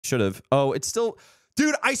should have. Oh, it's still...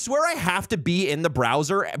 Dude, I swear I have to be in the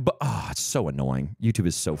browser, but it's so annoying. YouTube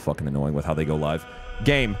is so fucking annoying with how they go live.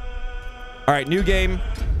 Game. All right, new game.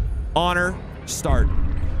 Honor. Start.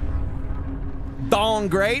 Dong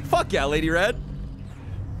great. Fuck yeah, Lady Red.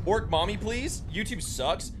 Orc mommy, please. YouTube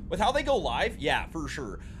sucks. With how they go live, yeah, for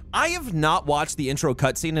sure. I have not watched the intro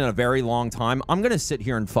cutscene in a very long time. I'm gonna sit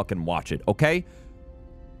here and fucking watch it, okay?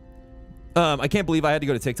 I can't believe I had to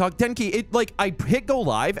go to TikTok. Denki, I hit go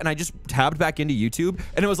live and I just tabbed back into YouTube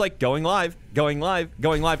and it was like going live, going live,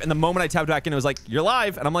 going live. And the moment I tabbed back in, it was like, you're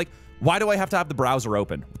live. And I'm like, why do I have to have the browser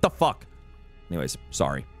open? What the fuck? Anyways,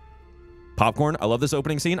 sorry. Popcorn, I love this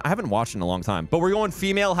opening scene. I haven't watched it in a long time, but we're going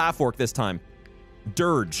female half-orc this time.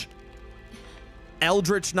 Durge.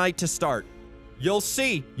 Eldritch Knight to start. You'll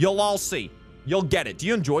see. You'll all see. You'll get it. Do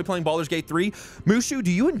you enjoy playing Baldur's Gate 3? Mushu,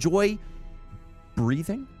 do you enjoy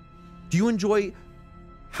breathing? Do you enjoy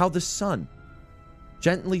how the sun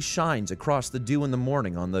gently shines across the dew in the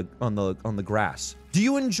morning on the grass? Do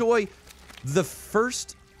you enjoy the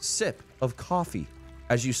first sip of coffee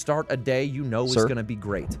as you start a day you know is going to be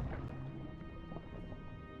great?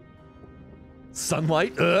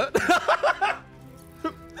 Sunlight?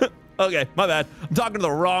 Okay, my bad. I'm talking to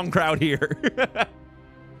the wrong crowd here.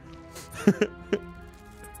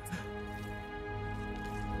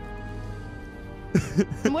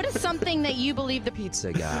 What is something that you believe the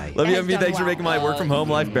pizza guy Love you, MV. Thanks for making my work from home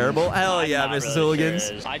life bearable. Hell yeah, Mrs. Hooligans.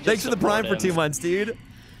 Thanks for the prime for 2 months, dude.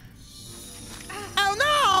 Oh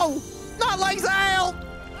no! Not like Zale!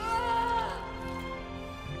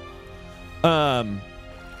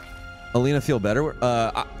 Alina, feel better?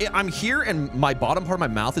 I'm here and my bottom part of my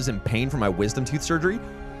mouth is in pain from my wisdom tooth surgery.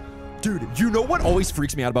 Dude, you know what always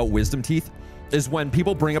freaks me out about wisdom teeth? Is when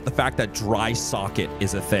people bring up the fact that dry socket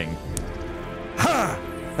is a thing. Ha!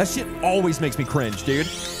 That shit always makes me cringe, dude.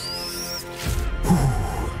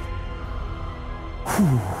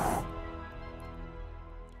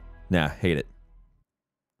 Nah, hate it.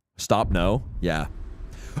 Stop, no? Yeah.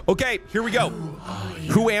 Okay, here we go.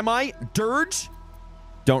 Who am I? Durge?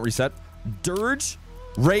 Don't reset. Durge,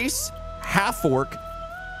 race, half-orc,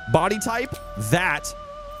 body type, that,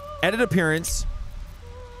 edit appearance.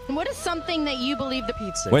 What is something that you believe the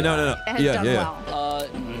pizza Wait, guy no. has done well?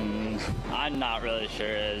 I'm not really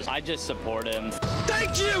sure. I just support him.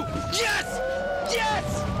 Thank you! Yes!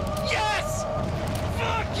 Yes! Yes!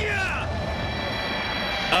 Fuck yeah!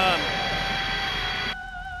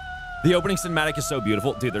 The opening cinematic is so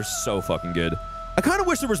beautiful. Dude, they're so fucking good. I kind of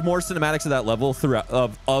wish there was more cinematics of that level throughout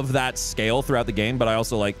of that scale throughout the game, but I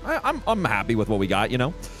also like I'm happy with what we got, you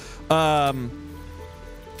know.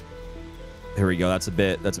 Here we go. That's a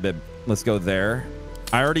bit. Let's go there.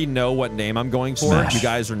 I already know what name I'm going for. Smash. You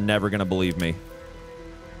guys are never gonna believe me.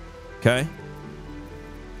 Okay.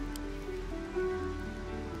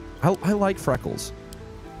 I like freckles.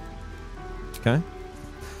 Okay.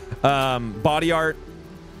 Body art.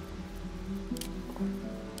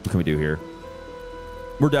 What can we do here?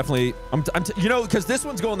 We're definitely, you know, because this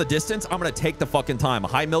one's going the distance, I'm going to take the fucking time.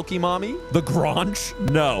 Hi, Milky Mommy. The Grange?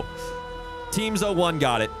 No. Teams 01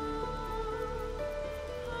 got it.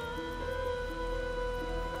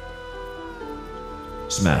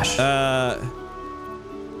 Smash.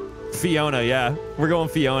 Fiona, yeah. We're going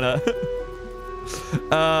Fiona.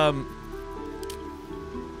 I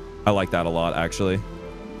like that a lot, actually.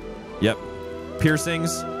 Yep.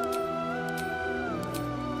 Piercings.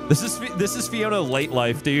 This is Fiona late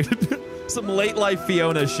life, dude. Some late life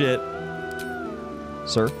Fiona shit.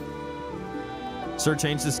 Sir? Sir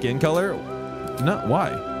changed the skin color? No, why?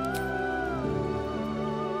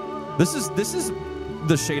 This is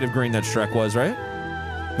the shade of green that Shrek was, right?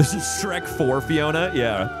 This is Shrek 4 Fiona?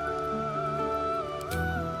 Yeah.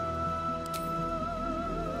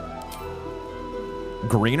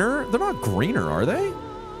 Greener? They're not greener, are they?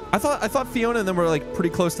 I thought Fiona and them were like pretty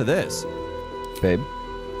close to this. Babe.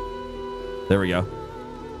 There we go.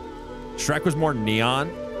 Shrek was more neon.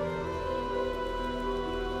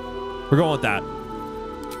 We're going with that.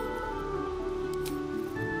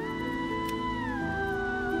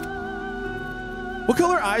 What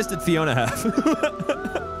color eyes did Fiona have?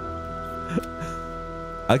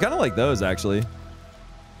 I kind of like those, actually.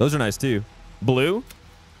 Those are nice, too. Blue?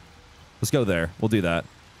 Let's go there. We'll do that.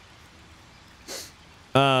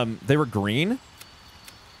 They were green?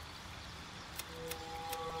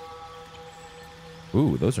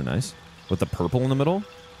 Ooh, those are nice. With the purple in the middle?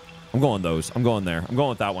 I'm going those. I'm going there. I'm going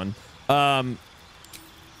with that one.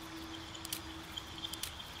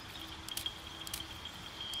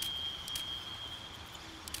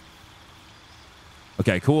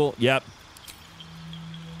 Okay, cool. Yep.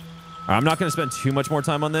 I'm not going to spend too much more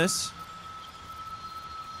time on this.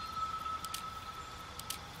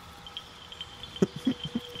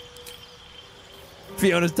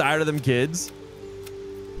 Fiona's tired of them kids.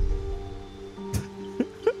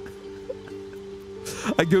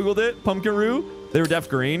 I Googled it. Pumpkin Roo. They were def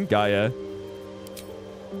green. Gaia.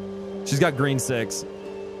 She's got green 6.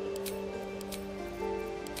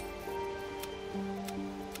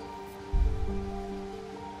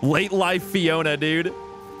 Late life Fiona, dude.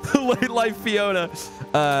 Late life Fiona.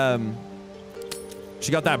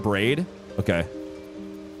 She got that braid. Okay.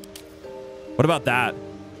 What about that?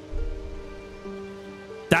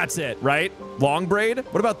 That's it, right? Long braid?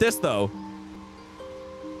 What about this, though?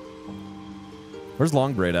 Where's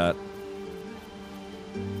long braid at?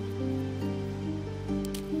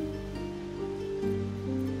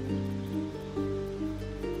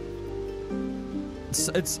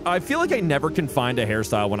 I feel like I never can find a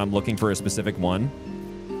hairstyle when I'm looking for a specific one.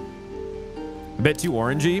 A bit too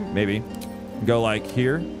orangey, maybe. Go like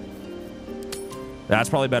here. That's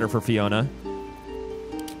probably better for Fiona.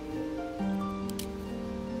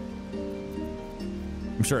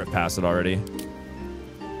 I'm sure it passed it already.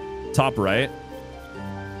 Top right.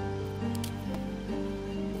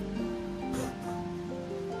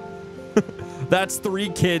 That's 3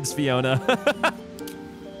 kids, Fiona.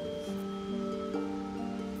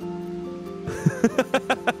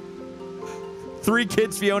 Three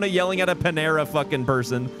kids, Fiona, yelling at a Panera fucking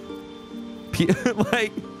person.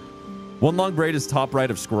 Like, one long braid is top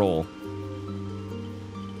right of scroll.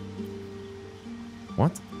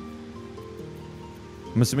 What?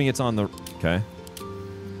 I'm assuming it's on the... Okay.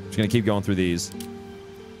 Just gonna keep going through these.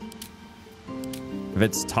 If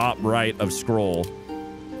it's top right of scroll...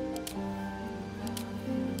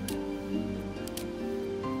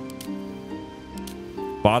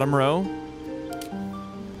 Bottom row.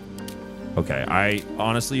 Okay,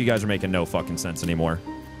 honestly, you guys are making no fucking sense anymore.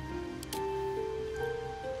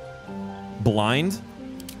 Blind?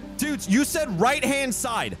 Dudes, you said right-hand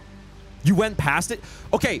side. You went past it?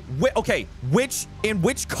 Okay, okay, in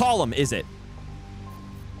which column is it?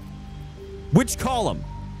 Which column?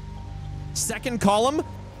 Second column?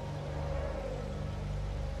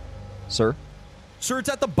 Sir? Sir, it's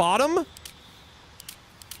at the bottom?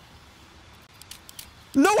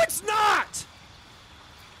 No, it's not!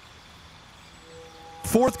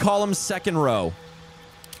 Fourth column, second row.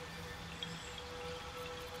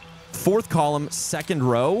 Fourth column, second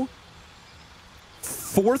row.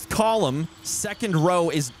 Fourth column, second row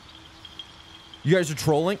is... You guys are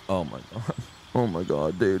trolling? Oh my god. Oh my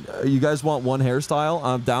god, dude. You guys want one hairstyle?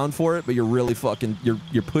 I'm down for it, but you're really fucking...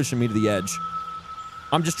 You're pushing me to the edge.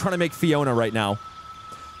 I'm just trying to make Fiona right now.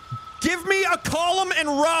 Give me a column and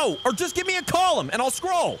row! Or just give me a column and I'll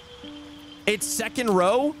scroll. It's second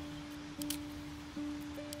row?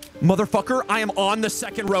 Motherfucker, I am on the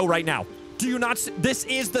second row right now. Do you not see? This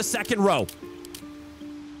is the second row.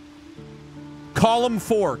 Column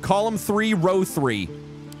 4, column 3, row 3.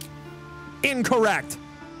 Incorrect.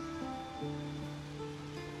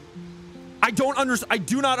 I do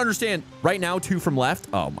not understand. Right now, 2 from left.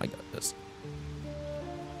 Oh my goodness.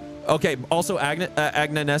 Okay, also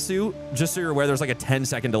Agnenesu, just so you're aware, there's like a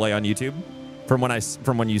 10-second delay on YouTube from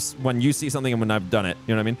when you see something and when I've done it.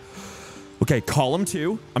 You know what I mean? Okay, column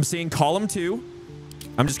 2. I'm seeing column 2.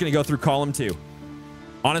 I'm just gonna go through column 2.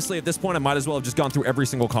 Honestly, at this point, I might as well have just gone through every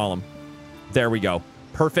single column. There we go.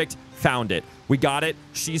 Perfect. Found it. We got it.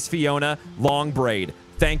 She's Fiona. Long braid.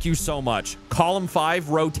 Thank you so much. Column 5,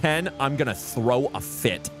 row 10. I'm gonna throw a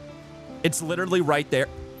fit. It's literally right there.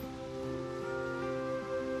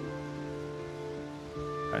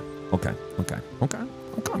 Okay.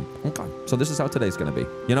 So this is how today's gonna be.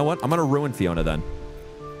 You know what? I'm gonna ruin Fiona then.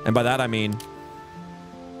 And by that, I mean...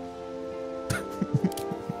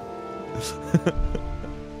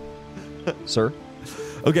 Sir?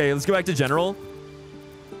 Okay, let's go back to general.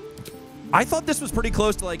 I thought this was pretty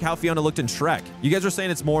close to like how Fiona looked in Shrek. You guys are saying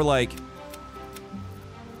it's more like...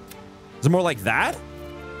 Is it more like that?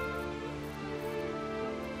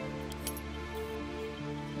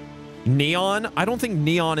 Neon? I don't think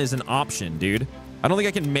neon is an option, dude. I don't think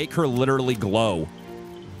I can make her literally glow.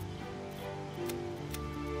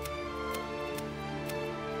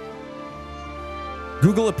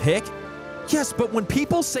 Google a pic? Yes, but when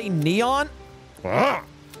people say neon...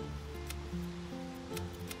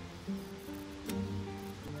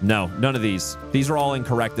 No, none of these. These are all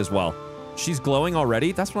incorrect as well. She's glowing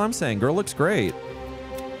already? That's what I'm saying. Girl looks great.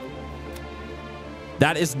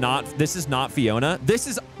 That is not... This is not Fiona. This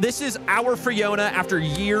is our Fiona after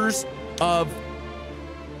years of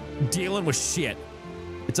dealing with shit.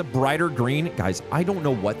 It's a brighter green. Guys, I don't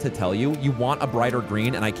know what to tell you. You want a brighter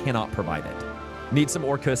green, and I cannot provide it. Need some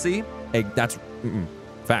Orcusi? Hey, that's...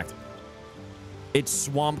 fact. It's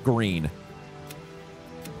swamp green.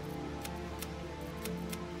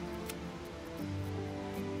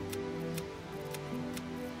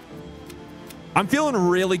 I'm feeling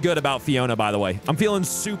really good about Fiona, by the way. I'm feeling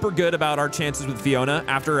super good about our chances with Fiona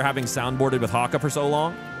after having soundboarded with Haka for so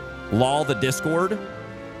long. Lol the Discord.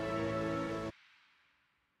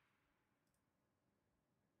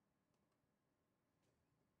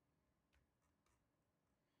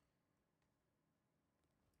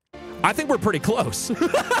 I think we're pretty close.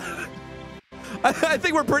 I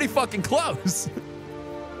think we're pretty fucking close.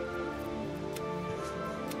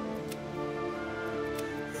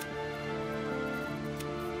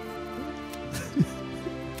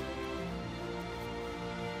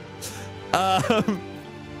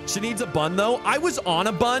 She needs a bun, though. I was on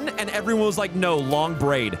a bun, and everyone was like, no, long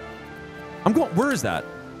braid. I'm going, where is that?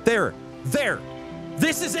 There. There.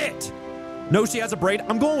 This is it. No, she has a braid.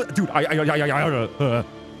 I'm going with, dude, Okay,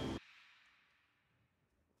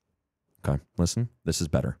 listen. This is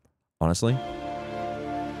better. Honestly.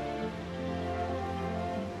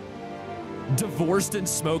 Divorced and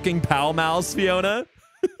smoking pal mals, Fiona.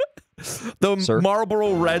 The Sir?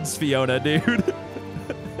 Marlboro Reds, Fiona, dude.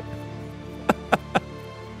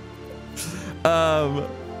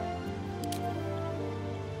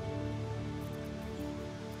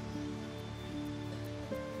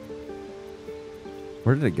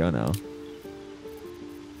 Where did it go now?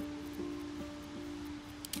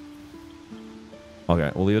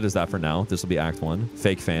 Okay, we'll leave it as that for now. This will be Act 1.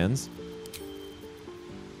 Fake fans.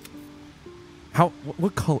 How?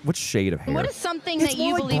 What color? What shade of hair? What is something It's that more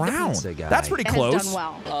you like believe brown. the pizza guy That's pretty close. has done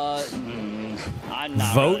well? I'm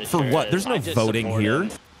not Vote really for sure what? it There's is. no I just voting support here.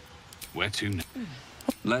 him. Where to?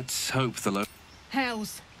 Let's hope the low.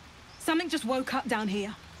 Hells. Something just woke up down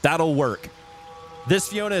here. That'll work. This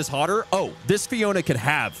Fiona is hotter. Oh, this Fiona could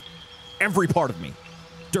have every part of me.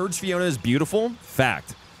 Durge Fiona is beautiful.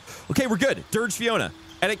 Fact. Okay, we're good. Durge Fiona.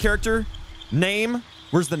 Edit character. Name.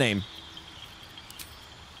 Where's the name?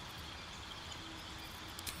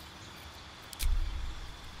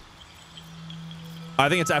 I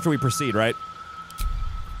think it's after we proceed, right?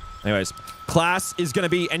 Anyways, class is going to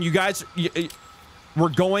be, and you guys, we're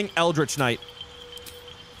going Eldritch Knight.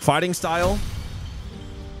 Fighting style.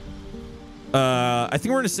 I think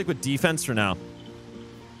we're going to stick with defense for now.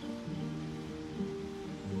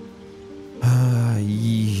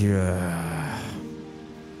 Yeah.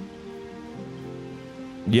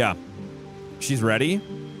 Yeah. She's ready?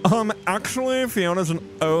 Actually, Fiona's an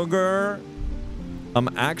ogre.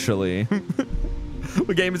 Actually.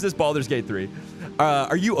 What game is this? Baldur's Gate 3.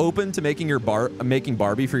 Are you open to making making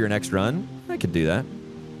Barbie for your next run? I could do that.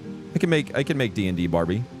 I can make D&D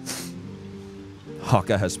Barbie.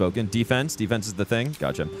 Haka has spoken. Defense is the thing.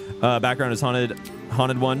 Gotcha. Background is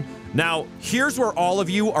haunted one. Now, here's where all of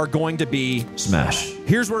you are going to be Smash.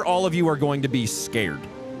 Here's where all of you are going to be scared.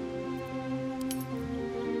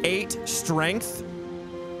 8 strength.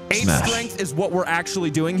 8 Smash. strength is what we're actually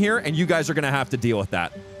doing here, and you guys are going to have to deal with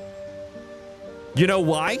that. You know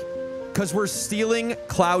why? Because we're stealing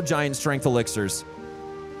Cloud Giant strength elixirs.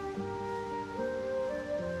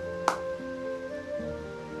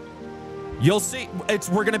 You'll see.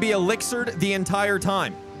 We're going to be elixired the entire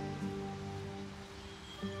time.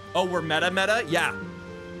 Oh, we're meta? Yeah.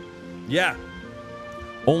 Yeah.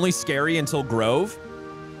 Only scary until Grove?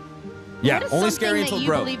 Yeah, What is only something scary that until you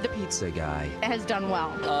Grove. believe the pizza guy has done well?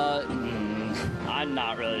 I'm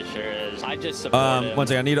not really sure it is. I just support him. One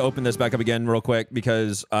second, I need to open this back up again real quick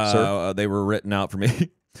because they were written out for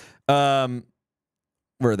me. Where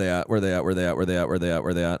are they at?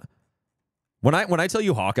 When I tell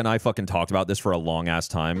you Hawk and I fucking talked about this for a long ass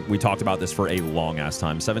time, we talked about this for a long ass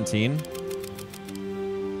time. 17.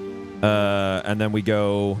 And then we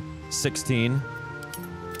go 16.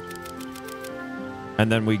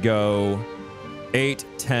 And then we go 8,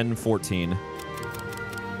 10, 14.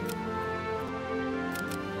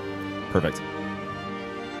 Perfect.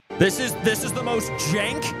 This is the most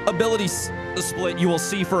jank ability split you will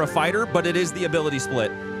see for a fighter, but it is the ability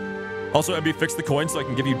split. Also, MB, fix the coin so I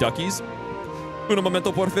can give you duckies. Un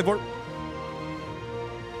momento, por favor.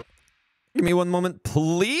 Give me one moment,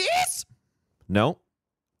 please. No.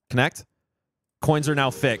 Connect. Coins are now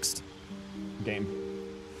fixed. Game.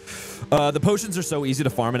 The potions are so easy to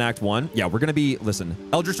farm in Act 1. Yeah, we're going to be, listen,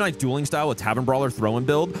 Eldritch Knight dueling style with Tavern Brawler throw and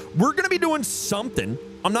build. We're going to be doing something.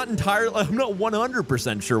 I'm not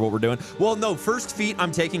 100% sure what we're doing. Well, no, first feat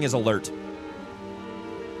I'm taking is alert.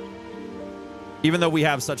 Even though we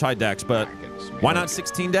have such high dex, but why not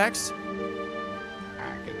 16 dex?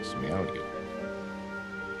 I can smell you.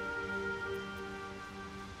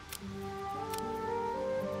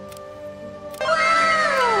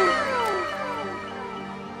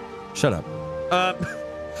 Shut up.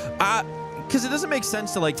 Because it doesn't make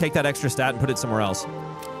sense to like take that extra stat and put it somewhere else.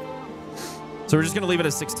 So we're just going to leave it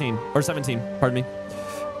at 16 or 17. Pardon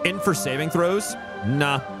me. In for saving throws?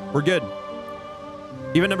 Nah, we're good.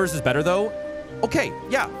 Even numbers is better though. Okay,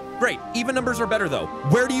 yeah, great. Even numbers are better though.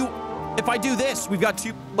 Where do you, if I do this, we've got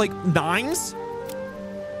two, like, 9s.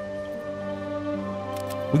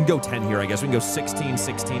 We can go 10 here, I guess. We can go 16,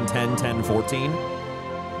 16, 10, 10, 14.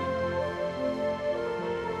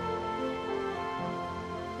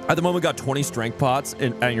 At the moment, we got 20 strength pots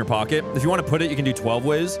in your pocket. If you want to put it, you can do 12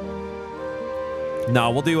 ways.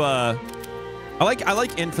 No, we'll do, I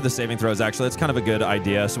like int for the saving throws, actually. That's kind of a good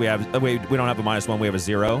idea. So we don't have a -1, we have a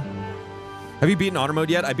 0. Have you beaten honor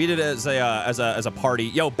mode yet? I beat it as a party.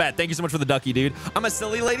 Yo, Bet, thank you so much for the ducky, dude. I'm a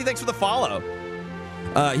silly lady. Thanks for the follow.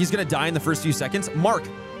 He's gonna die in the first few seconds. Mark,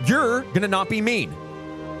 you're gonna not be mean.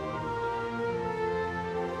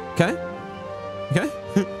 Okay? Okay?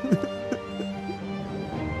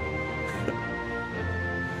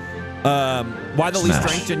 Why the least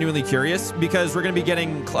strength? Genuinely curious. Because we're gonna be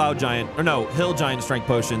getting Cloud Giant, or no, Hill Giant strength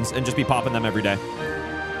potions and just be popping them every day.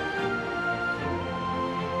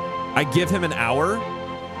 I give him an hour.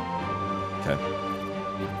 Okay.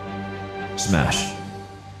 Smash.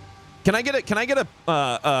 Can I get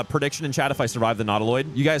a prediction in chat if I survive the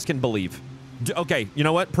Nautiloid? You guys can believe. Okay, you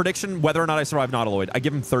know what? Prediction whether or not I survive Nautiloid. I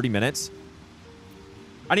give him 30 minutes.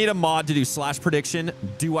 I need a mod to do /prediction.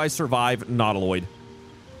 Do I survive Nautiloid?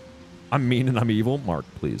 I'm mean and I'm evil. Mark,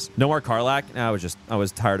 please. No more Karlak. I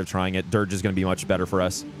was tired of trying it. Durge is going to be much better for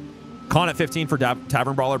us. Con at 15 for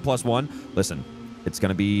Tavern Brawler +1. Listen, it's going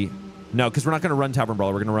to be... No, because we're not going to run Tavern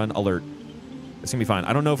Brawler. We're going to run Alert. It's going to be fine.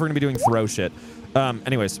 I don't know if we're going to be doing throw shit.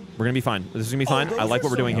 Anyways, we're going to be fine. This is going to be fine. I like what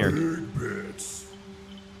we're doing here.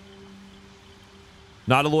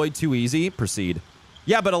 Nautiloid too easy. Proceed.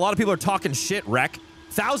 Yeah, but a lot of people are talking shit, Wreck.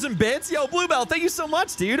 1,000 bits? Yo, Bluebell, thank you so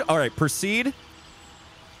much, dude. All right, proceed.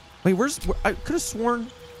 Wait, I could have sworn.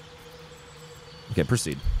 Okay,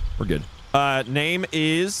 proceed. We're good. Name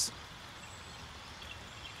is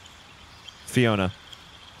Fiona.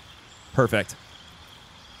 Perfect.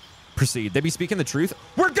 Proceed. They be speaking the truth?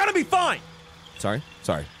 We're gonna be fine! Sorry.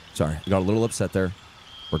 You got a little upset there.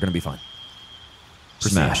 We're gonna be fine.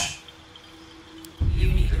 Proceed. Smash. You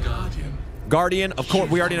need a guardian. Guardian, of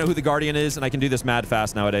course. We already know who the Guardian is, and I can do this mad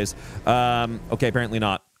fast nowadays. Okay, apparently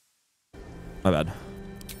not. My bad.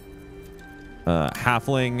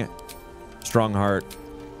 Halfling, Strongheart,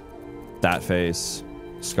 that face,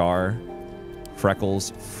 Scar,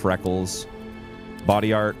 freckles,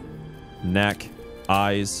 body art, neck,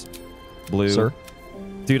 eyes, blue. Sir?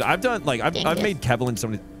 Dude, I've done, like, I've made Kevlin so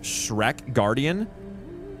many... Shrek Guardian?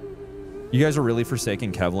 You guys are really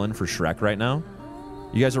forsaking Kevlin for Shrek right now?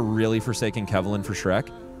 You guys are really forsaking Kevlin for Shrek?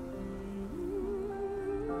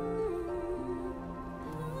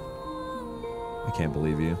 I can't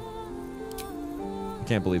believe you. I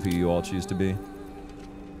can't believe who you all choose to be.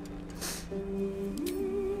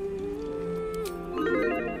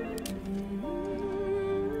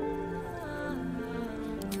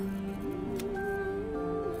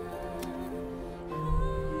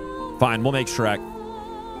 Fine, we'll make Shrek.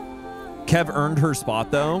 Kev earned her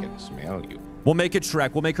spot, though. I can smell you. We'll make it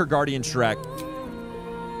Shrek. We'll make her Guardian Shrek.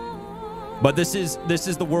 But this is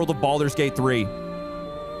the world of Baldur's Gate 3.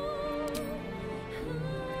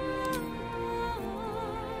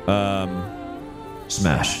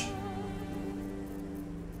 Smash.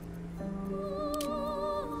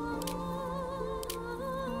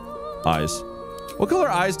 Eyes. What color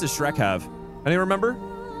eyes does Shrek have? Anyone remember?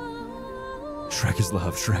 Shrek is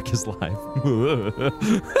love. Shrek is life.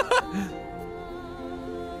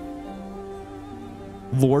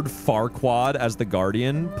 Lord Farquaad as the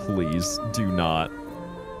Guardian? Please do not.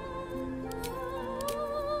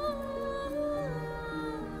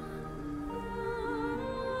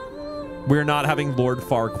 We're not having Lord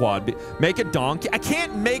Farquaad. Make a donkey. I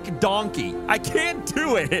can't make donkey. I can't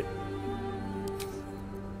do it.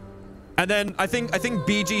 And then I think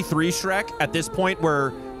BG3 Shrek at this point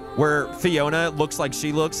where Fiona looks like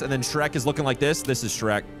she looks and then Shrek is looking like this. This is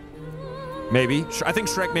Shrek. Maybe. I think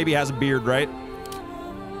Shrek maybe has a beard, right?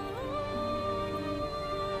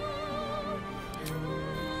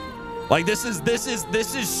 Like this is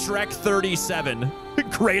Shrek 37.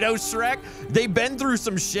 Kratos Shrek. They've been through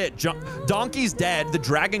some shit. Donkey's dead. The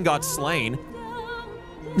dragon got slain.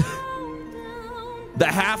 The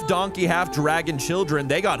half donkey, half dragon children,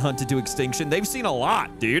 they got hunted to extinction. They've seen a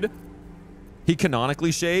lot, dude. He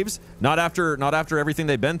canonically shaves. Not after everything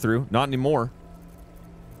they've been through. Not anymore.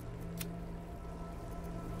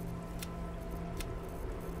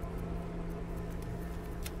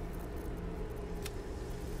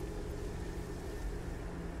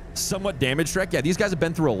 Somewhat damaged Shrek. Yeah, these guys have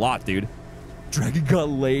been through a lot, dude. Dragon got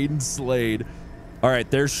laid and slayed. All right,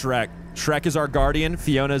 there's Shrek. Shrek is our guardian.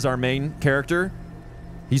 Fiona is our main character.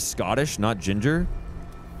 He's Scottish, not Ginger.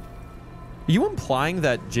 Are you implying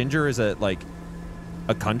that Ginger is a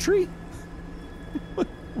country?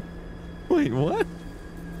 Wait, what?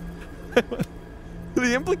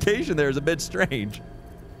 The implication there is a bit strange.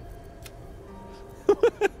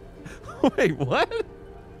 Wait, what?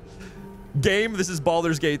 Game, this is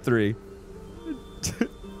Baldur's Gate 3.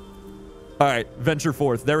 All right, venture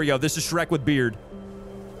forth. There we go. This is Shrek with beard.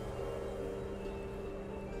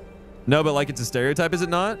 No, but like it's a stereotype, is it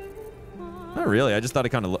not? Not really. I just thought it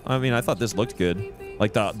kind of. I mean, I thought this looked good.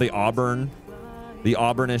 Like the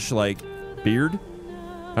auburnish like beard,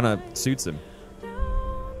 kind of suits him.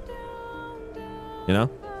 You know.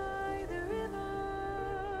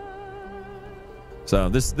 So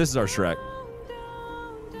this is our Shrek.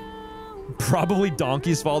 Probably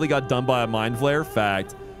Donkey's fault he got done by a mind flare.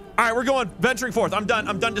 Fact. All right, we're going venturing forth. I'm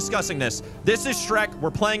done discussing this. This is Shrek.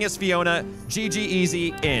 We're playing as Fiona. GG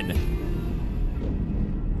easy in.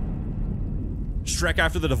 Shrek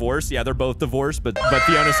after the divorce. Yeah, they're both divorced, but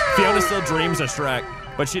Fiona still dreams of Shrek,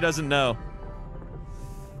 but she doesn't know.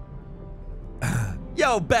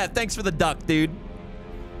 Yo, Bet, thanks for the duck, dude.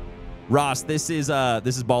 Ross, this is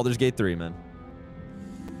Baldur's Gate 3, man.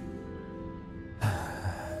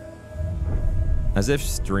 As if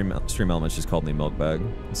Stream Elements just called me milk bag.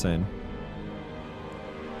 Insane.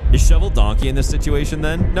 Is Shovel Donkey in this situation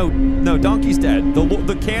then? No, Donkey's dead.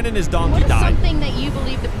 The canon is Donkey died. Something that you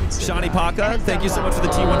believe the pizza. Shani Paka, thank you so much for the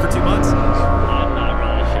T1 for 2 months. I'm not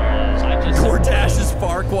really sure it is. I just Gordash's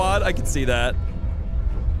Farquad, I can see that.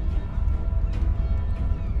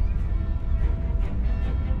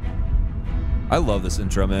 I love this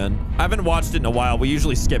intro, man. I haven't watched it in a while. We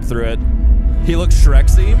usually skip through it. He looks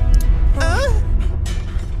Shreksy.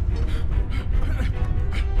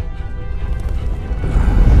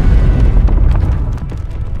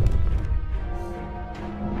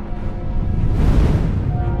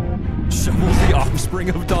 Shovel's the offspring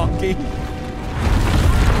of Donkey.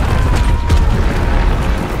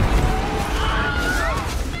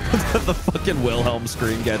 The fucking Wilhelm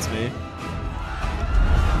scream gets me.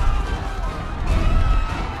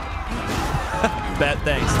 Bet,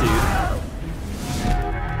 thanks, dude.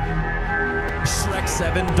 Shrek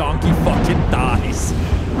 7, Donkey fucking dies.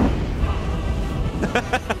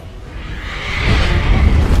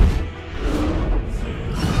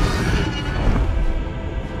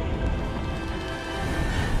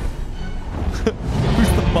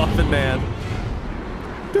 Who's the Muffin Man?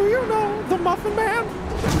 Do you know the Muffin Man?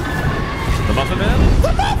 The Muffin Man?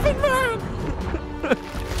 The Muffin Man!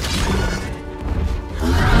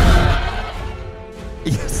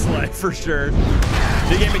 Yes, like for sure.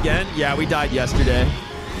 Big game again? Yeah, we died yesterday.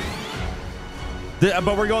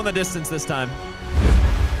 But we're going the distance this time.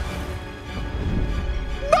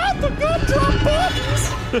 Not the good drop buttons!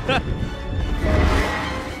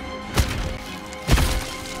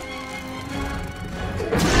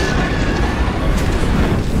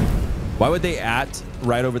 Why would they at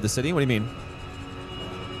right over the city? What do you mean?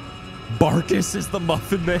 Barkus is the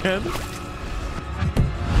Muffin Man.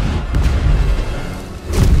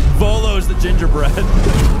 Volo's the gingerbread.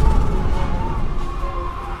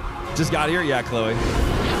 Just got here? Yeah, Chloe.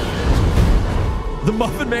 The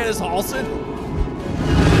Muffin Man is Halson?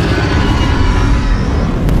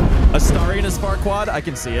 Astari in his Farquad? I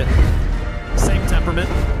can see it. Same temperament.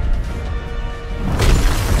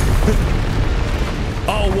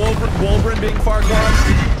 Oh, Wolverine being Farquad?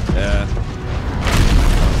 Yeah.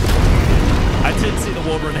 I did see the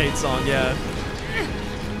Wolverine hate song, yeah.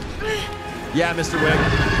 Yeah, Mr. Wick.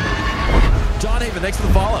 John Haven, thanks for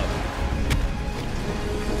the follow.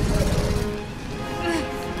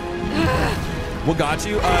 What got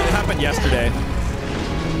you? It happened yesterday.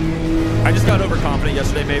 I just got overconfident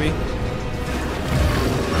yesterday, maybe.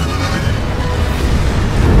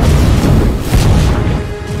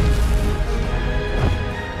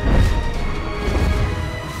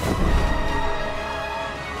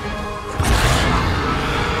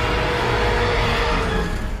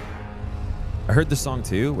 I heard this song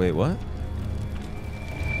too. Wait, what?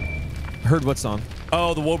 Heard what song?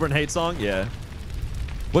 Oh, the Wolverine hate song? Yeah.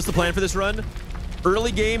 What's the plan for this run?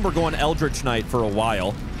 Early game, we're going Eldritch Knight for a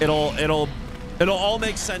while. It'll all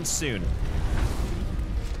make sense soon.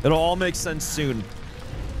 It'll all make sense soon.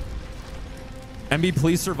 MB,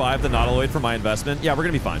 please survive the Nautiloid for my investment. Yeah, we're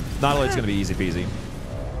gonna be fine. Nautiloid's gonna be easy peasy.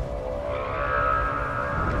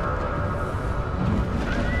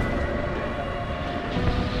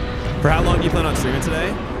 For how long do you plan on streaming today?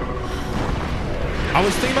 I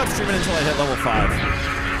was thinking about streaming until I hit level 5.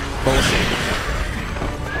 But we'll see.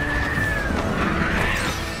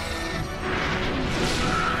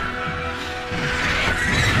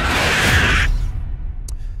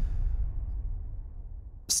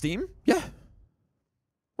 Steam? Yeah.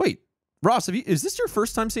 Wait, Ross, is this your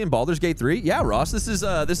first time seeing Baldur's Gate 3? Yeah, Ross, this is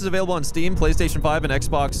available on Steam, PlayStation 5, and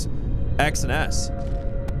Xbox X and S.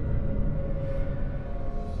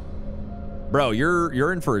 Bro,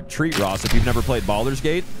 you're in for a treat, Ross, if you've never played Baldur's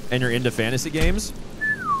Gate and you're into fantasy games.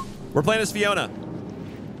 We're playing as Fiona.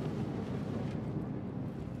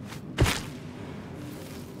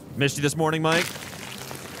 Missed you this morning, Mike.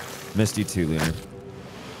 Missed you too, Leonard.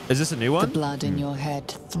 Is this a new one? The blood in your head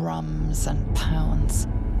thrums and pounds.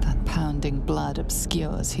 That pounding blood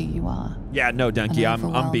obscures who you are. Yeah, no, Donkey, I'm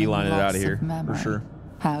beelining it out of here, for sure.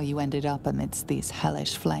 How you ended up amidst these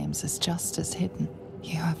hellish flames is just as hidden.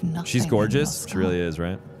 You have nothing. She's gorgeous. She really is,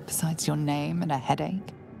 right? Besides your name and a headache.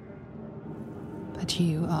 But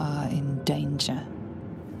you are in danger.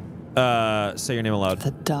 Say your name aloud.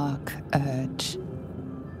 The dark urge.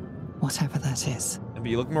 Whatever that is. But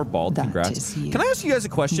you look more bald. That Congrats. is you. Can I ask you guys a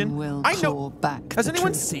question? I know. Back Has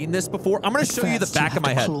anyone seen this before? I'm going to show you the back of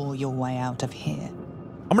my head. Claw your way out of here.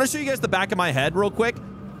 I'm going to show you guys the back of my head real quick.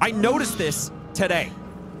 I noticed this today.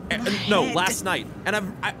 No, last night.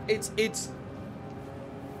 And it's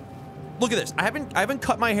look at this. I haven't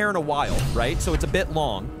cut my hair in a while, right? So it's a bit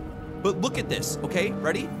long. But look at this, okay?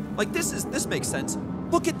 Ready? Like this makes sense.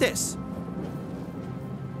 Look at this.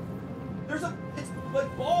 It's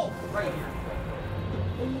like bald right here.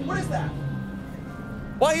 What is that?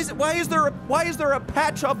 Why is there a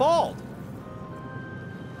patch of bald?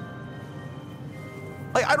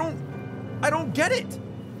 Like I don't get it.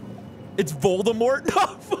 It's Voldemort. No,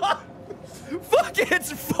 fuck. Fuck,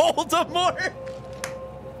 it's Voldemort.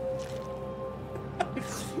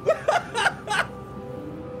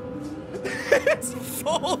 It's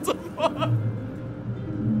Voldemort.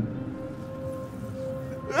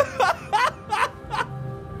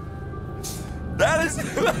 That is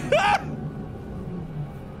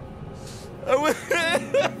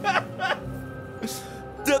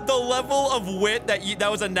the level of wit that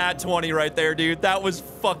was a nat 20 right there, dude. That was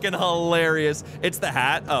fucking hilarious. It's the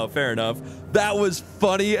hat. Oh, fair enough. That was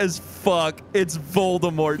funny as fuck. It's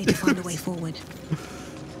Voldemort. Need to find a way forward.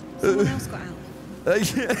 Someone else got out.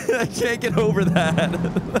 I can't get over that.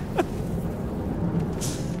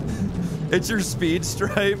 It's your speed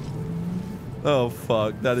stripe. Oh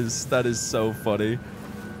fuck, that is so funny.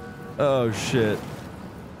 Oh shit.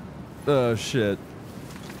 Oh shit.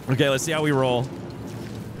 Okay, let's see how we roll.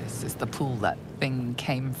 This is the pool that thing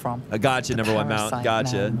came from. I got you, number one mount.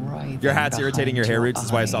 Gotcha. Your hat's irritating your hair roots.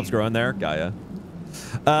 That's why it stops growing there. Got ya.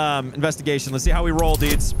 Investigation. Let's see how we roll,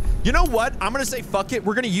 dudes. You know what? I'm gonna say fuck it.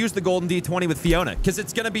 We're gonna use the golden D20 with Fiona because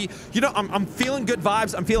it's gonna be. You know, I'm feeling good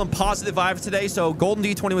vibes. I'm feeling positive vibes today. So golden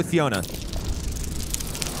D20 with Fiona.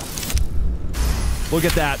 Look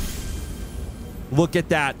at that. Look at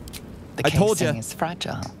that. The I told you. casing is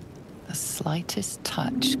fragile. The slightest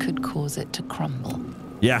touch could cause it to crumble.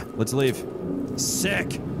 Yeah, let's leave.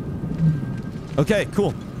 Sick. Okay,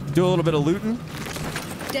 cool. Do a little bit of looting.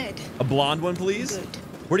 Dead. A blonde one, please. Good.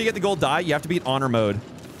 Where do you get the gold die? You have to beat honor mode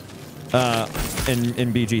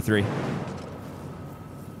in BG3.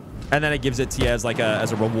 And then it gives it to you as like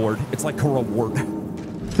as a reward. It's like a reward.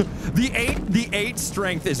 The 8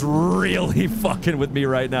 strength is really fucking with me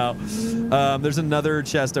right now. There's another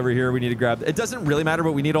chest over here we need to grab. It doesn't really matter,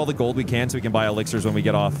 but we need all the gold we can so we can buy elixirs when we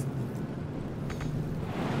get off.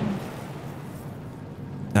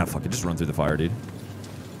 Ah, fuck it. Just run through the fire, dude.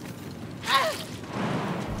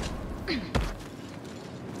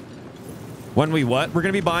 When we what? We're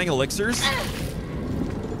gonna be buying elixirs?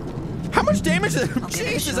 How much damage?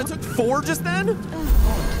 Jesus, I took 4 just then?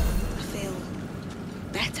 Oh, I feel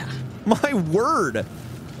better. My word.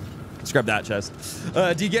 Let's grab that chest.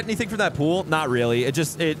 Do you get anything from that pool? Not really. It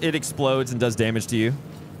just, it explodes and does damage to you.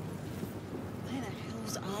 Where the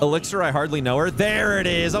hell's are Elixir, I hardly know her. There it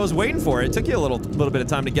is. I was waiting for it. It took you a little bit of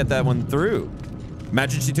time to get that one through.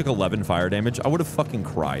 Imagine she took 11 fire damage. I would have fucking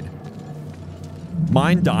cried.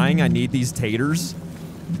 Mine dying, I need these taters.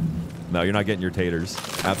 No, you're not getting your taters.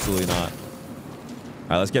 Absolutely not. All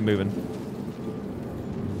right, let's get moving.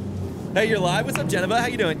 Hey, you're live? What's up, Geneva? How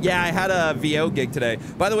you doing? Yeah, I had a VO gig today.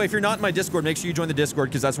 By the way, if you're not in my Discord, make sure you join the Discord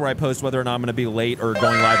because that's where I post whether or not I'm going to be late or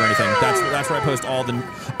going live or anything. That's where I post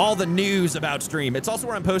all the news about stream. It's also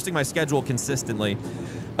where I'm posting my schedule consistently.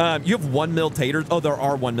 You have 1 mil taters. Oh, there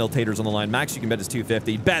are 1 mil taters on the line. Max, you can bet is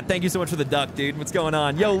 250. Bet, thank you so much for the duck, dude. What's going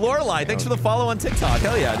on? Yo, Lorelai, thanks for the follow on TikTok.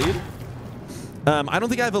 Hell yeah, dude. I don't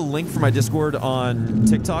think I have a link for my Discord on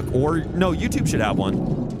TikTok or... No, YouTube should have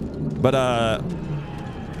one. But,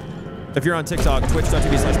 if you're on TikTok,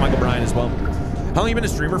 twitch.tv/Michael Bryan as well. How long you been a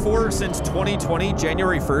streamer for? Since 2020,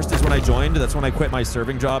 January 1st is when I joined. That's when I quit my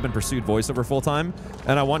serving job and pursued voiceover full time.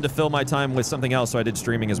 And I wanted to fill my time with something else, so I did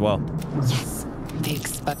streaming as well. Yes,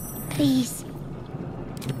 the Please.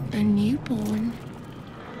 A newborn.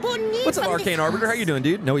 What's up, Arcane Arbiter? How you doing,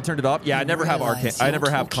 dude? No, he turned it off. Yeah, I never have Arcane. I never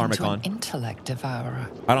have Karmic on. Intellect devourer.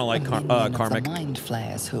 I don't like Karmic. The mind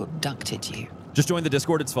flayers who abducted you. Just join the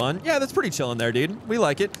Discord. It's fun. Yeah, that's pretty chill in there, dude. We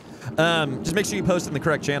like it. Just make sure you post in the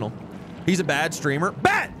correct channel. He's a bad streamer.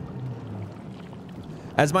 Bad!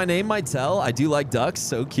 As my name might tell, I do like ducks.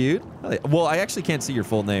 So cute. Well, I actually can't see your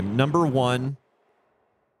full name. Number one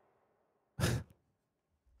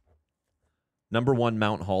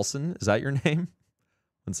Mount Halson. Is that your name?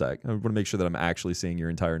 One sec. I want to make sure that I'm actually seeing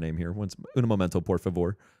your entire name here. Un momento, por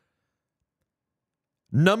favor.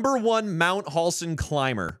 Number one Mount Halson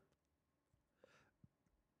climber.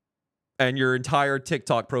 And your entire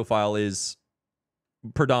TikTok profile is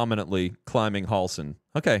predominantly climbing Halson.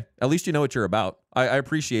 Okay, at least you know what you're about. I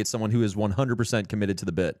appreciate someone who is 100% committed to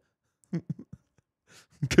the bit.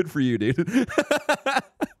 Good for you, dude.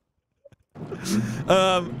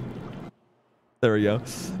 There we go.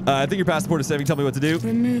 I think your passport is saving. Tell me what to do.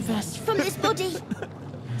 Remove us from this body.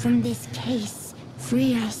 From this case.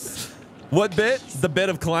 Free us. What bit? The bit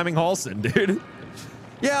of climbing Halson, dude.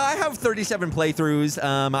 Yeah, I have 37 playthroughs.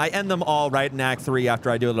 I end them all right in Act 3 after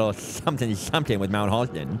I do a little something with Mount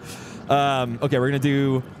Halson. Okay, we're going to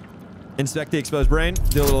do inspect the exposed brain.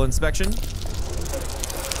 Do a little inspection.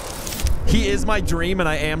 He is my dream, and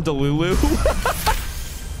I am Delulu.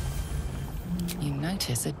 You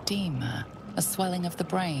notice edema, a swelling of the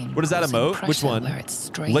brain. What is that emote? Which one?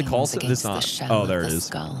 Lick Halson? This not. Oh, there it is.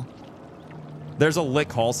 Skull. There's a Lick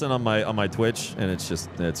Halson on my Twitch, and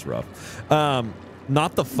it's rough.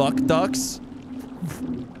 Not the fuck ducks.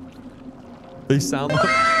 They sound like...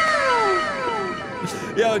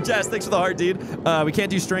 Yo, Jess, thanks for the heart, dude. We can't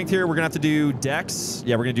do strength here. We're gonna have to do dex.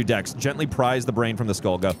 Yeah, we're gonna do dex. Gently prise the brain from the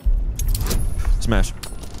skull. Go. Smash.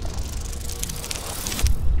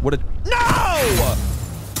 What a... No!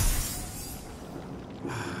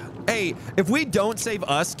 Hey, if we don't save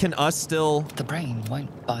us, can us still... The brain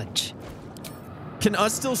won't budge. Can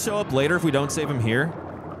us still show up later if we don't save him here?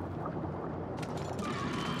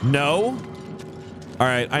 No? All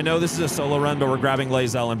right, I know this is a solo run, but we're grabbing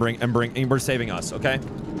Lae'zel and we're saving us, okay?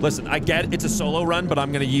 Listen, I get it's a solo run, but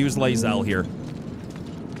I'm gonna use Lae'zel here.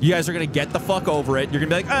 You guys are gonna get the fuck over it. You're gonna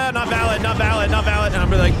be like, ah, not valid, not valid, not valid. And I'm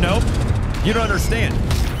gonna be like, nope, you don't understand.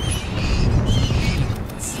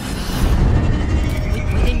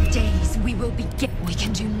 Within days, we will be we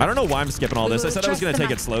can do. I don't know why I'm skipping all this. I said I was gonna take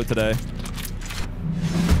it slow today.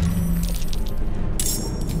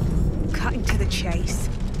 Cutting to the chase.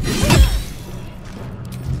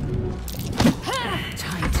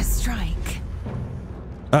 Time to strike.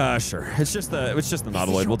 Sure. It's just the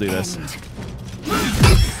Nautiloid. We'll do this.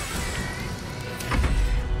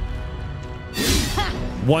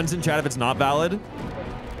 One's in chat if it's not valid.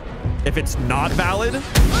 If it's not valid,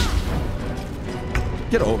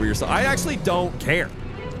 get over yourself. I actually don't care.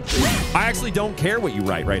 I actually don't care what you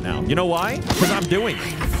write right now. You know why? Because I'm doing it. I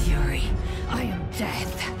am fury. I am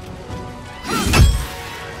death.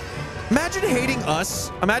 Imagine hating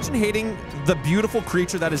us. Imagine hating the beautiful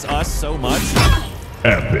creature that is us so much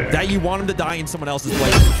that you want him to die in someone else's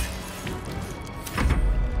place.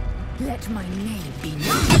 Let my name be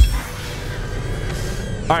known.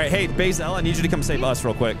 All right, hey, Bazel, I need you to come save us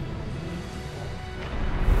real quick.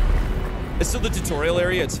 It's still the tutorial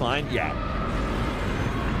area. It's fine. Yeah.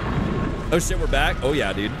 Oh, shit, we're back. Oh,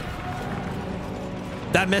 yeah, dude.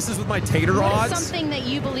 That messes with my tater odds? Something that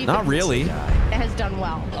you believe Not really. has done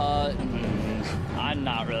well. I'm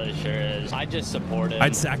not really sure it is. I just support it.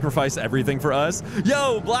 I'd sacrifice everything for us.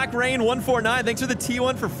 Yo, Black Rain 149, thanks for the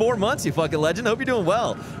T1 for 4 months, you fucking legend. Hope you're doing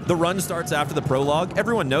well. The run starts after the prologue.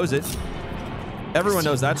 Everyone knows it. Everyone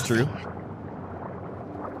knows that's true.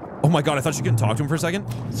 Oh my god, I thought you couldn't talk to him for a second.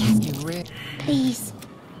 Please.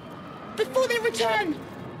 Before they return.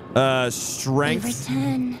 Strength. They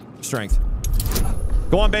return. Strength.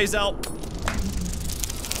 Go on, Bazel.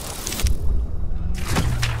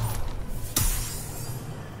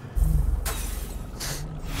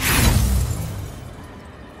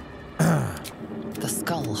 The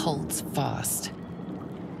skull holds fast.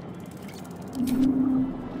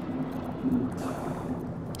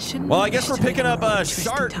 Well, I guess we're picking up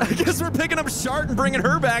Shart. I guess we're picking up Shart and bringing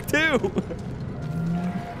her back too.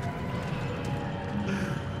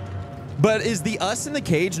 But is the us in the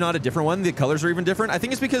cage not a different one? The colors are even different? I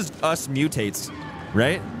think it's because us mutates,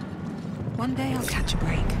 right? One day I'll catch a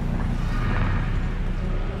break.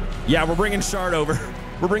 Yeah, we're bringing Shart over.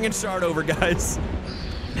 We're bringing Shart over, guys.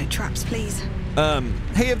 No traps, please.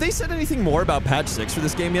 Hey, have they said anything more about patch 6 for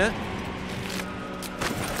this game yet?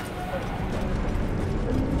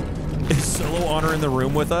 Is Solo Honor in the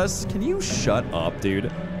room with us? Can you shut up,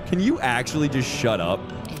 dude? Can you actually just shut up?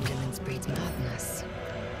 Indolence breeds madness.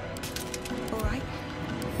 All right.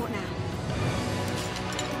 What now?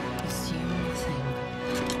 Assume nothing.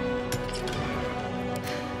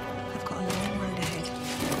 I've got a long road ahead.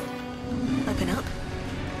 Open up.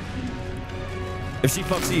 If she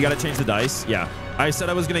fucks you, you gotta change the dice. Yeah. I said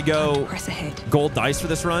I was gonna go Press ahead. gold dice for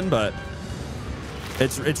this run, but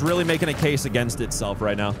it's really making a case against itself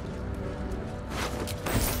right now.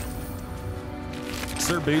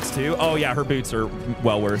 Her boots too. Oh yeah, her boots are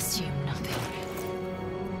well worth. Assume nothing.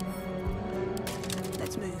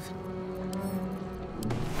 Let's move.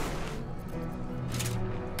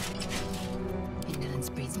 Indolence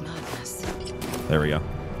breeds madness. There we go.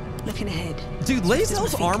 Looking ahead. Dude,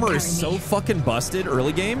 Lae'zel's Nothing armor can is carry so me. fucking busted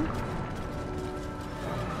early game.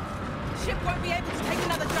 Ship won't be able to take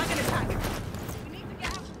another dragon attack. We need to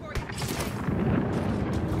get out before it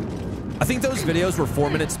I think those videos were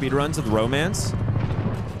 4-minute speedruns of the romance.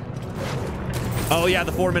 Oh yeah,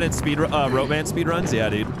 the 4-minute romance speedruns. Yeah,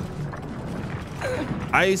 dude.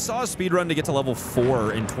 I saw a speedrun to get to level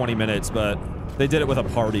 4 in 20 minutes, but they did it with a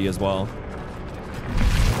party as well.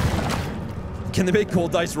 Can they make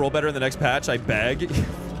gold dice roll better in the next patch? I beg.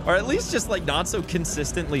 Or at least just like not so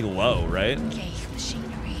consistently low, right? Okay,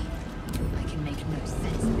 machinery. I can make no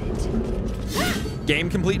sense of it. Game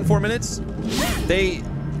complete in 4 minutes? They...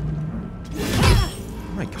 Oh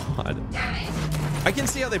my god. I can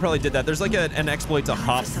see how they probably did that. There's like an exploit to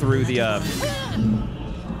hop through the,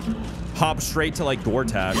 hop straight to like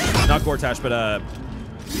Gortash. Not Gortash, but,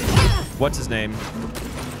 what's his name?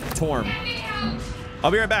 Torm.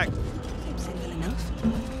 I'll be right back. Simple enough.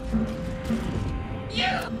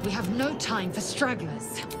 We have no time for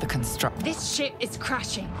stragglers. The construct. This ship is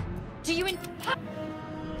crashing. Do you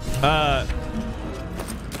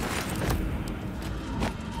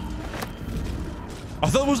I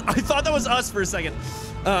thought that was us for a second.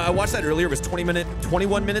 I watched that earlier. It was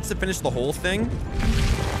 21 minutes to finish the whole thing.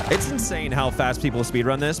 It's insane how fast people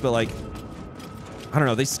speedrun this, but like, I don't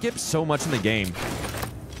know. They skip so much in the game.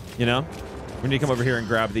 You know? We need to come over here and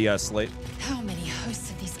grab the slate. How many hosts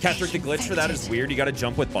of these Catherick, the glitch for that is weird. You got to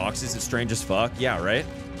jump with boxes. It's strange as fuck. Yeah, right?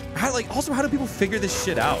 Also, how do people figure this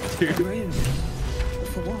shit out, dude? Room.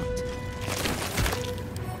 For what?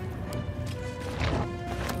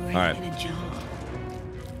 All right. In a jar.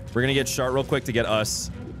 We're gonna get Shart real quick to get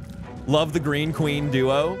us. Love the Green Queen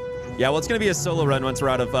duo. Yeah, well, it's gonna be a solo run once we're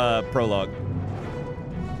out of prologue.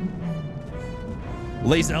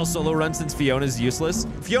 Lae'zel solo run since Fiona's useless.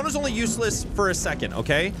 Fiona's only useless for a second,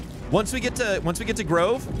 okay? Once we get to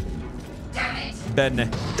Grove. Damn it!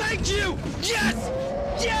 Then. Thank you. Yes.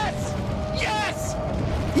 Yes. Yes.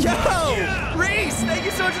 Yo, yeah. Reese, thank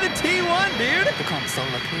you so much for the T1, dude. The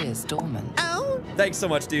console appears dormant. Ow. Thanks so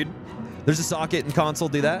much, dude. There's a socket in console.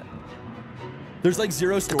 Do that. There's like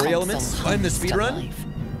 0 story elements in the speedrun.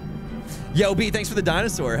 Yo, B, thanks for the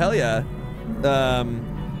dinosaur. Hell yeah.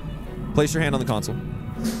 Place your hand on the console.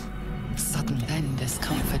 Suddenly, then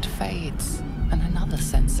discomfort fades, and another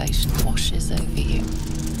sensation washes over you.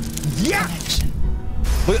 Yeah. Connection.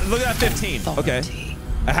 Look at that 15. Okay. Authority.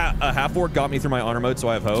 A half orc got me through my honor mode, so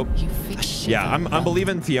I have hope. You feel a shiver Yeah, I'm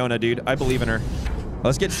believing Fiona, dude. I believe in her.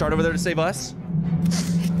 Let's get Shard over there to save us.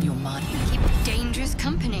 Your mind. Keep dangerous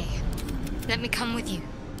company. Let me come with you.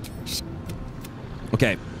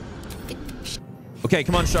 Okay. Okay,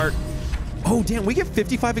 come on, Shard. Oh, damn, we get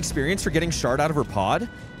 55 experience for getting Shard out of her pod?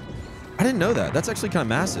 I didn't know that. That's actually kind of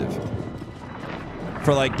massive.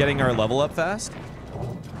 For, like, getting our level up fast.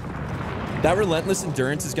 That relentless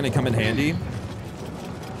endurance is going to come in handy.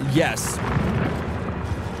 Yes.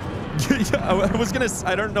 I was going to...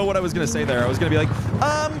 I don't know what I was going to say there. I was going to be like,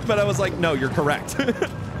 but I was like, no, you're correct.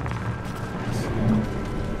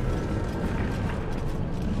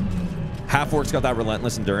 Half-Orc's got that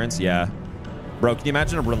relentless endurance. Yeah. Bro, can you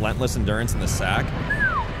imagine a relentless endurance in the sack?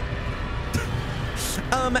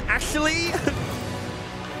 Actually...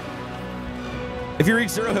 If you reach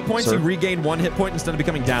 0 hit points, Sir? you regain 1 hit point instead of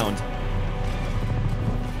becoming downed.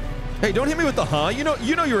 Hey, don't hit me with the huh. You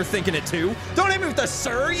know you were thinking it too. Don't hit me with the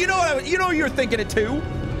sir. You know you were thinking it too.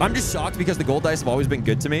 I'm just shocked because the gold dice have always been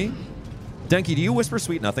good to me. Denki, do you whisper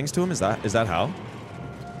sweet nothings to him? Is that how?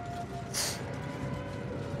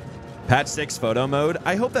 Patch 6 photo mode.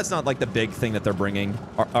 I hope that's not like the big thing that they're bringing,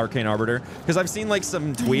 Arcane Arbiter, because I've seen like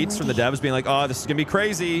some tweets from the devs being like, "Oh, this is gonna be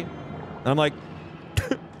crazy," and I'm like,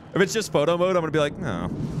 if it's just photo mode, I'm gonna be like, "No,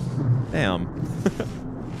 damn."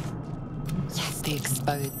 Yes, the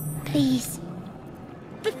exposed. Please.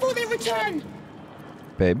 Before they return.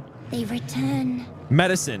 Babe. They return.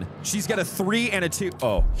 Medicine. She's got a 3 and a 2.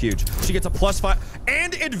 Oh, huge. She gets a +5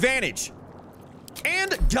 and advantage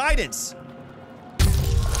and guidance.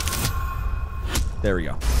 There we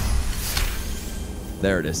go.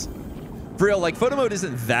 There it is. For real, like, photo mode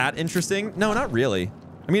isn't that interesting. No, not really.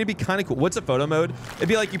 I mean, it'd be kind of cool. What's a photo mode? It'd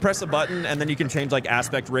be like you press a button and then you can change like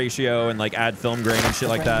aspect ratio and like add film grain and shit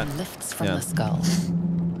like that. Lifts from the skull.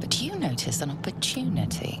 But you notice an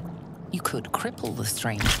opportunity. You could cripple the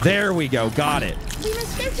strange. There we go. Got it. We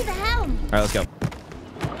must go to the helm. All right, let's go.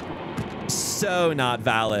 So not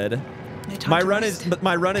valid. My run is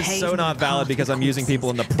so not valid because I'm using people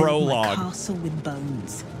in the prologue. Castle with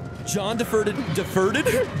bones. John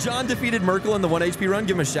John defeated Merkel in the 1 HP run.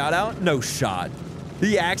 Give him a shout out. No shot.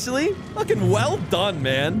 He actually? Fucking well done,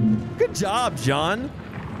 man. Good job, John.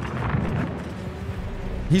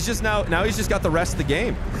 He's just now he's just got the rest of the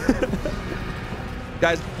game.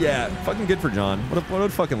 Guys, yeah, fucking good for John. What a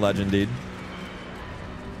fucking legend, dude.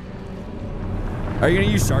 Are you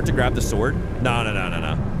gonna use Shark to grab the sword? No.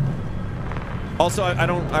 Also, I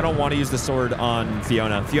don't want to use the sword on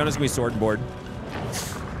Fiona. Fiona's gonna be sword board.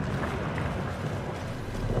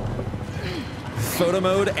 Photo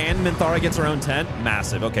mode and Minthara gets her own tent.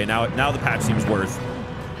 Massive. Okay, now the patch seems worth.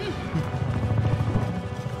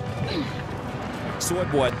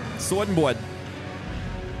 Sword board. Sword and board.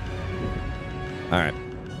 All right.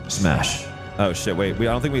 Smash. Oh shit, wait. I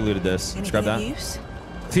don't think we looted this. Let's grab that. Use?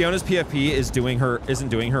 Fiona's PFP isn't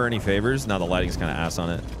doing her any favors. Now the lighting's kind of ass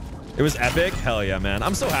on it. It was epic. Hell yeah, man.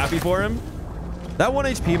 I'm so happy for him. That 1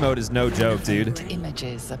 HP mode is no joke, dude.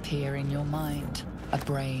 Images appear in your mind. A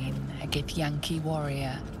brain, a Githyanki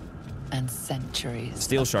warrior, and centuries.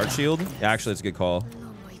 Steel Shark Shield? Yeah, actually, it's a good call. A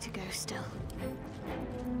long way to go still.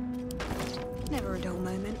 Never a dull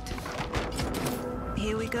moment.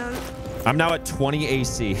 Here we go. I'm now at 20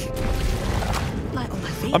 AC. Light on my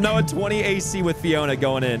feet. I'm now at 20 AC with Fiona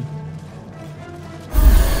going in.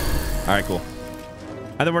 All right, cool.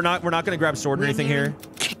 And then we're not gonna grab sword or anything here.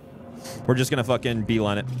 We're just gonna fucking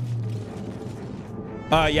beeline it.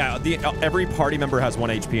 Yeah, every party member has 1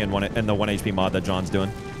 HP in the 1 HP mod that John's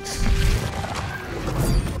doing.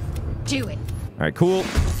 Do it. All right, cool.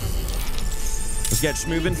 Let's get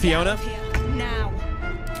schmovin', Fiona. Now.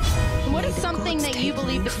 What is something that you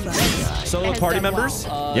believe to be Solo party members?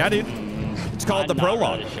 Yeah, dude. It's called the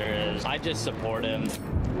prologue. Really sure is. I just support him.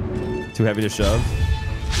 Too heavy to shove.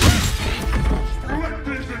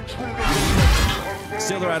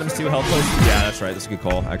 Steal their items too, health potion. Yeah, that's right. That's a good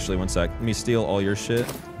call. Actually, one sec. Let me steal all your shit.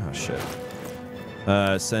 Oh, shit.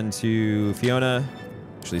 Send to Fiona.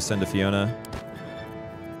 Actually, send to Fiona.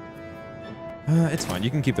 It's fine. You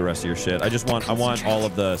can keep the rest of your shit. I want all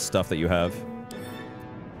of the stuff that you have.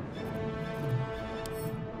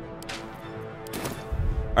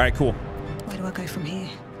 All right, cool. Where do I go from here?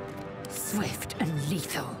 Swift and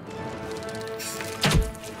lethal.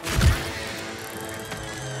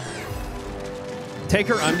 Take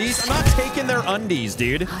her undies? I'm not taking their undies,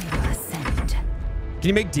 dude. Can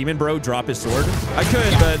you make Demon Bro drop his sword? I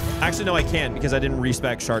could, but actually, no, I can't because I didn't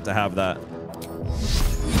respec Shart to have that.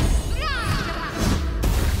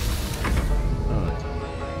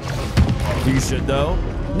 You should though.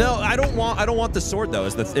 No, I don't want the sword though.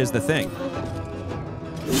 Is the thing.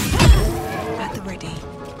 At the ready.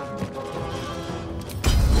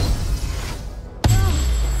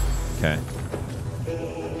 Okay.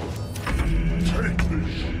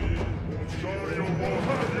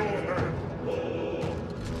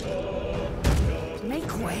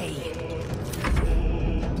 Make way.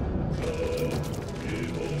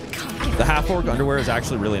 The half-orc underwear is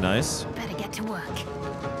actually really nice. Better get to work.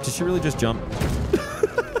 Did she really just jump?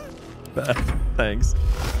 Thanks.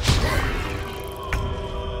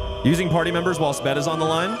 Using party members while Sped is on the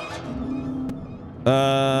line?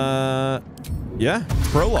 Yeah, it's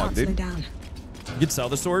prologue, dude. Down. You could sell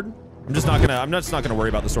the sword. I'm just not gonna worry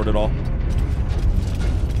about the sword at all.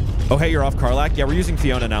 Oh, hey, you're off Karlak. Yeah, we're using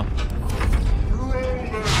Fiona now.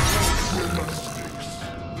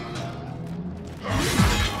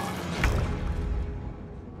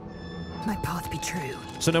 My path be true.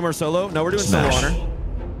 So no more solo? No, we're doing solo honor.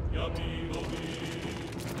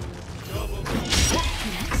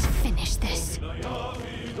 Let's finish this.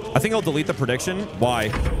 I think I'll delete the prediction. Why?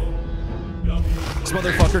 This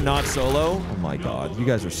motherfucker not solo? Oh my god. You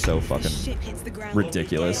guys are so fucking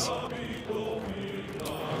ridiculous.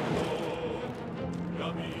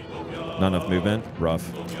 Not enough movement. Rough.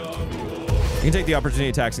 You can take the opportunity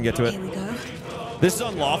attacks and get to it. Here we go. This is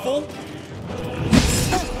unlawful?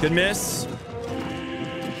 Good miss.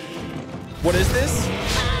 What is this?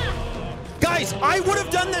 Guys, I would have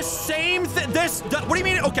done the same thing. What do you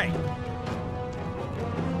mean? Okay.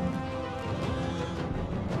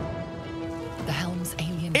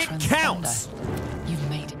 counts. You've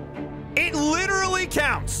made It literally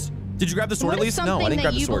counts. Did you grab the sword What at is least? No, I something didn't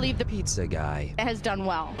grab that the you sword. believe the pizza guy has done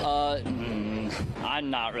well? I'm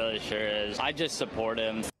not really sure is. I just support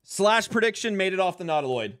him. Slash prediction made it off the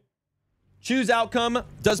Nautiloid. Choose outcome.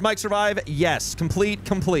 Does Mike survive? Yes. Complete.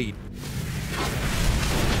 Complete.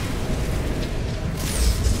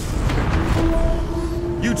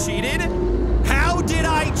 You cheated? How did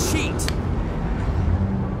I cheat?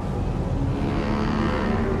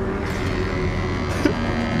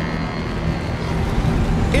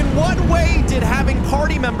 In what way did having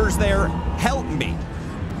party members there help me?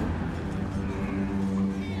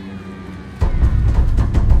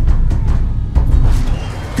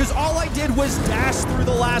 Because all I did was dash through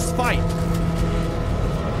the last fight.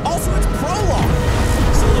 Also, it's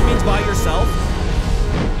prologue. Solo means by yourself.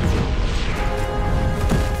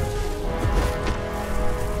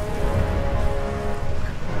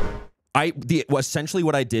 Essentially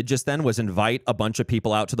what I did just then was invite a bunch of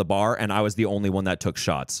people out to the bar, and I was the only one that took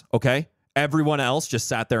shots, okay? Everyone else just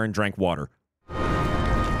sat there and drank water.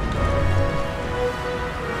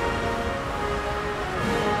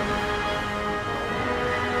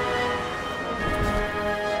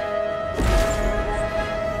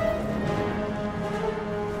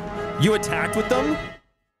 You attacked with them?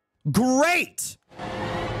 Great!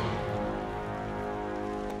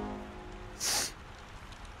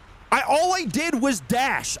 All I did was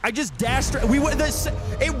dash. I just dashed. It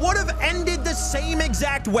would have ended the same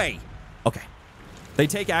exact way. Okay. They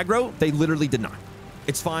take aggro. They literally did not.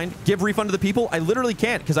 It's fine. Give refund to the people. I literally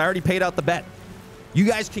can't because I already paid out the bet. You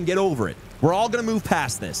guys can get over it. We're all going to move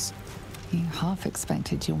past this. You half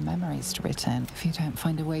expected your memories to return if you don't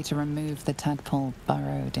find a way to remove the tadpole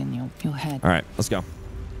burrowed in your head. All right, let's go.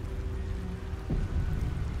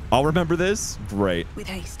 I'll remember this. Great. With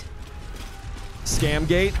haste. Scam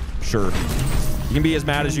gate? Sure. You can be as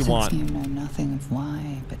mad as you want. You know nothing of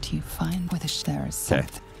why, but you find with a there is Okay.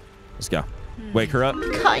 something. Let's go. Wake her up.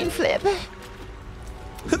 Coin flip.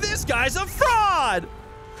 This guy's a fraud!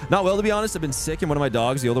 Not well, to be honest. I've been sick, and one of my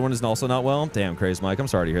dogs, the older one, is also not well. Damn, crazy Mike. I'm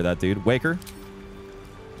sorry to hear that, dude. Wake her.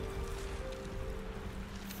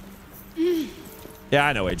 Yeah,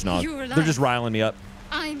 I know, Age Nog. They're just riling me up.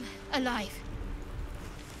 I'm alive.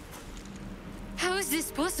 How is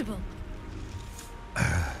this possible?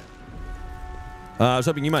 I was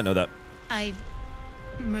hoping you might know that. I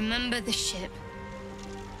remember the ship.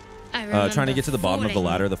 I remember trying to get to the bottom of the falling.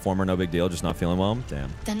 ladder. The former no big deal, just not feeling well. Damn.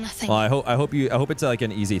 Then nothing. Well, I hope it's like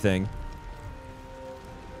an easy thing.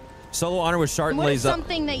 Solo honor with Shart and What is lays up.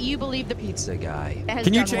 something that you believe the pizza guy has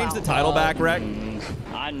Can you done change well? the title back, Rec?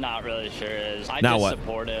 I'm not really sure is. I Now just what?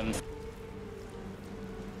 support him.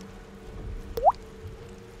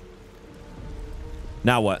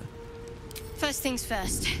 Now what? First things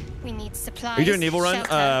first. We need supplies. Are you doing an evil run?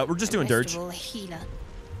 shelter, We're just and doing most Durge. of all, a healer.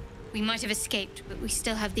 We might have escaped, but we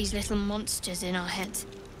still have these little monsters in our heads.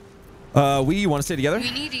 You want to stay together?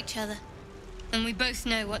 We need each other, and we both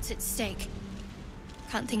know what's at stake.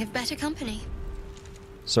 Can't think of better company.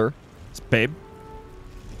 Sir? It's Babe.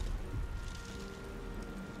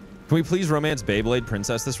 Can we please romance Beyblade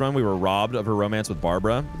Princess this run? We were robbed of her romance with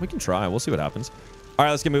Barbara. We can try. We'll see what happens. All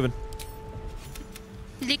right, let's get moving.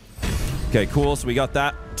 Okay, cool. So we got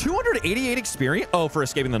that. 288 experience? Oh, for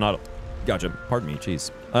escaping the Nautilus. Gotcha. Pardon me. Jeez.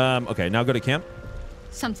 Okay, now go to camp.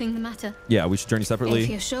 Something the matter? Yeah, we should journey separately. If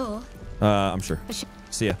you're sure. I'm sure.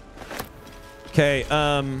 See ya. Okay,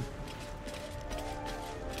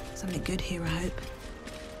 Something good here, I hope.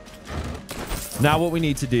 now what we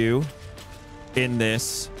need to do in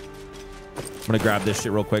this, I'm gonna grab this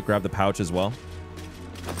shit real quick, grab the pouch as well.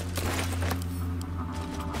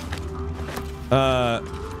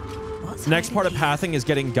 Next part of pathing is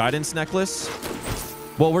getting guidance necklace.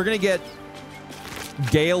 Well, we're gonna get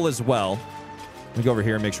Gale as well. Let me go over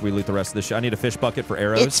here and make sure we loot the rest of this shit. I need a fish bucket for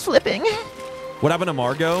arrows. It's flipping. What happened to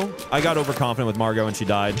Margot? I got overconfident with Margot and she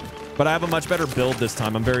died. But I have a much better build this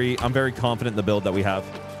time. I'm very confident in the build that we have.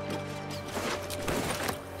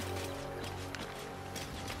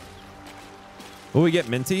 Will we get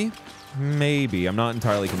Minty? Maybe. I'm not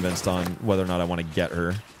entirely convinced on whether or not I want to get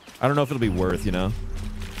her. I don't know if it'll be worth, you know?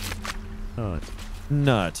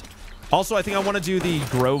 Nut. Also, I think I want to do the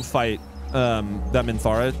Grove fight that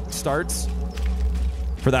Minthara starts.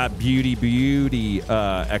 For that beauty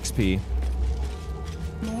XP.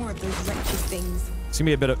 More of those wretched things.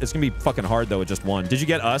 It's gonna be fucking hard though with just one. Did you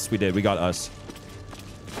get us? We did. We got us.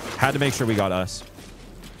 Had to make sure we got us.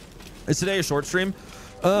 Is today a short stream?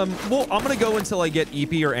 Well, I'm gonna go until I get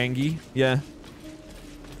EP or Angie. Yeah.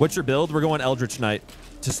 What's your build? We're going Eldritch Knight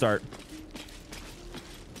to start.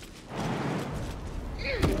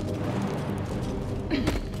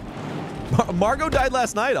 Margot died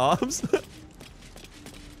last night, Obs.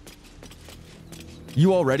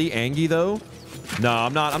 You already Angie though? No,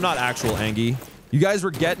 I'm not actual Angie. You guys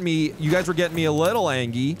were getting me a little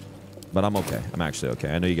Angie, but I'm okay. I'm actually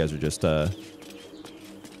okay. I know you guys are just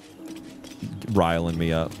riling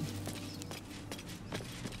me up.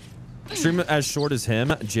 Stream as short as him.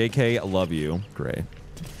 JK, love you. Great.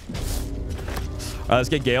 Let's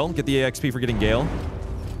get Gale. Get the XP for getting Gale.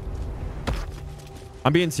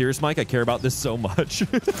 I'm being serious, Mike. I care about this so much.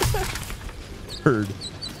 Heard.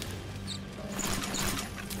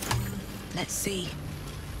 Let's see.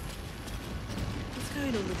 What's going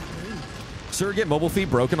on with the room? Sir, get mobile feet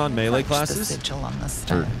broken on melee classes? The sigil on the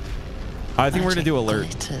stone. I think we're going to do alert.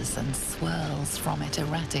 Glitters and swirls from it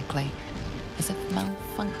erratically, as if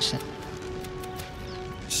malfunction.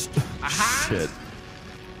 Shit.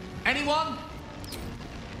 Anyone?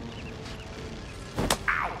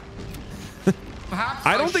 Ow. Perhaps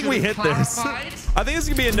I don't think we hit this. I think this is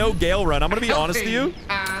going to be a no Gale run. I'm going to be honest with you.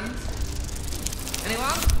 And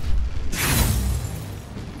anyone?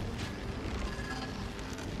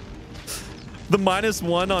 The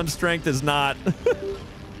 -1 on strength is not.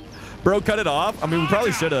 Bro, cut it off. I mean, we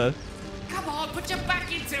probably should have. Come on, put your back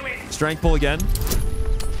into it. Strength pull again.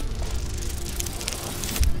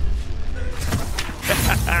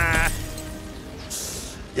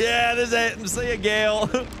 Yeah, this is it. See ya, Gale.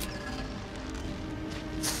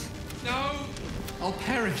 No, I'll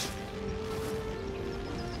perish.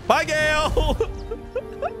 Bye, Gale.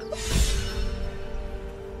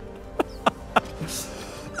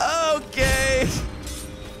 Okay.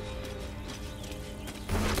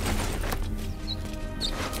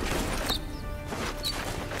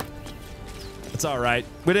 It's all right.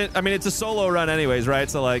 We didn't. I mean, it's a solo run, anyways, right?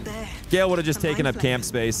 So like, Gale would have just taken up camp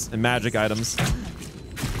space and magic items.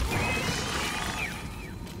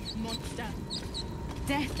 Monster.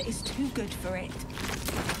 Death is too good for it.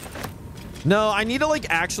 No, I need to like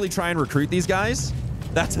actually try and recruit these guys.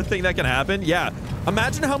 That's a thing that can happen. Yeah.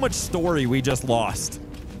 Imagine how much story we just lost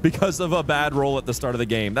because of a bad roll at the start of the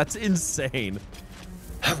game. That's insane.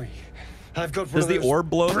 Hurry. I've got Does the orb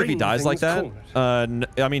blow if he dies like that? I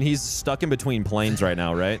mean, he's stuck in between planes right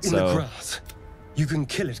now, right? In the grass. You can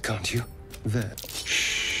kill it, can't you? There.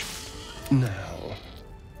 Shh. Now.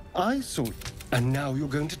 I saw it. And now you're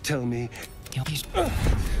going to tell me...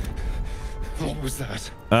 What was that?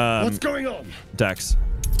 What's going on? Dex.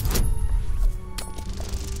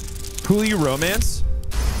 Who will you romance?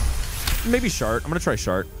 Maybe Shart. I'm going to try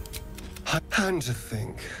Shart. And to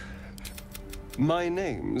think. My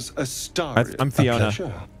name's Astari. I'm Fiona.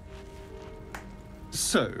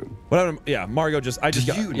 So, what? Yeah, Margot just. I just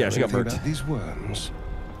got. Yeah, she got murked. About these worms.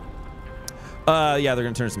 Yeah, they're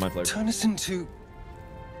gonna turn us into my flavor. Turn us into.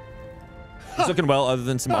 He's looking well, other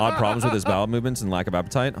than some odd problems with his bowel movements and lack of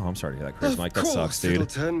appetite. Oh, I'm sorry to hear that, Chris Mike. That sucks, dude. It'll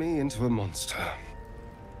turn me into a monster.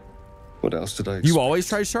 What else did I expect? You always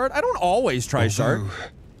try Shart? I don't always try Shart.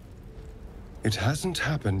 It hasn't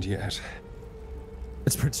happened yet.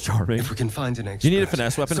 It's Prince Charming. If we can find an expert, you need a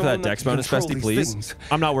finesse weapon for that dex bonus, bestie, please. Things,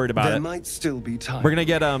 I'm not worried about there it. Might still be time. We're gonna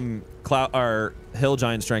get our hill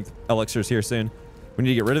giant strength elixirs here soon. We need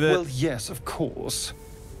to get rid of it. Well, yes, of course.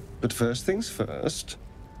 But first things first.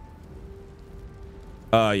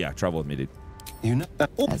 Yeah, trouble with me, dude. You know.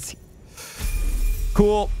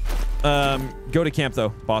 Cool. Go to camp though,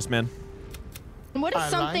 boss man. What is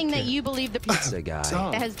something that you believe the pizza guy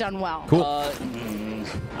has done well? Cool.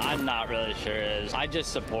 I'm not really sure is. I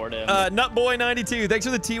just support him. Nutboy92, thanks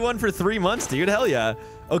for the T1 for 3 months, dude. Hell yeah.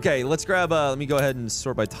 Okay, let's grab, let me go ahead and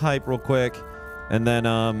sort by type real quick. And then,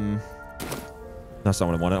 that's not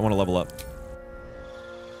what I want. I want to level up.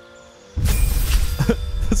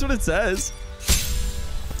 That's what it says.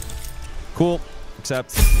 Cool.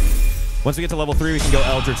 Accept. Once we get to level 3, we can go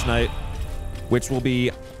Eldritch Knight, which will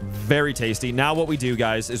be very tasty. Now what we do,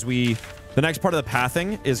 guys, is the next part of the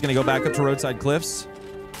pathing is going to go back up to Roadside Cliffs.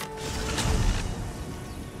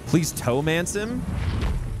 Please Towmance him.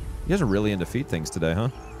 You guys are really into feet things today, huh?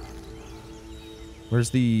 Where's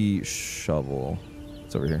the shovel?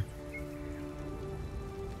 It's over here.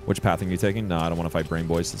 Which pathing are you taking? No, I don't want to fight Brain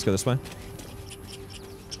Boys. Let's go this way.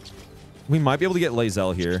 We might be able to get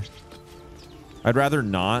Lae'zel here. I'd rather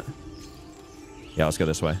not. Yeah, let's go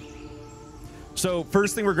this way. So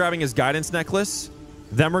first thing we're grabbing is Guidance Necklace.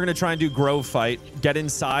 Then we're going to try and do Grove Fight. Get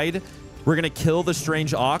inside. We're going to kill the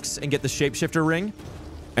Strange Ox and get the Shapeshifter Ring.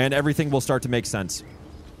 And everything will start to make sense.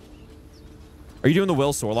 Are you doing the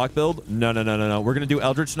Will Sorlock build? No. We're going to do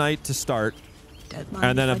Eldritch Knight to start.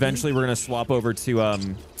 And then eventually we're going to swap over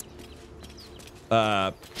to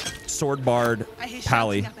Sword Bard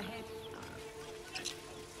Pally.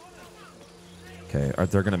 Okay,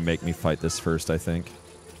 they're gonna make me fight this first, I think.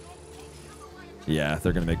 Yeah,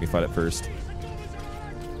 they're gonna make me fight it first.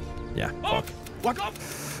 Yeah, fuck.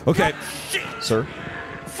 Okay. Sir?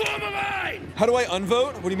 How do I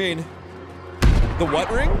unvote? What do you mean? The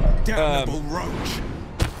what ring? Roach.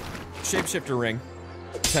 Shapeshifter ring.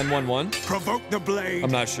 10-1-1. Provoke the blade.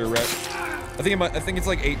 I'm not sure, Rhett. I think it's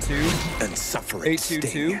like 8-2. And suffer its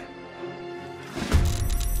 8-2-2.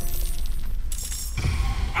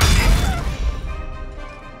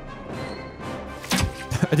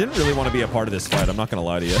 I didn't really want to be a part of this fight. I'm not gonna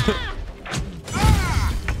lie to you.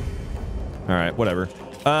 All right, whatever.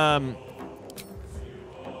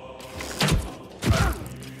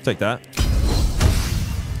 Take that.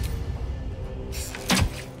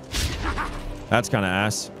 That's kind of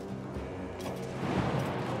ass.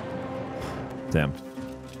 Damn.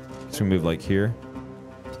 Just gonna move like here.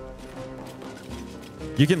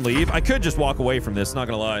 You can leave. I could just walk away from this, not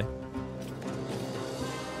gonna lie.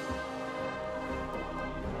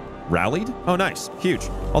 Rallied? Oh, nice. Huge.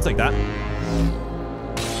 I'll take that.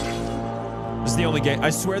 This is the only game. I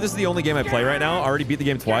swear this is the only game I play right now. I already beat the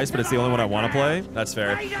game twice, but it's the only one I want to play. That's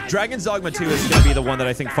fair. Dragon's Dogma 2 is going to be the one that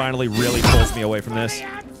I think finally really pulls me away from this.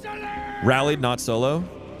 Rallied, not solo.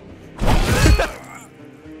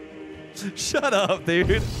 Shut up,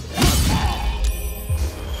 dude.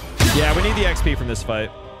 Yeah, we need the XP from this fight.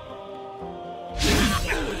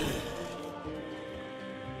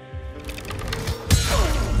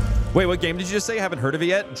 Wait, what game did you just say? I haven't heard of it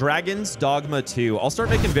yet. Dragon's Dogma 2. I'll start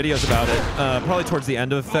making videos about it probably towards the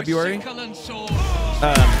end of February.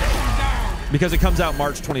 Because it comes out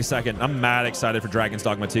March 22nd. I'm mad excited for Dragon's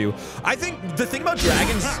Dogma 2. I think the thing about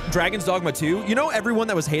Dragon's Dogma 2, you know everyone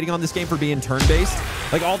that was hating on this game for being turn-based?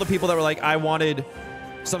 Like all the people that were like, I wanted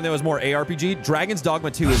something that was more ARPG. Dragon's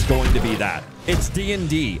Dogma 2 is going to be that. It's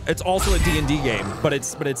D&D. It's also a D&D game, but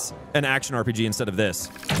it's an action RPG instead of this.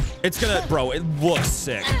 It's gonna, bro, it looks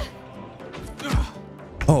sick.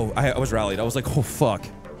 Oh, I was rallied. I was like, oh, fuck.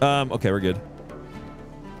 Okay, we're good.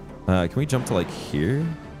 Can we jump to, like, here?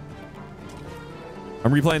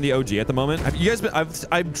 I'm replaying the OG at the moment. Have you guys been...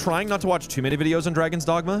 I'm trying not to watch too many videos on Dragon's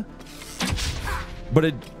Dogma.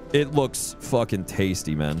 But it looks fucking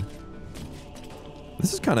tasty, man.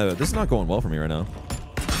 This is not going well for me right now.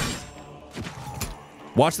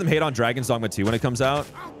 Watch them hate on Dragon's Dogma 2 when it comes out.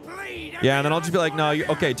 Yeah, and then I'll just be like, no,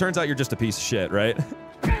 okay, turns out you're just a piece of shit, right?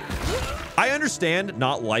 I understand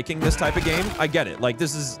not liking this type of game. I get it. Like,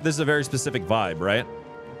 this is a very specific vibe, right?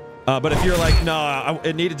 But if you're like, no,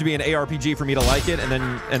 it needed to be an ARPG for me to like it, and then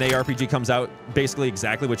an ARPG comes out basically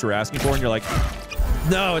exactly what you were asking for, and you're like,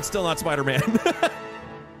 no, it's still not Spider-Man.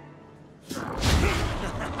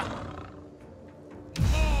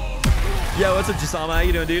 Yo, what's up, Jasama? How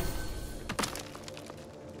you doing, dude?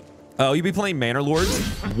 Oh, you be playing Manor Lords?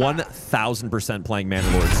 1,000% playing Manor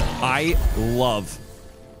Lords.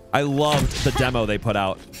 I loved the demo they put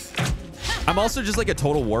out. I'm also just like a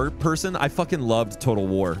Total War person. I fucking loved Total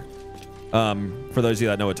War. For those of you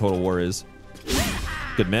that know what Total War is.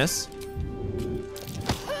 Good miss.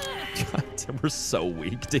 God, we're so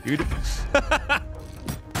weak, dude.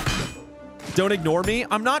 Don't ignore me.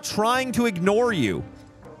 I'm not trying to ignore you.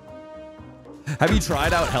 Have you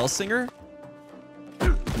tried out Hellsinger?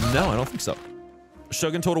 No, I don't think so.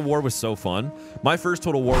 Shogun Total War was so fun. My first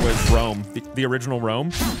Total War was Rome, the original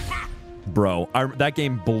Rome. Bro, that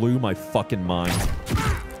game blew my fucking mind.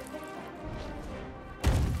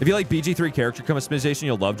 If you like BG3 character customization,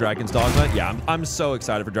 you'll love Dragon's Dogma. Yeah, I'm so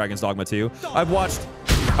excited for Dragon's Dogma 2. I watched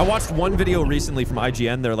one video recently from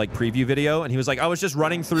IGN, their like preview video, and he was like, I was just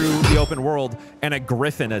running through the open world and a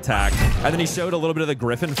griffin attacked. And then he showed a little bit of the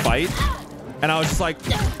griffin fight. And I was just like,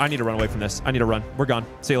 I need to run away from this. I need to run. We're gone.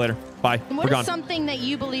 See you later. Bye. We're gone. What is something that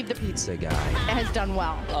you believe the pizza guy has done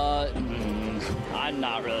well? I'm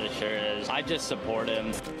not really sure it is. I just support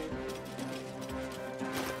him.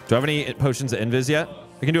 Do I have any potions of Invis yet?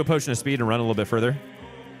 I can do a potion of speed and run a little bit further.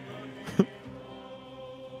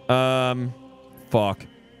 Fuck.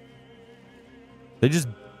 They just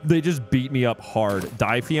beat me up hard.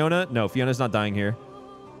 Die, Fiona? No, Fiona's not dying here.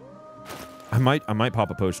 I might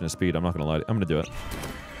pop a potion of speed. I'm not gonna lie. I'm gonna do it.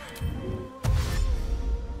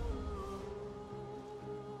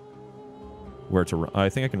 Where to run? I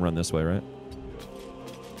think I can run this way, right?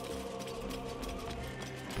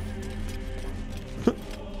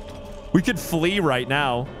 We could flee right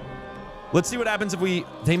now. Let's see what happens if we...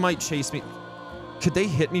 They might chase me. Could they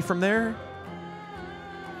hit me from there?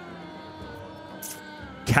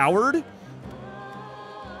 Coward?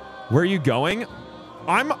 Where are you going?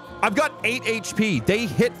 I've got 8 HP. They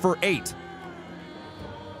hit for 8.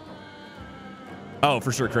 Oh,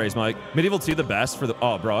 for sure, Craze Mike. Medieval 2 the best for the...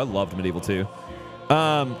 Oh, bro, I loved Medieval 2.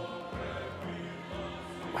 I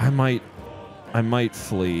might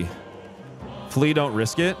flee. Flee, don't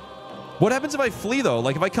risk it. What happens if I flee though?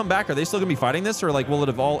 Like if I come back, are they still gonna be fighting this, or like will it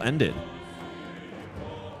have all ended?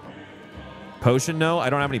 Potion? No, I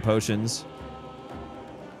don't have any potions.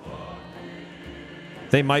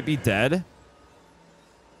 They might be dead.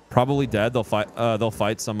 Probably dead. They'll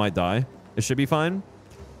fight. Some might die. It should be fine.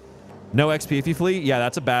 No XP if you flee. Yeah,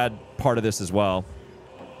 that's a bad part of this as well.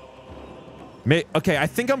 Okay, I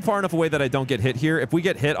think I'm far enough away that I don't get hit here. If we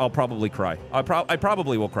get hit, I'll probably cry. I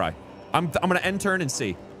probably will cry. I'm gonna end turn and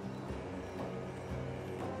see.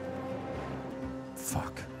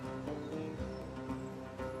 Fuck.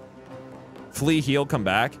 Flee, heal, come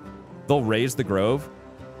back. They'll raise the grove.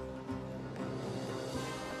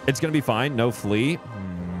 It's gonna be fine. No flee.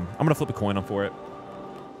 I'm gonna flip a coin on for it.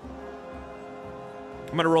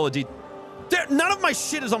 I'm gonna roll a D. None of my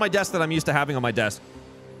shit is on my desk that I'm used to having on my desk.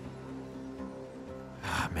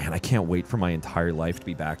 Oh, man, I can't wait for my entire life to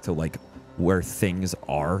be back to like where things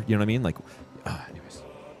are. You know what I mean? Like, anyways.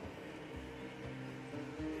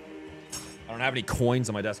 I don't have any coins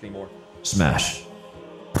on my desk anymore. Smash.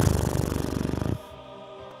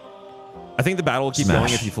 I think the battle will keep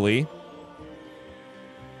going if you flee.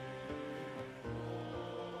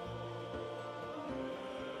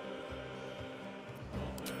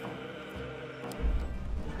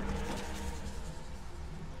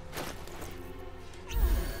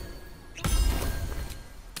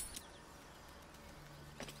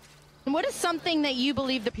 What is something that you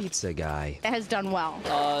believe the pizza guy has done well?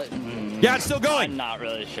 Yeah, it's still going. I'm not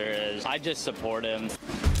really sure it is. I just support him.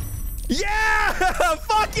 Yeah!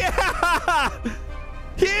 Fuck yeah!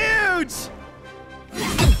 Huge!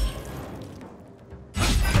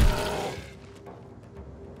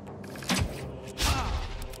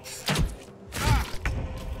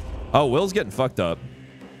 Oh, Will's getting fucked up.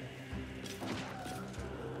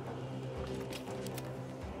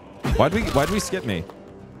 Why'd we skip me?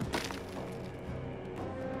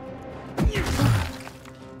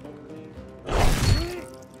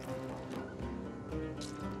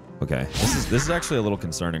 Okay, this is actually a little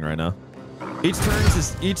concerning right now. Each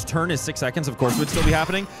turn is 6 seconds. Of course, would still be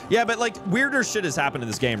happening. Yeah, but like weirder shit has happened in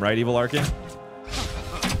this game, right? Evil Arkin.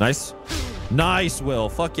 Nice, nice, Will.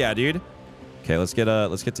 Fuck yeah, dude. Okay, let's get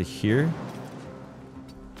to here.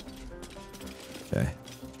 Okay,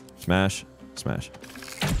 smash, smash.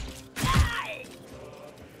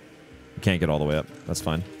 Can't get all the way up. That's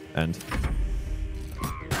fine. End.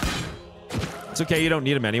 It's okay. You don't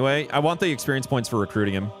need him anyway. I want the experience points for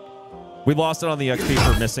recruiting him. We lost it on the XP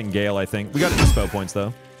for missing Gale, I think. We got inspo points,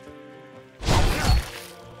 though.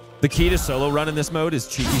 The key to solo run in this mode is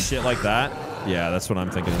cheeky shit like that. Yeah, that's what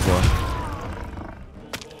I'm thinking as well.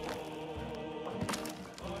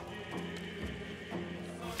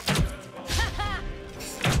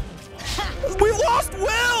 We lost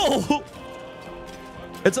Will!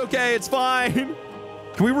 It's okay. It's fine.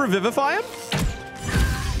 Can we revivify him?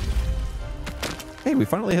 Hey, we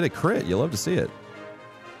finally hit a crit. You love to see it.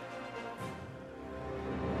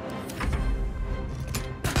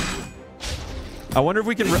 I wonder if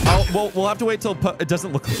we can... we'll have to wait till... It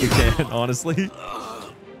doesn't look like we can, honestly.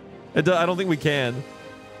 I don't think we can.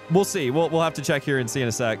 We'll see. We'll have to check here and see in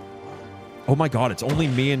a sec. Oh my god, it's only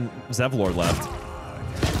me and Zevlor left.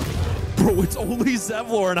 Bro, it's only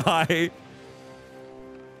Zevlor and I.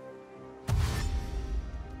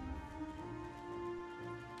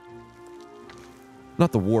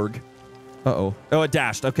 Not the warg. Uh-oh. Oh, it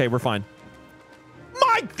dashed. Okay, we're fine.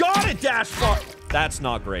 My god, it dashed! That's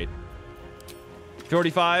not great.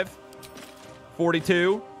 45.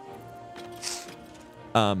 42.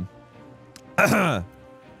 Well,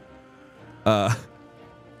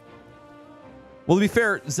 to be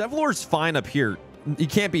fair, Zevlor's fine up here. He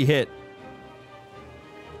can't be hit.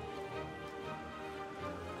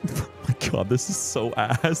 Oh my god, this is so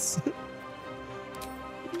ass.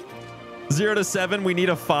 0 to 7, we need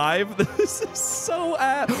a 5. This is so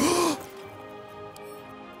ass.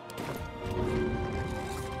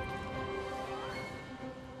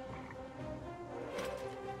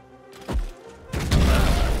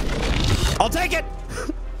 I'll take it.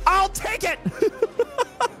 I'll take it.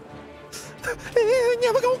 You're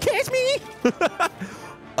never gonna catch me.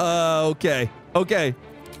 Okay. Okay.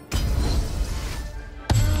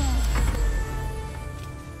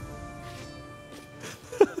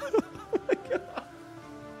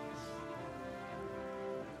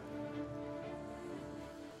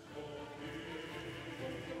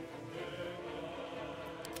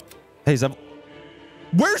 Hey, Zev.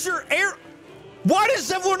 Where's your air? Why does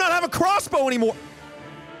Zevlor not have a crossbow anymore?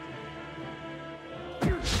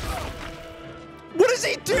 What is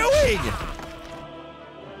he doing?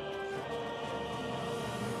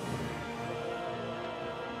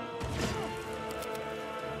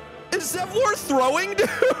 Is Zevlor throwing, dude?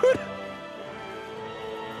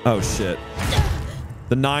 Oh, shit.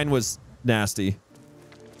 The 9 was nasty.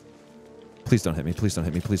 Please don't hit me. Please don't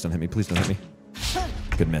hit me. Please don't hit me. Please don't hit me.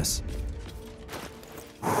 Good miss.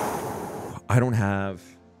 I don't have...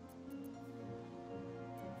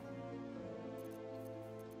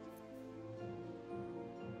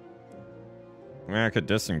 I could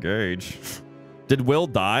disengage. Did Will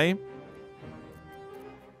die?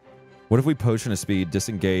 What if we potion a speed,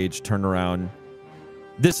 disengage, turn around?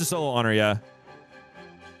 This is solo honor, yeah.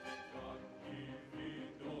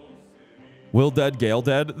 Will dead, Gale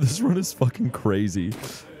dead. This run is fucking crazy.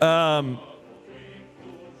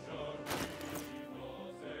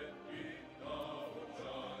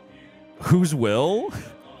 Who's Will?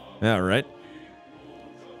 Yeah, right.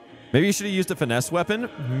 Maybe you should have used a finesse weapon.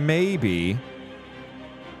 Maybe.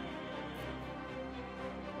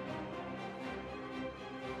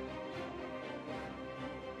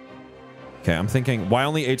 Okay, I'm thinking, why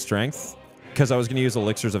only 8 strength? Because I was going to use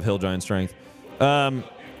elixirs of Hill Giant strength. I'm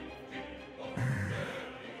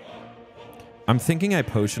thinking I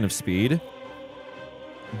potion of speed.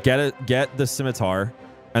 Get the scimitar,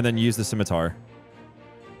 and then use the scimitar.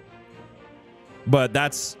 But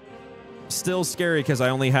that's still scary because I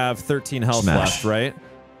only have 13 health left, right?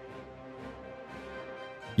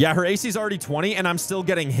 Yeah, her AC is already 20, and I'm still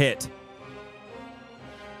getting hit.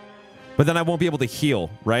 But then I won't be able to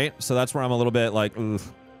heal, right? So that's where I'm a little bit like, ugh.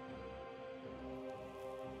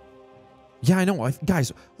 Yeah, I know.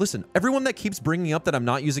 Guys, listen, everyone that keeps bringing up that I'm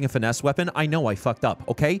not using a finesse weapon, I know I fucked up,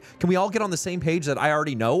 okay? Can we all get on the same page that I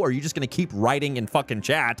already know? Or are you just going to keep writing in fucking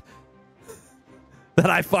chat that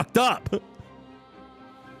I fucked up?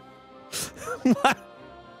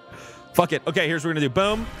 Fuck it. Okay, here's what we're going to do.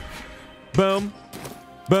 Boom. Boom.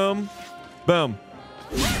 Boom. Boom.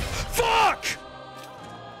 Fuck!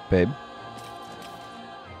 Babe.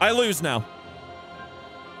 I lose now.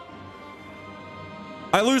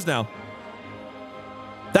 I lose now.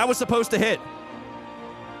 That was supposed to hit.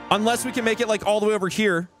 Unless we can make it like all the way over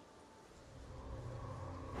here.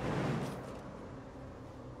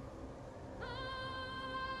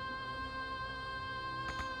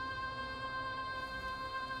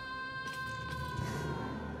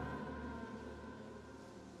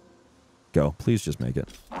 Go. Please just make it.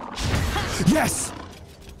 Yes!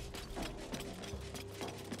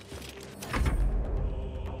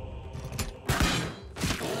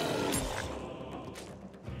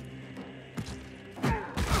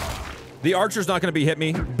 The archer's not going to be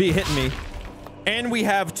hitting me. And we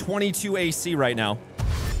have 22 AC right now.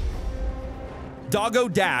 Doggo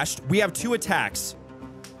dashed. We have 2 attacks.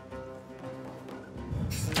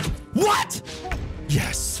 What?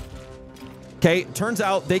 Yes. Okay, turns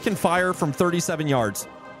out they can fire from 37 yards.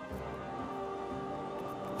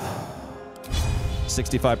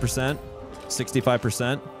 65%.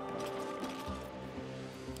 65%.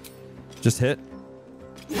 Just hit.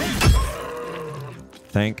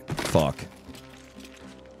 Thank fuck.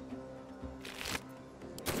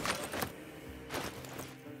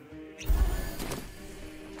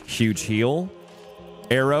 Huge heal.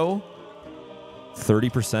 Arrow.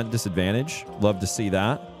 30% disadvantage. Love to see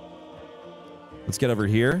that. Let's get over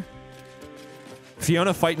here.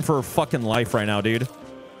 Fiona fighting for her fucking life right now, dude.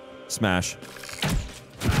 Smash.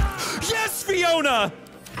 Yes, Fiona!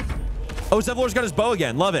 Oh, Zevlor's got his bow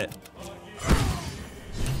again. Love it.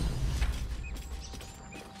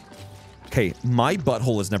 Okay, my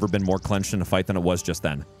butthole has never been more clenched in a fight than it was just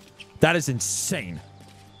then. That is insane.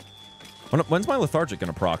 When's my lethargic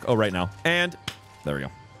gonna proc? Oh, right now. And there we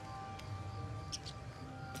go.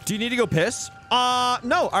 Do you need to go piss?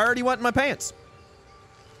 No, I already went in my pants.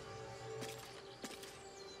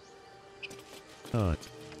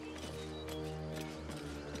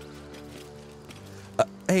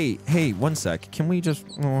 Hey, one sec. Can we just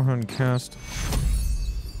go ahead and cast?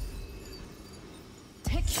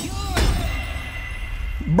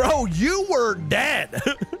 Bro, you were dead.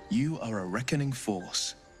 You are a reckoning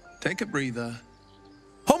force. Take a breather.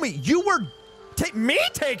 Homie, you were... me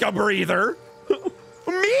take a breather?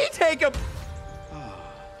 Me take a...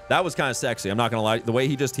 That was kind of sexy. I'm not going to lie. The way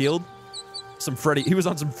he just healed. He was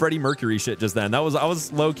on some Freddie Mercury shit just then. I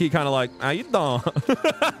was low-key kind of like, how you doing?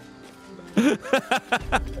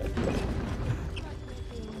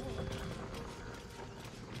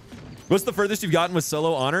 What's the furthest you've gotten with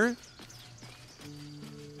solo honor?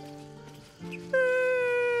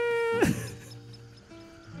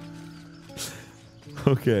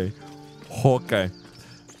 Okay.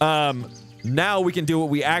 Now we can do what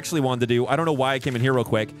we actually wanted to do. I don't know why I came in here real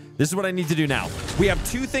quick. This is what I need to do now. We have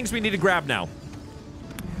 2 things we need to grab now.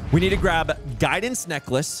 We need to grab Guidance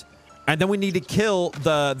Necklace And then we need to kill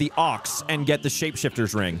the ox and get the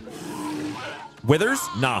shapeshifter's ring. Withers?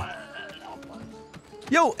 Nah.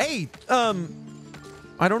 Yo, hey,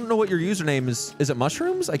 I don't know what your username is. Is it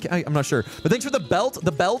mushrooms? I'm not sure. But thanks for the belt,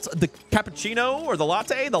 the cappuccino or the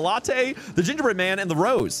latte, the gingerbread man, and the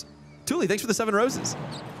rose. Thule, thanks for the 7 roses.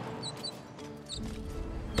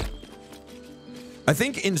 I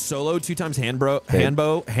think in solo, 2 times hand bro. You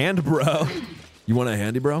want a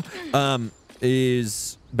handy bro?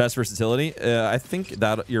 Is best versatility. I think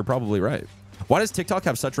that you're probably right. Why does TikTok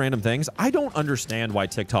have such random things? I don't understand why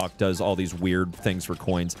TikTok does all these weird things for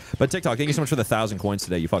coins. But TikTok, thank you so much for the 1,000 coins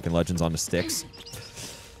today, you fucking legends on the sticks.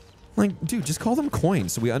 Like, dude, just call them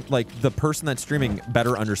coins. So we like the person that's streaming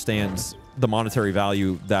better understands the monetary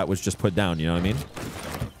value that was just put down. You know what I mean?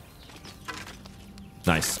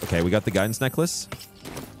 Nice. Okay, we got the guidance necklace.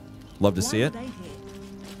 Love to see it.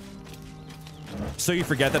 So you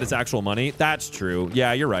forget that it's actual money? That's true.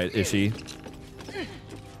 Yeah, you're right, Ishi.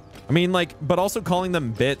 I mean, like, but also calling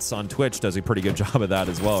them bits on Twitch does a pretty good job of that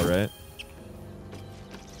as well, right?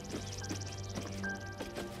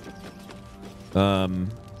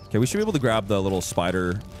 Okay, we should be able to grab the little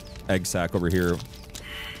spider egg sack over here.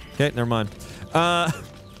 Okay, never mind.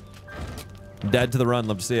 Dead to the run.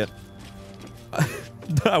 Love to see it.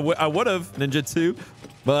 I would have ninjutsu,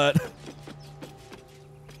 but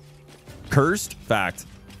cursed fact.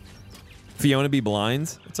 Fiona be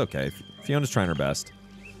blind. It's okay. Fiona's trying her best.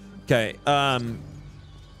 Okay. No,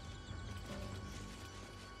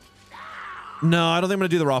 I don't think I'm gonna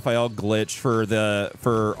do the Raphael glitch for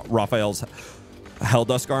Raphael's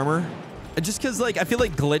Helldusk armor. Just because, like, I feel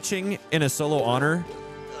like glitching in a solo honor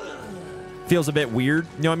feels a bit weird.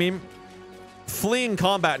 You know what I mean? Fleeing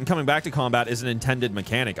combat and coming back to combat is an intended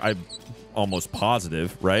mechanic. I'm almost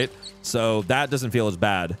positive, right? So that doesn't feel as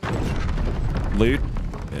bad. Loot?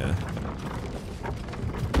 Yeah.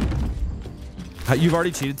 You've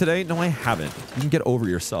already cheated today? No, I haven't. You can get over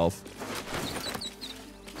yourself.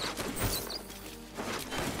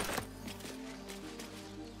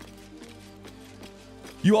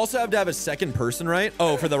 You also have to have a second person, right?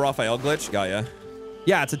 Oh, for the Raphael glitch? Got ya.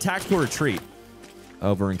 Yeah, it's a tactical retreat.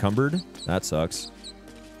 Over encumbered? That sucks.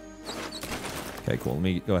 Okay, cool. Let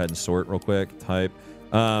me go ahead and sort real quick. Type.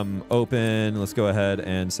 Open. Let's go ahead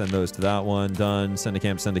and send those to that one. Done. Send to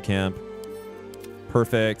camp. Send to camp.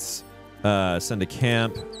 Perfect. Send to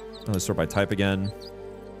camp. Let's sort by type again.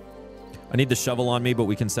 I need the shovel on me, but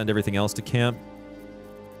we can send everything else to camp.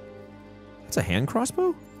 That's a hand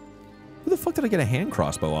crossbow? Who the fuck did I get a hand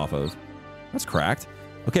crossbow off of? That's cracked.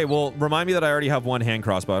 Okay, well, remind me that I already have one hand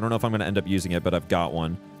crossbow. I don't know if I'm going to end up using it, but I've got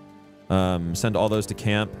one. Send all those to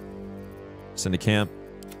camp. Send to camp.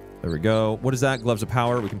 There we go. What is that? Gloves of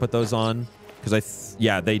power. We can put those on. Because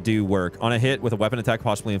yeah, they do work. On a hit with a weapon attack,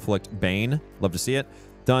 possibly inflict Bane. Love to see it.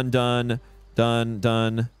 Done, done, done,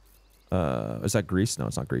 done. Is that grease? No,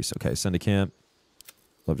 it's not grease. Okay, send to camp.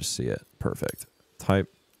 Love to see it. Perfect. Type.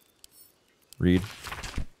 Read.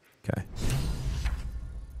 Okay.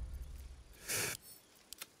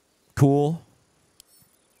 Cool.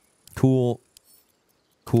 Cool.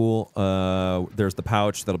 Cool. There's the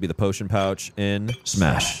pouch. That'll be the potion pouch in.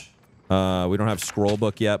 Smash. We don't have scroll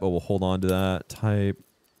book yet, but we'll hold on to that. Type.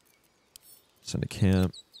 Send to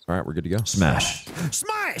camp. All right, we're good to go. Smash.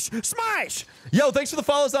 Smash! Smash! Yo, thanks for the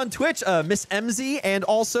follows on Twitch, Miss MZ, and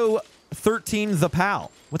also 13 the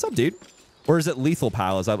Pal. What's up, dude? Or is it Lethal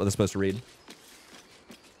Pal? Is that what they're supposed to read?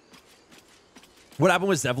 What happened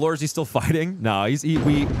with Zevlor? Is he still fighting? No, I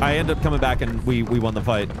ended up coming back and we won the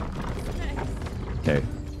fight. Okay.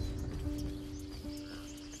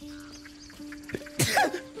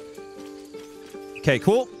 Okay,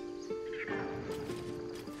 cool.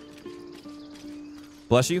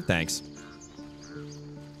 Bless you. Thanks.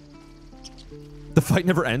 The fight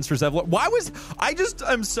never ends for Zevlor. Why was...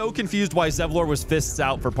 I'm so confused why Zevlor was fists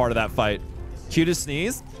out for part of that fight. Cutest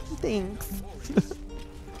sneeze? Thanks.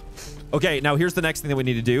 Okay, now here's the next thing that we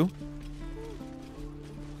need to do.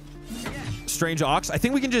 Strange Ox. I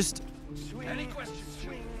think we can just...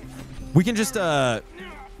 We can just, How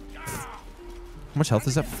much health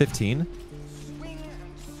is that? 15?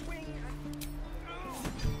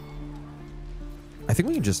 I think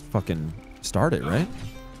we can just fucking start it, right?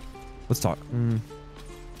 Let's talk.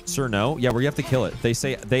 Sir, no. Yeah, where you have to kill it. They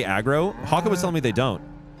say they aggro. Haka was telling me they don't.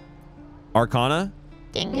 Arcana?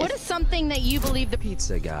 What is something that you believe the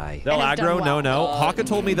pizza guy? They'll aggro? Well? No. Haka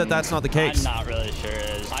told me that that's not the case. I'm not really sure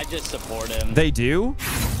it is. I just support him. They do?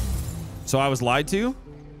 So I was lied to?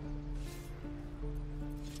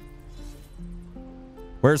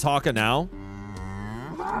 Where's Haka now?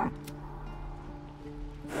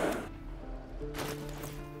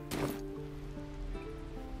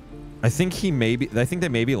 I think they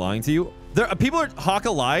may be lying to you. People are Haka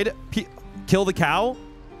lied. Kill the cow.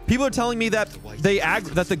 People are telling me that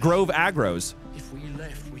that the Grove aggroes. If we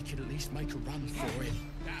left, we could at least make a run for it.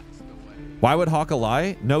 Why would Haka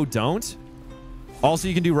lie? No, don't. Also,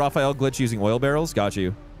 you can do Raphael glitch using oil barrels. Got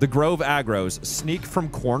you. The Grove aggroes. Sneak from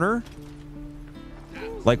corner.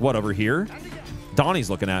 Like what, over here? Donnie's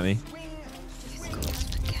looking at me.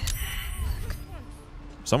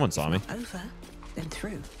 Someone saw me. Over, then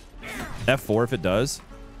through. F4 if it does.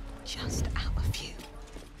 Just out of view.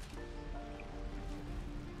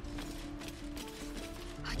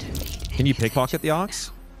 I don't need. Can you pickpocket the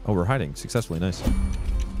ox? Oh, we're hiding successfully. Nice.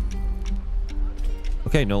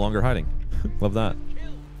 Okay, no longer hiding. Love that.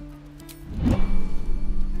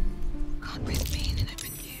 Can't risk being in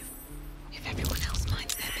open view. If everyone else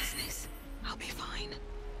minds their business, I'll be fine.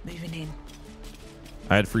 Moving in.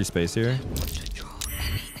 I had free space here. Don't want to draw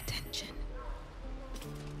any attention.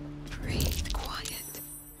 Breathe quiet.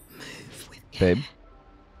 Move with care. Babe.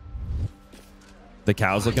 The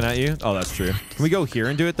cow's looking at you. Oh, that's true. Can we go here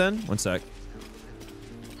and do it then? One sec.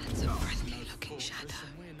 That's a friendly looking shadow.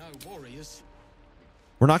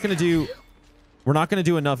 We're not gonna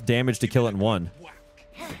do enough damage to kill it in one.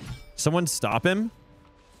 Someone stop him.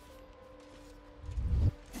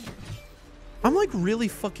 I'm like really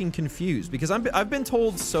fucking confused because I've been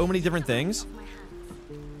told so many different things.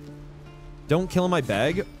 Don't kill in my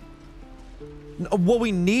bag. Well,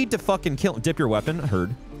 we need to fucking kill. Dip your weapon.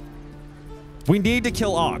 Heard. We need to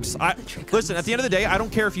kill Ox. Listen, at the end of the day, I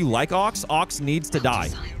don't care if you like Ox. Ox needs to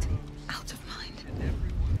die. Out of mind.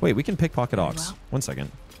 Wait, we can pickpocket Ox. One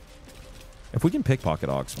second. If we can pickpocket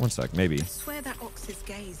Ox, one sec, maybe. I swear that Ox's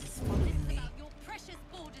gaze is following me.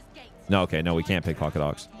 No, okay, no, we can't pickpocket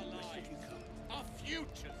Ox.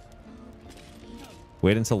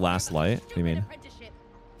 Wait until last light? What do you mean? What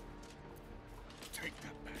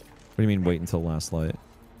do you mean wait until last light?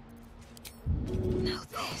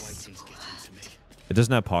 It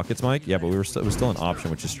doesn't have pockets, Mike? Yeah, but it was still an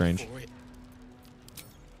option, which is strange.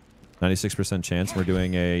 96% chance. We're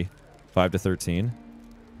doing a 5 to 13.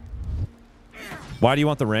 Why do you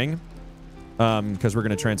want the ring? Because we're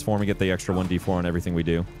going to transform and get the extra 1d4 on everything we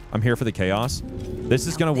do. I'm here for the chaos. This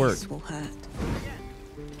is going to work. Softer than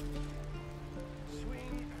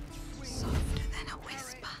a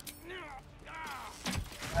whisper.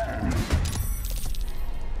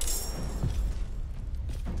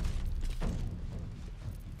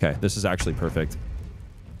 Okay, this is actually perfect.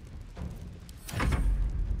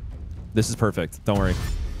 This is perfect. Don't worry.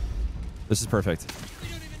 This is perfect.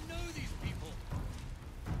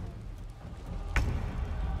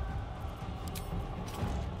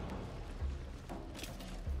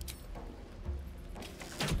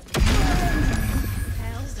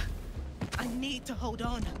 I need to hold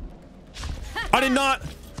on. I did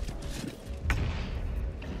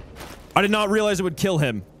not realize it would kill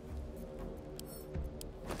him.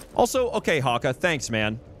 Also, okay, Haka. Thanks,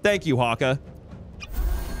 man. Thank you, Haka.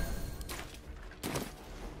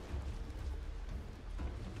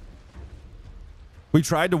 We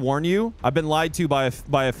tried to warn you. I've been lied to by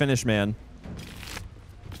a Finnish man.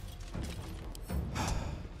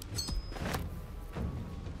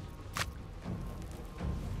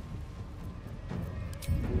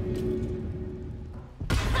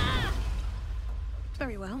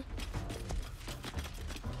 Very well.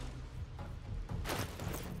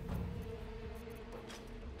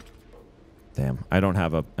 Damn, I don't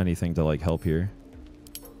have anything to like help here.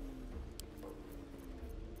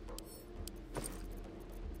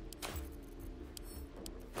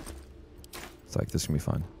 It's like, this is gonna be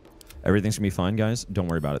fine. Everything's gonna be fine, guys. Don't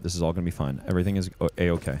worry about it. This is all gonna be fine. Everything is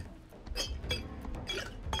a-okay.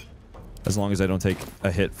 As long as I don't take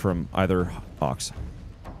a hit from either Ox.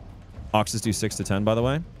 Oxes do 6 to 10, by the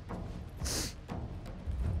way.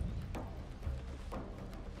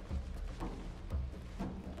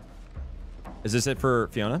 Is this it for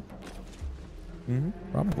Fiona?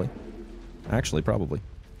 Probably. Actually, probably.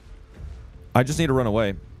 I just need to run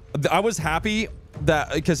away. I was happy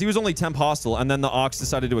that because he was only temp hostile, and then the Ox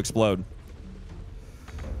decided to explode.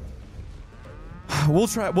 We'll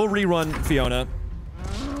rerun Fiona.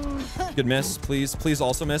 Good miss, please. Please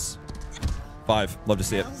also miss. 5. Love to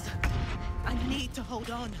see it. I need to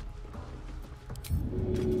hold on.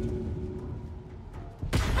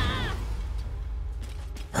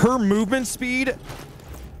 Her movement speed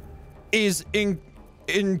is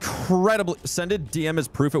incredible. Send it DM as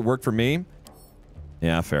proof it worked for me.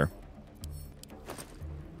 Yeah, fair.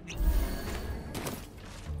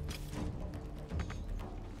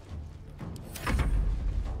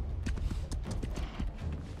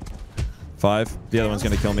 Five. The other one's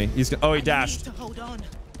gonna kill me. He's gonna. Oh, he dashed. To hold on.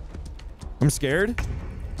 I'm scared.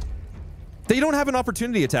 They don't have an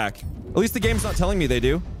opportunity attack. At least the game's not telling me they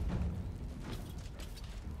do.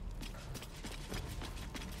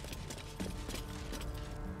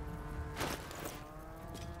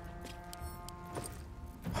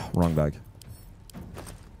 Wrong bag.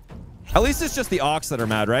 At least it's just the Ox that are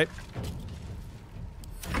mad, right?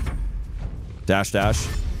 Dash, dash.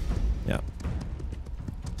 Yeah.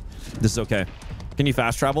 This is okay. Can you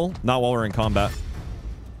fast travel? Not while we're in combat.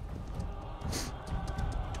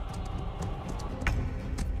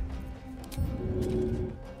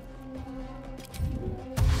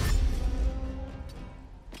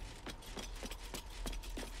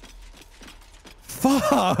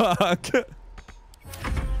 Fuck.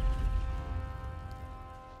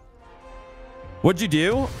 What'd you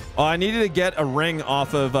do? Oh, I needed to get a ring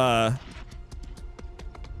off of, I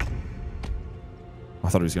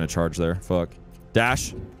thought he was going to charge there. Fuck.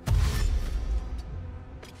 Dash.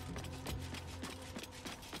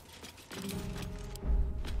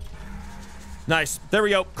 Nice. There we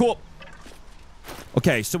go. Cool.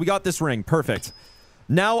 Okay, so we got this ring. Perfect.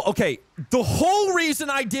 Now, okay, the whole reason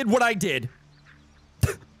I did what I did,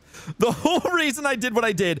 the whole reason I did what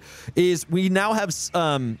I did is we now have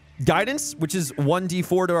guidance, which is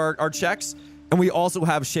 1d4 to our checks, and we also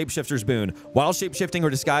have Shapeshifter's Boon. While shapeshifting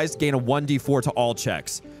or disguised, gain a 1d4 to all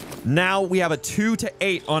checks. Now we have a 2 to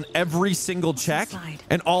 8 on every single check,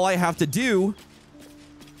 and all I have to do...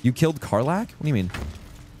 You killed Karlach? What do you mean?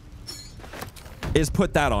 Is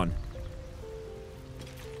put that on.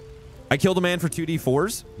 I killed a man for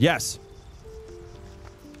 2d4s? Yes.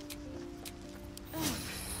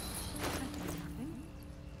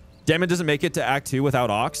 Damon doesn't make it to Act 2 without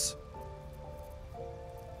Ox.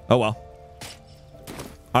 Oh, well.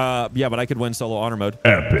 Yeah, but I could win solo honor mode.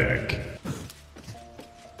 Epic.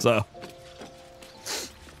 So.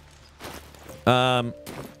 And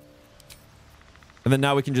then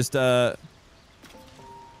now we can just, yeah.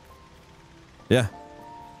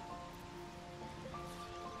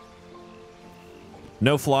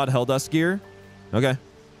 No flawed Helldust gear. Okay.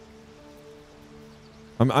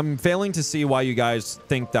 I'm failing to see why you guys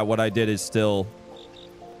think that what I did is still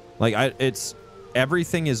like it's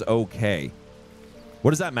everything is okay.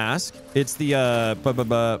 What is that mask? It's the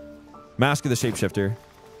mask of the shapeshifter.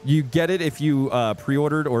 You get it if you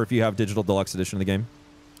pre-ordered or if you have digital deluxe edition of the game.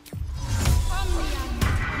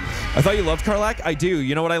 I thought you loved Karlach. I do.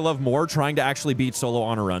 You know what I love more? Trying to actually beat solo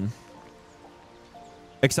on a run.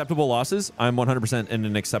 Acceptable losses. I'm 100% in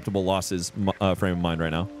an acceptable losses frame of mind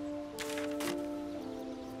right now.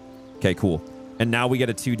 Okay, cool. And now we get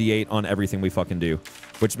a 2d8 on everything we fucking do,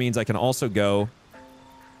 which means I can also go.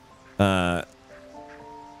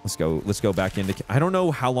 Let's go back into. I don't know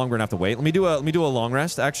how long we're gonna have to wait. Let me do a long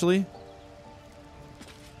rest actually.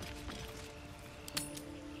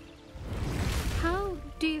 How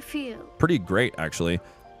do you feel? Pretty great actually.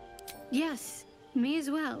 Yes, me as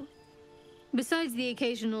well. Besides the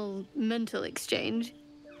occasional mental exchange,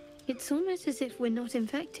 it's almost as if we're not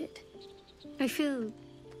infected. I feel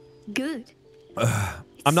good.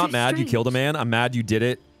 I'm not mad you killed a man. I'm mad you did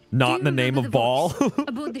it not in the name of Ball.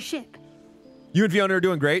 Aboard the ship. You and Fiona are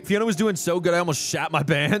doing great. Fiona was doing so good I almost shat my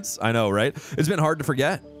pants. I know, right? It's been hard to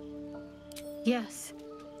forget. Yes.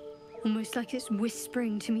 Almost like it's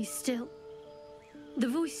whispering to me still. The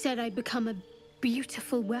voice said I'd become a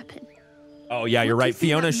beautiful weapon. Oh yeah, you're right.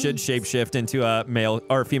 Fiona should shapeshift into a male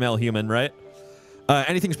or female human, right?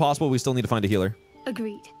 Anything's possible. We still need to find a healer.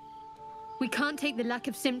 Agreed. We can't take the lack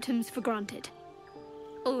of symptoms for granted.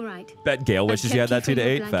 All right. Bet Gail wishes you had that 2 to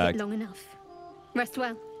 8 fact. Long enough. Rest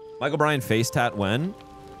well. Michael Bryan face tat when?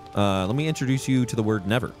 Let me introduce you to the word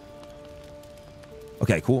never.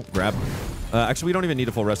 Okay, cool. Grab. Actually, we don't even need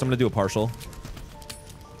a full rest. I'm going to do a partial.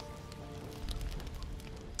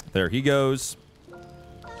 There he goes.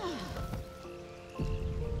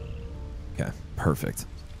 Okay, perfect.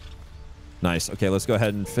 Nice. Okay, let's go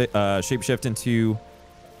ahead and shapeshift into...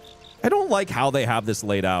 I don't like how they have this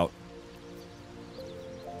laid out.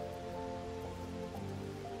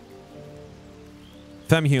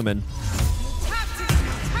 Femme human.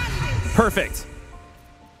 Perfect.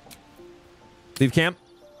 Leave camp.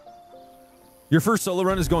 Your first solo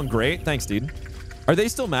run is going great. Thanks, dude. Are they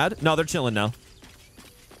still mad? No, they're chilling now.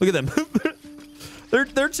 Look at them.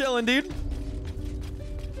 they're chilling, dude.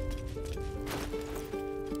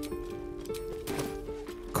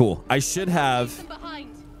 Cool. I should have...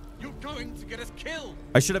 You're going to get us killed.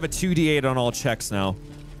 I should have a 2d8 on all checks now.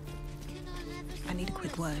 I need a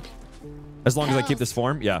quick word. As long as I keep this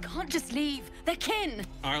form, yeah. Can't just leave. They're kin.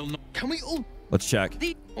 I'll not. Can we all? Let's check.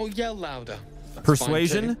 Oh, yell louder. That's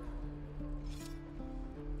Persuasion.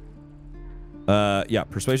 Yeah,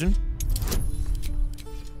 persuasion.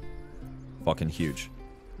 fucking huge.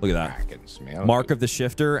 Look at that. I can smell Mark you. of the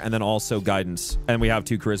Shifter, and then also guidance. And we have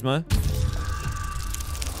 2 charisma.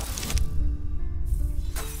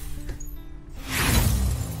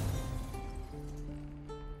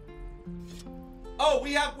 Oh,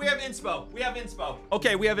 we have inspo. We have inspo.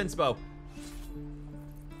 Okay, we have inspo.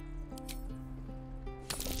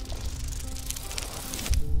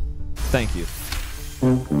 Thank you.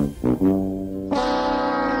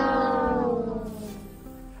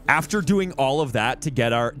 After doing all of that to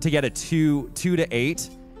get a 2 to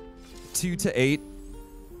 8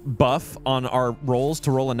 buff on our rolls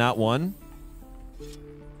to roll a nat 1.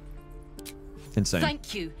 Insane.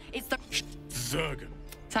 Thank you. It's the Zergen.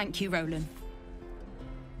 Thank you, Roland.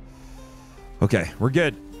 Okay, we're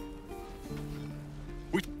good.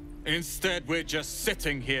 Instead, we're just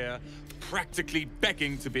sitting here, practically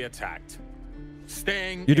begging to be attacked.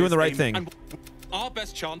 Staying. You're doing is the right a- thing. and our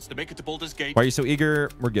best chance to make it to Baldur's Gate. Why are you so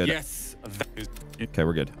eager? We're good. Yes. That is Okay,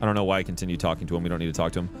 we're good. I don't know why I continue talking to him. We don't need to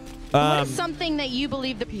talk to him. What is something that you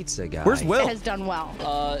believe the pizza guy Where's Will? has done well?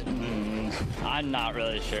 I'm not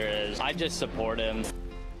really sure it is. I just support him.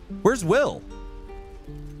 Where's Will?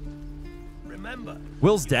 Remember.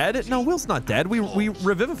 Will's dead? No, Will's not dead. We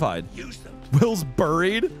revivified. Will's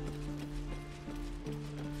buried.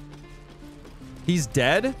 He's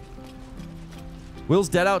dead? Will's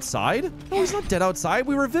dead outside? No, he's not dead outside.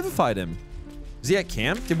 We revivified him. Is he at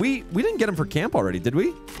camp? Did we didn't get him for camp already, did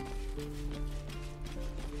we?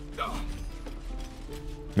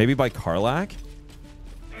 Maybe by Karlak?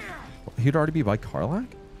 He'd already be by Karlak?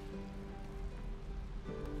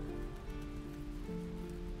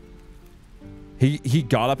 He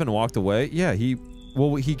got up and walked away? Yeah, he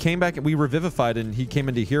came back and we revivified and he came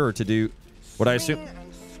into here to do what I assume.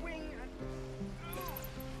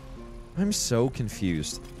 I'm so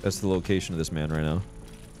confused as to the location of this man right now.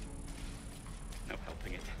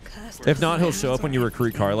 If not, he'll show up when you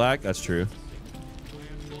recruit Karlak. That's true.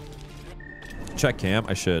 Check camp.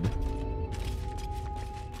 I should.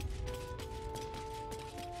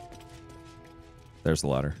 There's the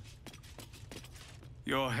ladder.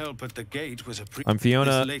 Your help at the gate was a I'm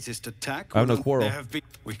Fiona. This latest attack. I have no will- quarrel. there have been-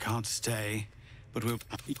 We can't stay, but we'll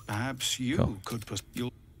perhaps you Cool. could.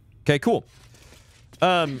 You'll Okay, cool.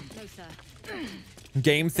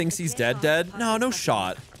 Game thinks he's dead. No, no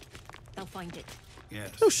shot. They'll find it. Yes.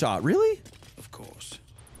 No shot. Really? Of course.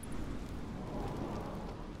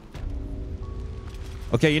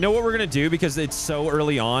 Okay, you know what we're gonna do because it's so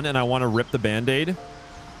early on and I want to rip the band-aid.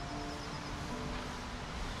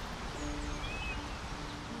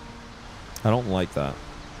 I don't like that.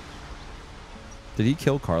 Did he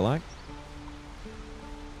kill Karlak?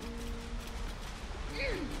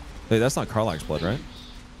 Hey, that's not Karlak's blood, right?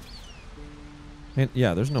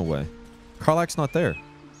 Yeah, there's no way. Karlak's not there.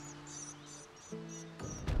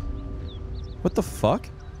 What the fuck?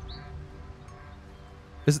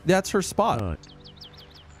 That's her spot.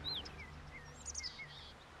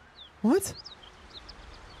 What?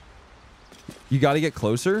 You got to get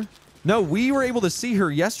closer? No, we were able to see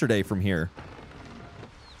her yesterday from here.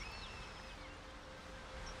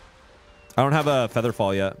 I don't have a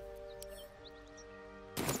Featherfall yet.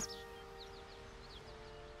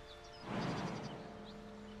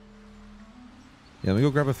 Yeah, let me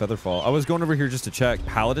go grab a Featherfall. I was going over here just to check.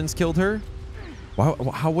 Paladins killed her?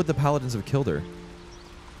 How would the Paladins have killed her?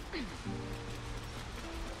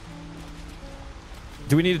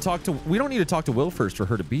 Do we need to talk to... We don't need to talk to Will first for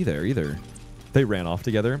her to be there either. They ran off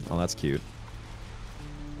together. Oh, that's cute.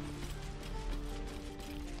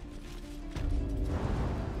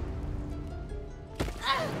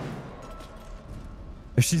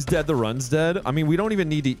 If she's dead, the run's dead. I mean, we don't even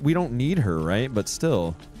need to... We don't need her, right? But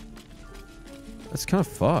still... That's kind of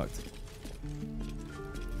fucked.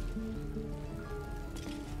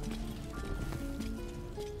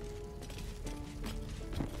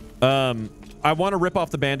 I want to rip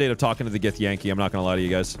off the band-aid of talking to the Gith Yankee. I'm not going to lie to you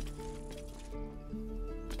guys.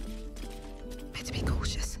 Better be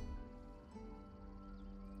cautious.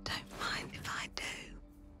 Don't mind if I do.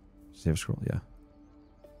 Save scroll, yeah.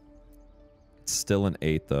 It's still an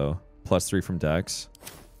 8, though. +3 from Dex.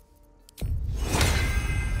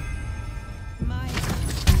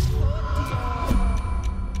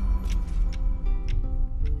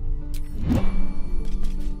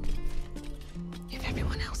 If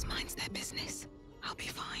everyone else minds their business, I'll be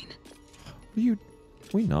fine.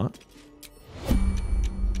 We not. I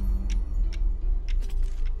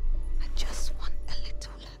just want a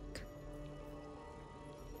little look.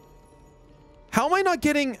 How am I not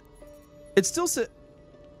getting... It still said...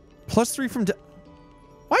 +3 from...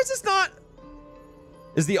 Why is this not...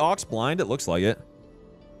 Is the Ox blind? It looks like it.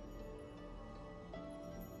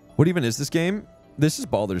 What even is this game? This is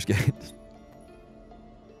Baldur's Gate.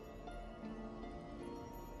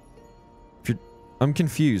 I'm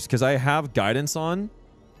confused because I have guidance on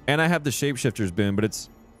and I have the shapeshifter's boon, but it's...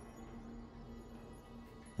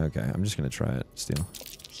 Okay, I'm just going to try it. Steal.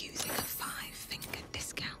 Using a 5-finger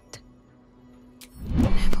discount.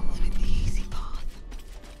 Never wanted the easy path.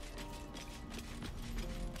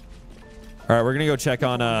 All right, we're going to go check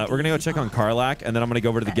on Karlak, and then I'm going to go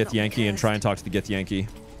over to the Gith Yankee and try and talk to the Gith Yankee.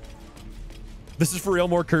 This is for real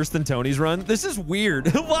more cursed than Tony's run. This is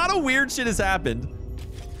weird. A lot of weird shit has happened.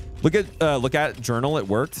 Look at journal. It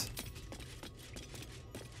worked.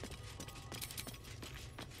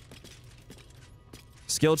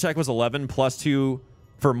 Skill check was 11 plus 2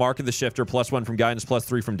 for Mark of the Shifter, plus 1 from guidance, plus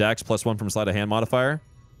 3 from Dex, plus 1 from sleight of hand modifier.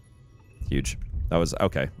 Huge. That was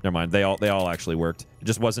okay. Never mind. They all actually worked. It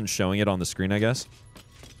just wasn't showing it on the screen, I guess.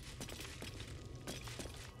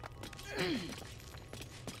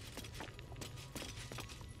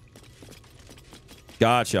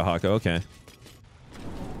 Gotcha, Hako. Okay.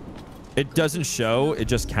 It doesn't show. It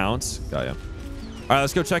just counts. Got ya. All right,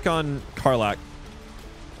 let's go check on Karlak.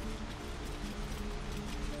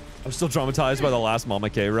 I'm still traumatized by the last Mama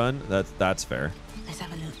K run. That's fair. Let's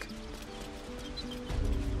have a look.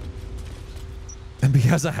 MB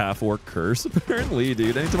has a half-orc curse, apparently,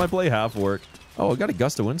 dude. Anytime I play half-orc. Oh, I got a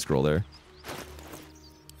Gust of Wind scroll there.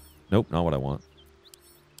 Nope, not what I want.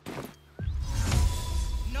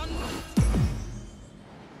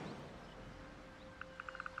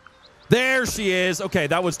 There she is. Okay,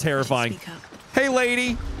 that was terrifying. Hey,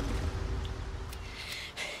 lady.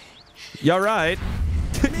 You all right?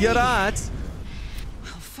 You right? Oh,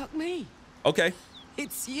 fuck me. Okay.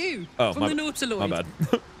 It's you. Oh, from the Nautiloid. My bad.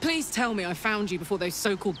 Please tell me I found you before those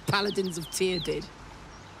so-called paladins of Tyr did.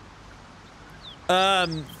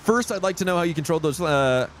 First, I'd like to know how you controlled those.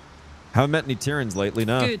 Haven't met any Tyrans lately,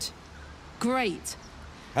 no. Good. Great.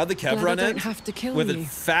 How'd the Kev Glad run I in? don't have to kill With you. a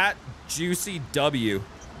fat, juicy W.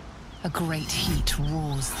 A great heat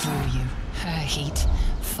roars through you. Her heat,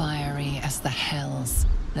 fiery as the hells.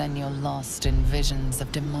 Then you're lost in visions of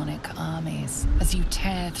demonic armies as you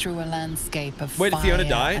tear through a landscape of Wait, fire did Fiona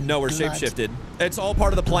die? and No, we're blood. shapeshifted. It's all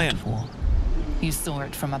part of the plan. You saw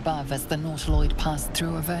it from above as the Nautiloid passed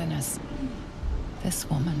through Avernus. This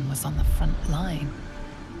woman was on the front line.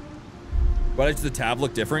 Why does the tab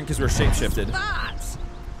look different? Because we're shapeshifted. That?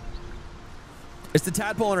 It's the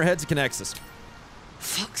tadpole on her head that connects us.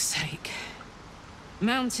 Fuck's sake.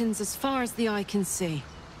 Mountains as far as the eye can see.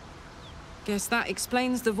 Guess that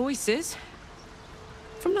explains the voices.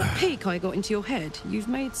 From that peek I got into your head, you've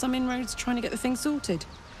made some inroads trying to get the thing sorted.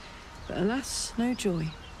 But alas, no joy.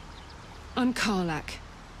 I'm Karlak.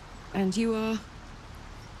 And you are?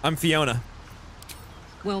 I'm Fiona.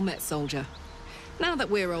 Well met, soldier. Now that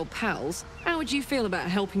we're old pals, how would you feel about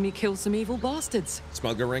helping me kill some evil bastards?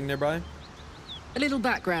 Smuggler ring nearby? A little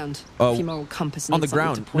background. Oh, if your moral compass on the needs something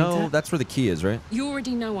ground. to point No, at. that's where the key is, right? You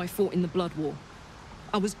already know I fought in the Blood War.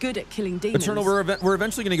 I was good at killing demons. Eternal, we're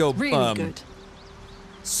eventually going to go really good.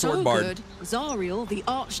 So sword bard. good, Zariel, the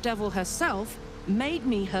archdevil herself, made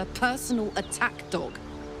me her personal attack dog.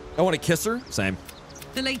 I want to kiss her. Same.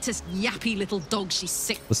 The latest yappy little dog she's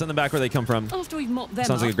sick. Let's send them back where they come from. After we've mopped them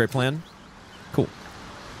Sounds like a up. great plan. Cool.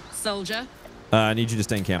 Soldier. I need you to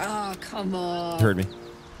stay in camp. Oh, come on. You heard me.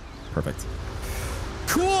 Perfect.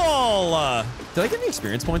 Cool. Did I get any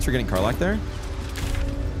experience points for getting Karlak there?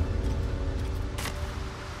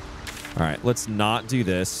 All right, let's not do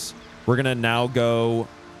this. We're going to now go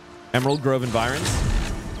Emerald Grove Environs.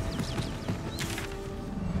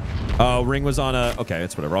 Oh, ring was on a... Okay,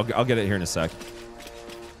 it's whatever. I'll get it here in a sec.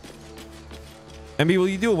 MB, will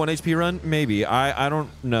you do a 1 HP run? Maybe. I don't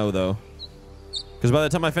know, though. Because by the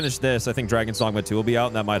time I finish this, I think Dragon's Dogma 2 will be out,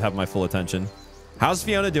 and that might have my full attention. How's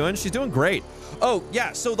Fiona doing? She's doing great. Oh,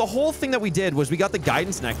 yeah. So the whole thing that we did was we got the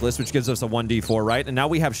Guidance Necklace, which gives us a 1d4, right? And now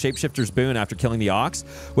we have Shapeshifter's Boon after killing the Ox,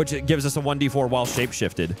 which gives us a 1d4 while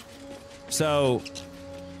shapeshifted. So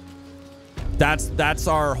that's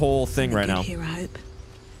our whole thing right now. Here, I hope.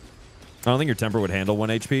 I don't think your temper would handle 1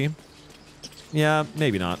 HP. Yeah,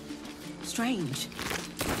 maybe not. Strange.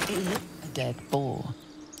 A dead boar.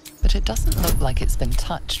 But it doesn't look like it's been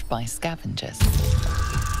touched by scavengers.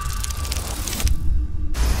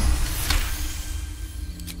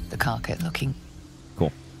 The carcass looking...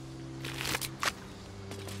 Cool.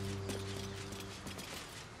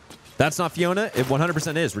 That's not Fiona. It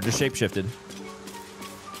 100% is. We're just shapeshifted.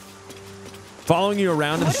 Following you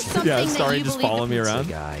around. Yeah, sorry, just follow me around.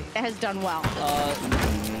 Guy has done well.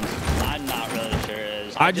 I'm not really sure it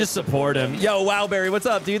is. I just support him. Yo, Wowberry, what's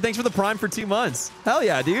up, dude? Thanks for the Prime for 2 months. Hell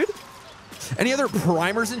yeah, dude. Any other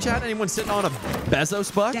primers in chat? Anyone sitting on a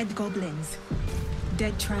Bezos buck? Dead goblins.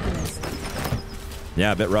 Dead travelers.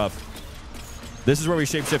 Yeah, a bit rough. This is where we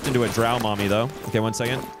shapeshift into a drow mommy, though. Okay, 1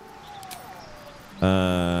 second.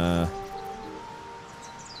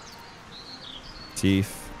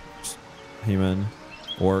 Chief, human,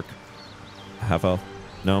 orc, half elf,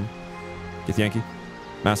 gnome, Githyanki,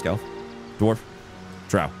 mask elf, dwarf,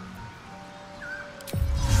 drow.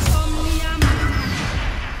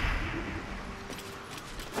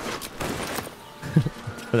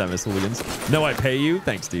 For that, Miss Hooligans. No, I pay you.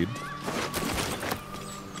 Thanks, dude.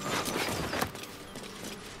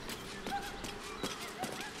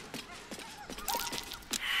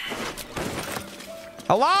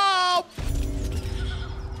 Hello?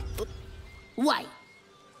 Wait,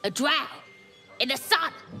 a drow in the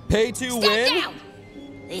sun. Pay to win? Down.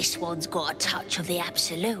 This one's got a touch of the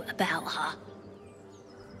absolute about her.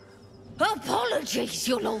 Apologies,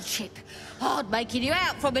 your lordship. Hard making you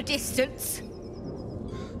out from a distance.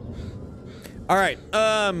 All right.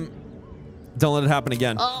 Don't let it happen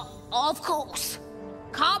again. Of course.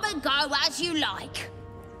 Come and go as you like.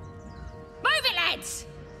 Move it, lads,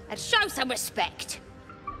 and show some respect.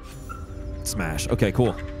 Smash. Okay,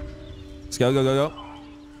 cool. Let's go, go, go, go.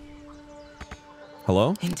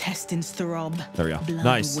 Hello? Intestines throb. There we go. Blood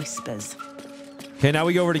Nice. whispers. Okay, now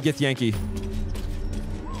we go over to Githyanki.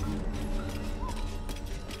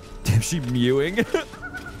 Damn, she mewing.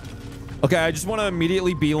 Okay, I just want to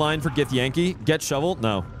immediately beeline for Githyanki. Get shovel?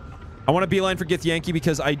 No. I want to beeline for Githyanki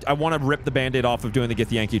because I want to rip the band-aid off of doing the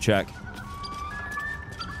Githyanki check.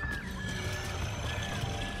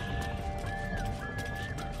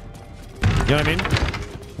 You know what I mean?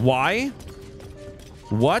 Why?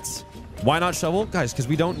 What? Why not shovel? Guys, because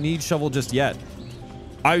we don't need shovel just yet.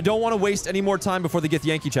 I don't want to waste any more time before the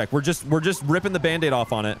Githyanki check. We're just ripping the band-aid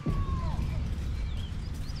off on it.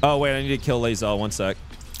 Oh, wait, I need to kill Lae'zel. 1 sec.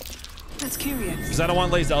 That's curious. Because I don't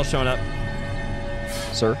want Lae'zel showing up.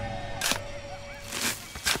 Sir?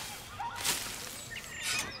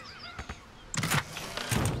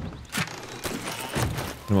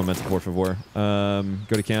 Un momento, por favor.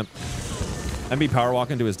 Go to camp. MB power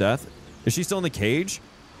walking to his death. Is she still in the cage?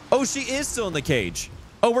 Oh, she is still in the cage.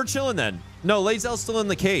 Oh, we're chilling then. No, Lae'zel's still in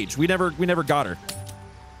the cage. We never got her.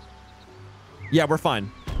 Yeah, we're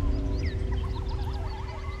fine.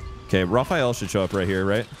 Okay, Raphael should show up right here,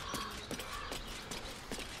 right?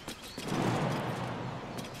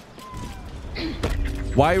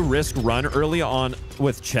 Why risk run early on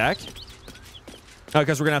with check? Oh,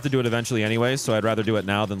 because we're going to have to do it eventually anyways, so I'd rather do it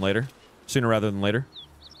now than later. Sooner rather than later.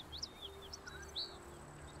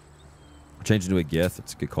 Change into a Gith.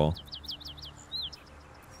 That's a good call.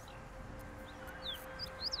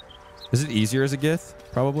 Is it easier as a Gith?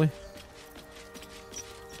 Probably.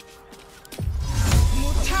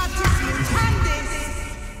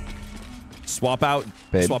 Swap out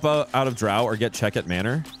out of Drow or get check at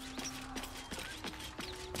Manor.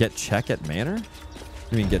 Get check at Manor? What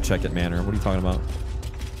do you mean get check at Manor? What are you talking about?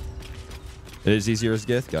 It is easier as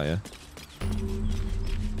Gith? Got ya.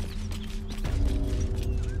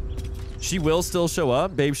 She will still show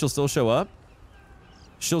up? Babe, she'll still show up?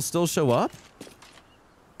 She'll still show up?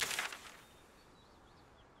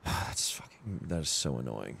 That is so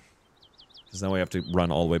annoying. Because now we have to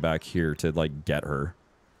run all the way back here to, like, get her.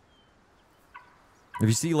 If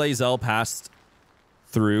you see Lae'zel passed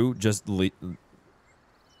through, just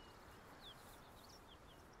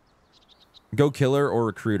go kill her or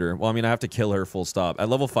recruit her. Well, I mean, I have to kill her full stop. At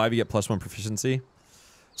level 5, you get +1 proficiency.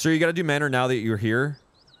 So you got to do Manor now that you're here.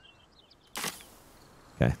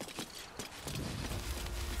 Okay.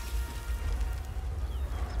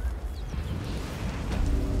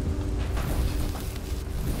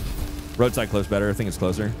 Roadside close better. I think it's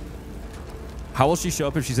closer. How will she show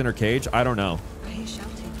up if she's in her cage? I don't know. I hear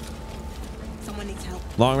shouting. Someone needs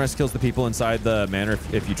help. Long rest kills the people inside the manor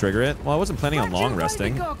if you trigger it. Well, I wasn't planning on long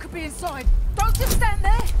resting. Girl could be inside. Don't just stand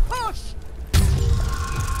there. Push.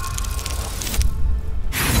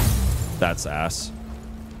 That's ass.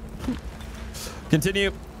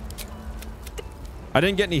 Continue. I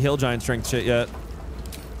didn't get any hill giant strength shit yet.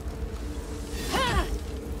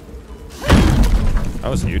 That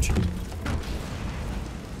was huge.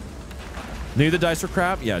 Knew the dice were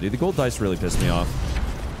crap? Yeah, dude, the gold dice really pissed me off.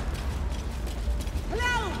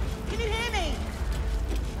 Hello? Can you hear me?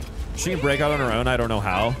 She can break out on her own. I don't know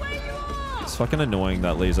how. It's fucking annoying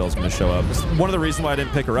that Lae'zel's gonna show up. It's one of the reasons why I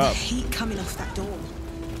didn't pick her up. Heat coming off that door.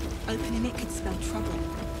 Opening it could spell trouble.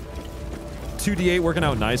 2d8 working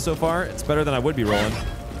out nice so far. It's better than I would be rolling.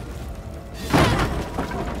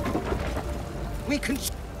 We can...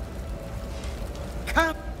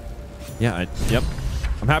 Come. Yeah, yep.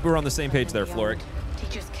 I'm happy we're on the same page there, Floric.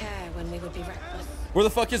 Teachers care when we would be reckless. Where the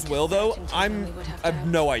fuck is Will, though? I have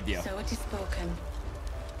no idea. So it is spoken.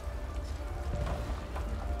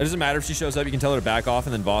 It doesn't matter if she shows up. You can tell her to back off,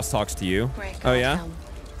 and then Voss talks to you. Oh, yeah?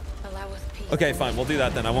 Okay, fine. We'll do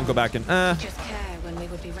that then. I won't go back and...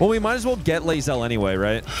 Well, we might as well get Lae'zel anyway,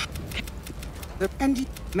 right? And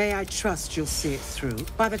may I trust you'll see it through?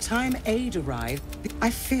 By the time aid arrived, I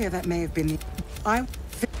fear that may have been...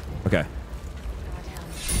 Okay.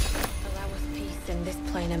 Allow us peace in this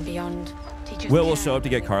plane and beyond. Will will show up to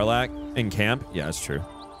get Karlach in camp. Yeah, that's true.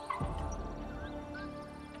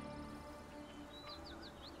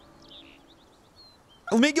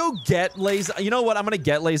 Let me go get Lae'zel. You know what? I'm gonna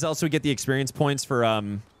get Lae'zel so we get the experience points for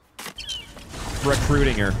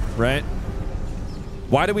recruiting her, right?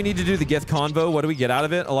 Why do we need to do the Gith convo? What do we get out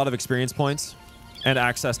of it? A lot of experience points and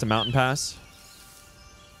access to Mountain Pass.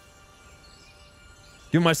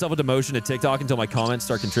 Give myself a demotion to TikTok until my comments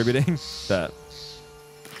start contributing. That.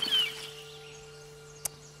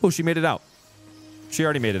 Oh, she made it out. She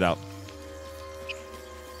already made it out.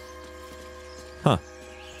 Huh.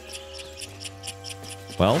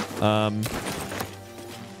 Well,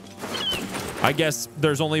 I guess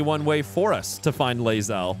there's only one way for us to find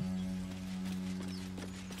Lae'zel.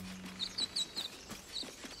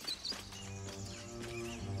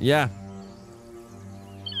 Yeah.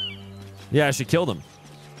 Yeah, she killed him.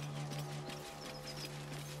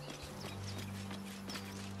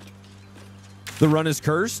 The run is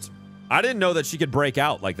cursed? I didn't know that she could break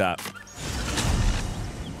out like that.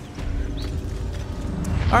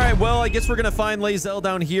 All right, well, I guess we're going to find Lae'zel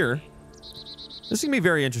down here. This is going to be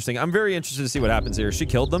very interesting. I'm very interested to see what happens here. She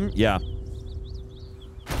killed them? Yeah.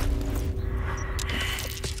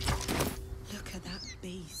 Look at that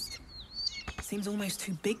beast. Seems almost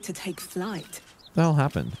too big to take flight. What the hell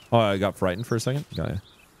happened? Oh, I got frightened for a second. Got it.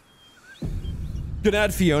 Gonna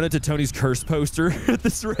add Fiona to Tony's curse poster at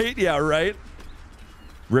this rate? Yeah, right?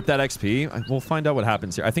 Rip that XP. We'll find out what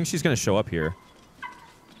happens here. I think she's going to show up here.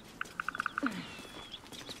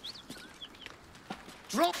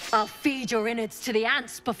 I'll feed your innards to the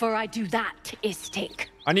ants before I do that, Istik.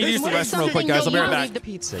 I need to use the restroom real quick, guys. I'll be right back.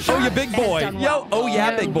 Oh, you big boy. Yo. Oh,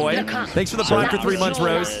 yeah, big boy. Thanks for the prime for 3 months,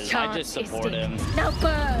 Rose. I just support him. Now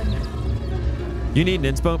burn. You need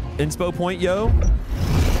an inspo point, yo?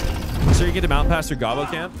 So you get to Mountain Pass your Gobbo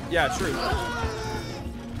camp? Yeah, true.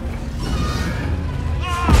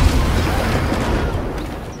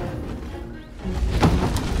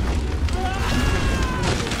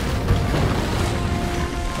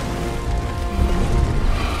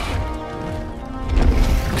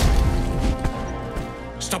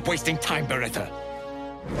 Stop wasting time, Beretta.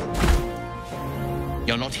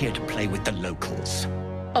 You're not here to play with the locals.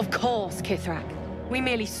 Of course, Kithrak. We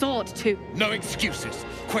merely sought to... No excuses.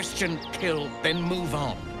 Question, kill, then move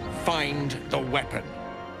on. Find the weapon.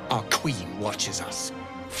 Our queen watches us.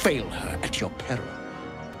 Fail her at your peril.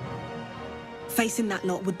 Facing that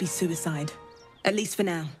lot would be suicide. At least for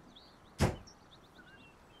now. All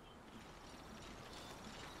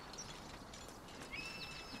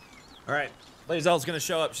right. Lae'zel's going to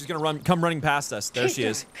show up. She's going to come running past us. There she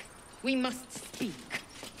is. We must speak.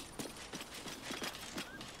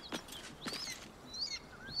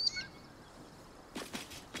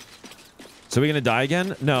 So are we going to die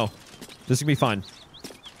again? No. This is going to be fine.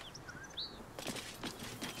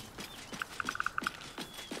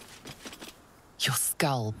 Your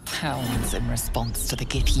skull pounds in response to the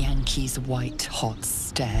Githyanki's white-hot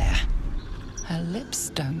stare. Her lips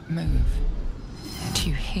don't move. Yet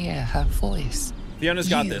you hear her voice. Fiona's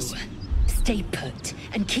got this. Stay put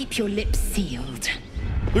and keep your lips sealed.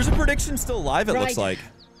 There's a prediction still alive, it looks like.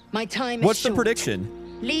 My time is What's the short.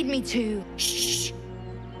 prediction? Lead me to... Shh.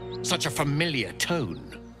 Such a familiar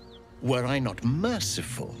tone. Were I not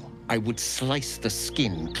merciful, I would slice the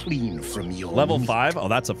skin clean from your Level meat. 5? Oh,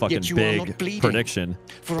 that's a fucking Yet you are not big bleeding, prediction.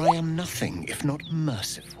 For I am nothing if not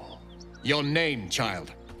merciful. Your name,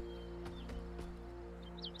 child.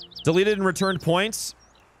 Deleted and returned points.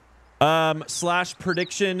 Slash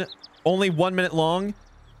prediction. Only 1 minute long.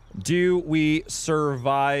 Do we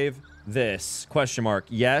survive this? Question mark.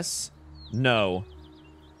 Yes. No.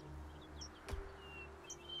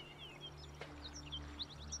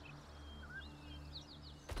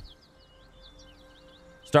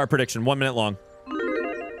 Start prediction. 1 minute long.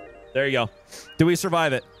 There you go. Do we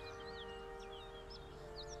survive it?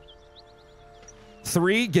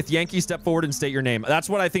 3, Githyanki, step forward and state your name. That's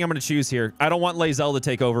what I think I'm going to choose here. I don't want Lae'zel to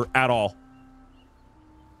take over at all.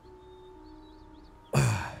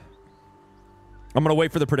 I'm going to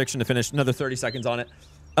wait for the prediction to finish. Another 30 seconds on it.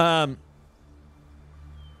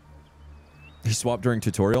 He swapped during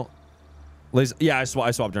tutorial. Yeah, I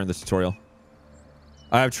swapped during this tutorial.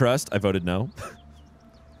 I have trust. I voted no.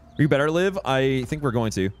 You better live. I think we're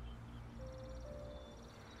going to.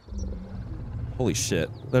 Holy shit.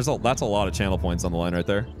 That's a lot of channel points on the line right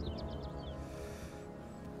there.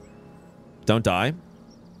 Don't die.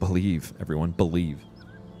 Believe, everyone. Believe.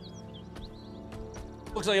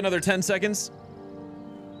 Looks like another 10 seconds.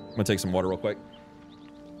 I'm gonna take some water real quick.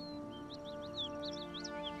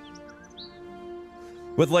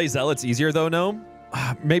 With Lae'zel, it's easier though, no?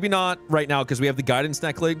 Maybe not right now because we have the guidance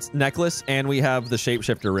necklace and we have the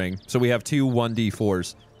shapeshifter ring. So we have two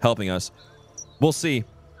 1d4s helping us. We'll see.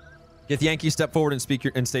 Get Yankee, step forward and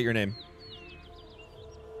state your name.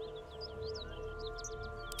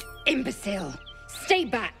 Imbecile! Stay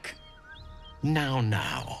back!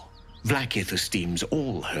 Now. Vlaakith esteems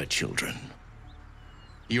all her children.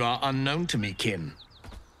 You are unknown to me, kin.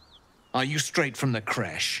 Are you straight from the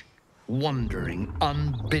creche? Wandering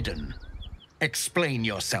unbidden? Explain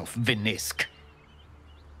yourself, Vinisk.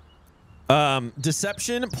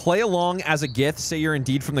 Deception, play along as a Gith, say you're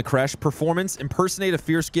indeed from the creche. Performance, impersonate a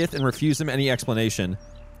fierce Gith and refuse him any explanation.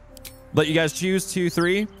 Let you guys choose 2,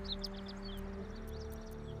 3.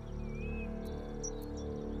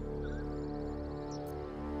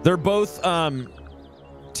 They're both 2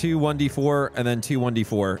 1d4 and then 2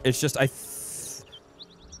 1d4. It's just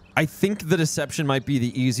I think the deception might be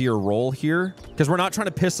the easier role here because we're not trying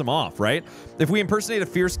to piss him off, right? If we impersonate a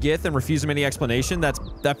fierce Gith and refuse him any explanation,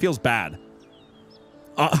 that feels bad.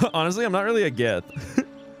 Honestly, I'm not really a Gith.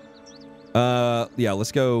 Yeah,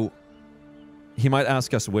 let's go. He might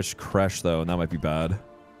ask us which creche though, and that might be bad.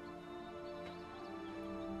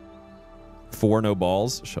 4 no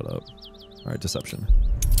balls. Shut up. All right, deception.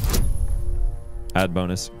 Add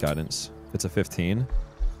bonus guidance. It's a 15.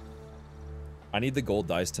 I need the gold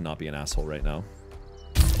dice to not be an asshole right now.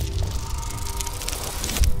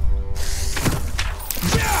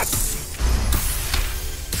 Yes!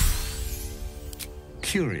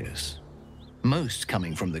 Curious. Most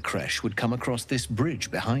coming from the creche would come across this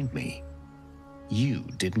bridge behind me. You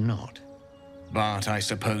did not. But I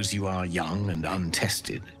suppose you are young and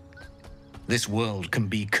untested. This world can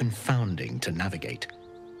be confounding to navigate.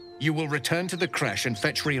 You will return to the creche and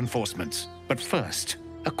fetch reinforcements. But first,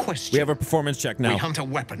 a question. We have a performance check now. We hunt a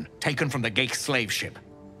weapon taken from the Ghaik slave ship.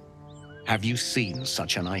 Have you seen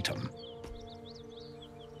such an item?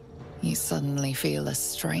 You suddenly feel a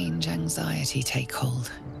strange anxiety take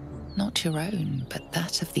hold. Not your own, but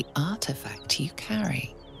that of the artifact you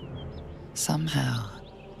carry. Somehow,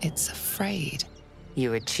 it's afraid.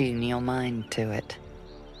 You attune your mind to it.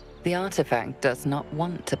 The artifact does not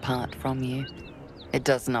want to part from you. It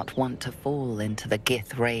does not want to fall into the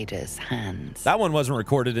Gith Raiders' hands. That one wasn't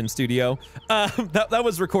recorded in studio. That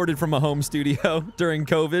was recorded from a home studio during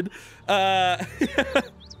COVID.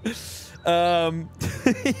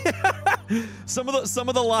 Some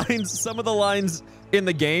of the lines in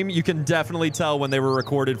the game you can definitely tell when they were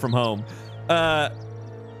recorded from home.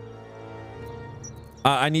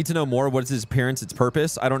 I need to know more. What is its appearance, its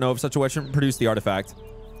purpose? I don't know if such a weapon produced the artifact.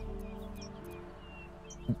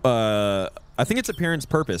 I think it's appearance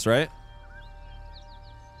purpose, right?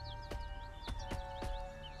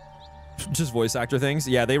 Just voice actor things.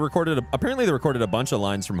 Yeah, they recorded apparently they recorded a bunch of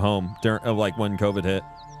lines from home during like when COVID hit.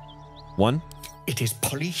 1. It is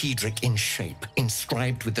polyhedric in shape,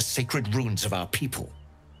 inscribed with the sacred runes of our people.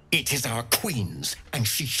 It is our queen's, and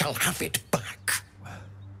she shall have it back.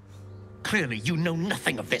 Clearly, you know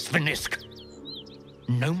nothing of this, Vinisk.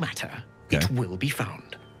 No matter, it will be found.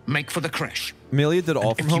 Make for the creche. Amelia did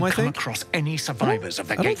all from home, I think. If you come across any survivors of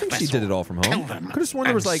the Ghaik vessel, she did it all from home. Kill them. I could have sworn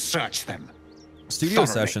there was like search them studio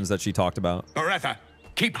sessions that she talked about. Forever,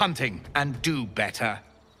 keep hunting and do better.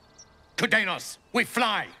 To Danos, we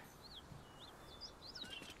fly.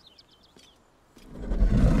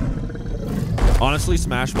 Honestly,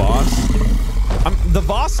 smash Voss. The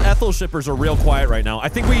Voss Ethel shippers are real quiet right now. I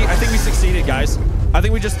think we succeeded, guys. I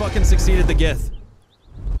think we just fucking succeeded the Gith.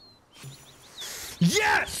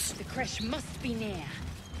 Yes! The creche must be near.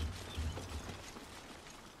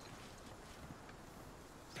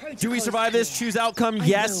 Do we survive this? Choose outcome.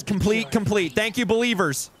 Yes. Complete. Complete. Thank you,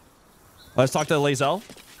 believers. Let's talk to Lae'zel.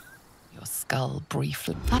 Your skull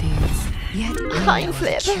briefly Yet Time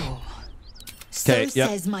flip. Okay, yep.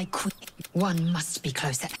 Says my queen. One must be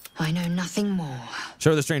closer. I know nothing more.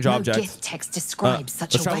 Show her the strange object. No Gith text describes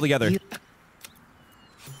such let's travel together.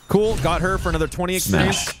 Cool. Got her for another 20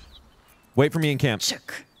 experience. Wait for me in camp.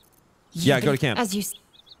 Yeah, go to camp. As you.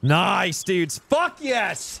 Nice, dudes. Fuck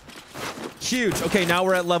yes. Huge. Okay, now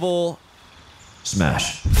we're at level.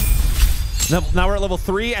 Smash. Now we're at level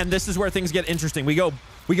 3, and this is where things get interesting. We go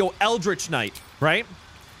Eldritch Knight, right?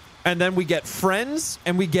 And then we get friends,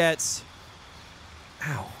 and we get...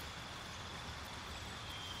 Ow.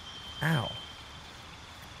 Ow.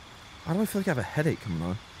 Why do I feel like I have a headache coming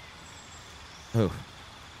on?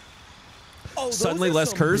 Oh, suddenly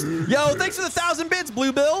less cursed. Yo, thanks for the 1,000 bits,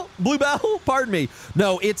 Bluebell. Pardon me.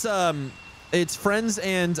 No, it's friends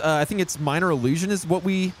and I think it's minor illusion is what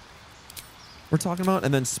we're talking about,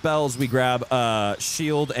 and then spells we grab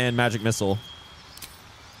shield and magic missile.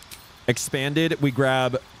 Expanded we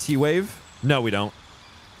grab T-wave. No, we don't.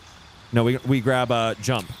 No, we grab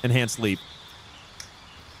jump, enhanced leap.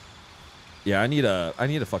 Yeah, I need a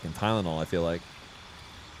fucking Tylenol, I feel like.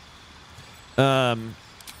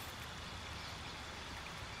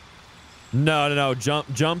 No.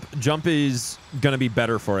 Jump is gonna be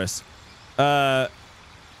better for us.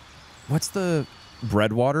 What's the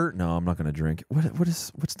bread water? No, I'm not gonna drink.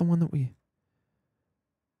 What's the one that we?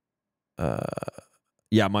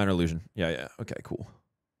 Yeah, minor illusion. Yeah. Okay, cool.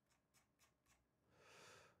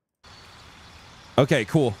 Okay,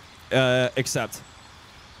 cool. Accept.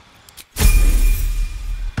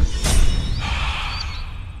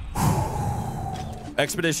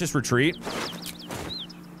 Expeditious retreat.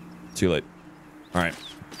 Too late. All right.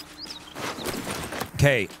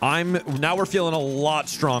 Okay, now we're feeling a lot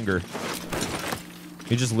stronger.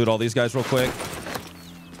 You just loot all these guys real quick.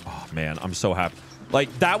 Oh man, I'm so happy.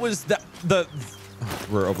 Like that was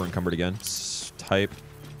we're over encumbered again. Type.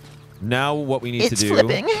 Now what we need to do. It's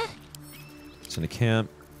flipping. It's in the camp.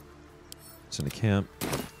 It's in the camp.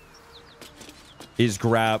 Is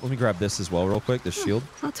grab. Let me grab this as well, real quick. This shield.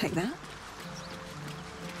 I'll take that.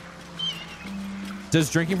 Does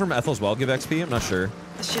drinking from Ethel's Well give XP? I'm not sure.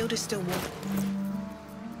 The shield is still warm.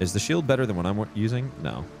 Is the shield better than what I'm using?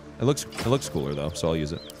 No. It looks cooler though, so I'll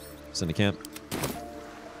use it. It's in the camp.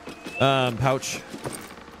 Pouch.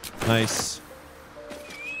 Nice.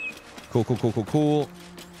 Cool.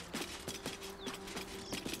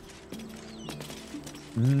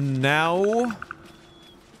 Now,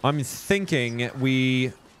 I'm thinking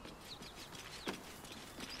we...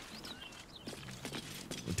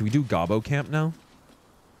 Do we do Gobbo Camp now?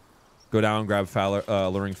 Go down and grab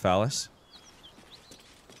Alluring Phallus.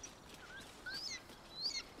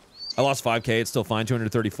 I lost 5K. It's still fine.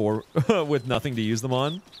 234 with nothing to use them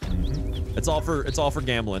on. It's all for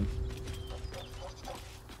gambling.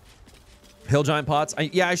 Hill Giant Pots.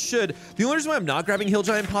 Yeah, I should. The only reason why I'm not grabbing Hill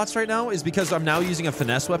Giant Pots right now is because I'm now using a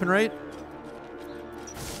finesse weapon, right?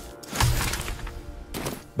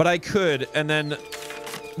 But I could, and then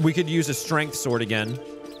we could use a strength sword again.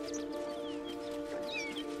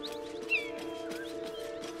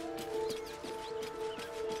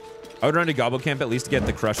 I would run to Gobbo Camp at least to get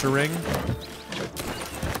the Crusher Ring.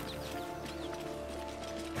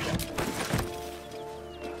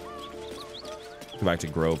 Go back to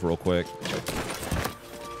Grove real quick.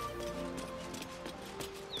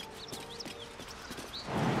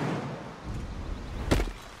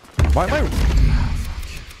 Why am I...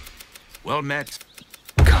 Well met.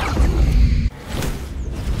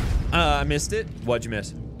 I missed it. What'd you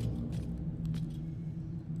miss?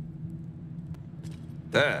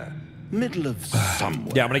 There. Middle of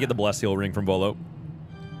somewhere. Yeah, I'm gonna get the Blessed Heal Ring from Volo.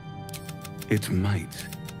 It might.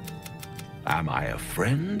 Am I a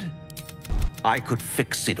friend? I could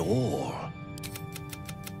fix it all.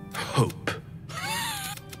 Hope. All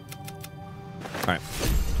right.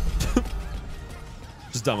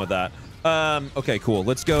 Just done with that. Okay, cool.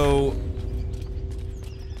 Let's go.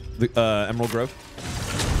 The Emerald Grove.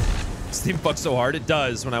 This theme fucks so hard. It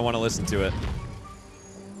does when I want to listen to it.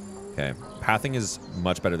 Okay. Pathing is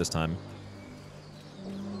much better this time.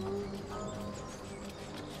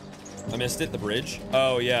 I missed it. The bridge.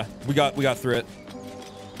 Oh yeah, we got through it.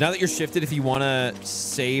 Now that you're shifted, if you want to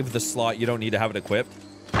save the slot, you don't need to have it equipped.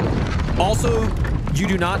 Also, you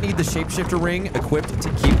do not need the shapeshifter ring equipped to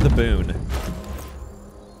keep the boon.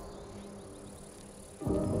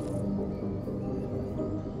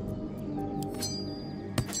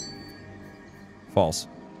 False.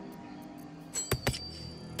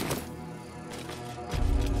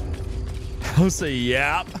 I'll say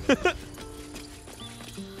yap. Can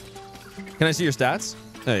I see your stats?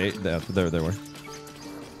 Hey, there they were.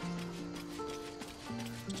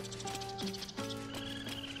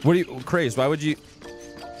 What are you crazed? Why would you?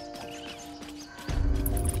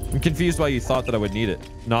 I'm confused why you thought that I would need it.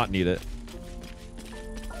 Not need it.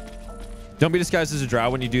 Don't be disguised as a drow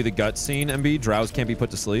when you do the gut scene, MB. Drows can't be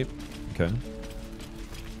put to sleep. Okay.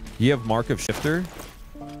 You have Mark of Shifter.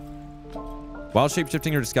 While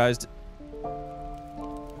shapeshifting or disguised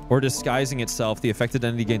or disguising itself, the affected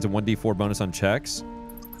entity gains a 1d4 bonus on checks.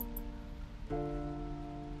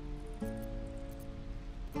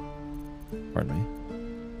 Pardon me.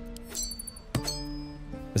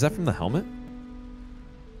 Is that from the helmet?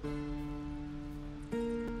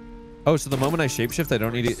 Oh, so the moment I shapeshift, I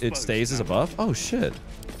don't need it. It stays as a buff? Oh, shit.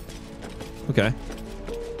 Okay.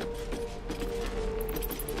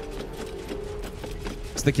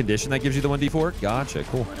 It's the condition that gives you the 1d4? Gotcha,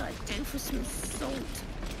 cool. What I do for some salt?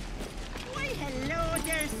 Why, hello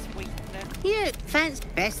there, sweetener. You fancy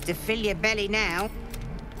best to fill your belly now.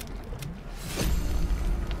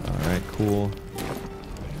 Alright, cool.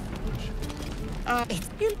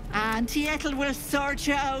 Auntie Ethel will sort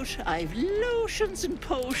you out. I've lotions and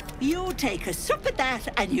potions. You take a sup of that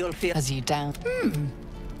and you'll feel... As you down.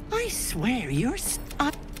 I swear you're...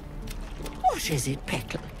 What is it,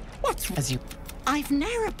 Peckle? What's... As you... I've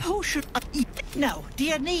ne'er a potion... No, do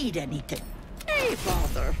you need anything? Hey,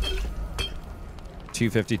 bother.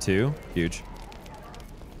 252. Huge.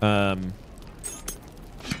 God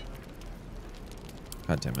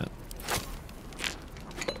damn it.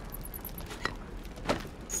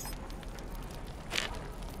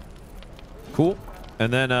 Cool.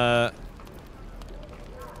 And then,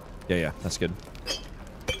 yeah, that's good.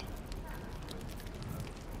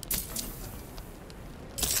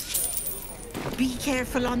 Be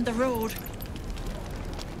careful on the road.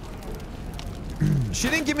 She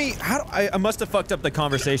didn't give me... I must have fucked up the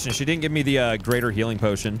conversation. She didn't give me the greater healing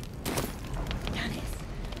potion.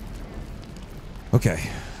 Okay.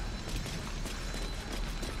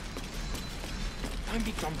 Don't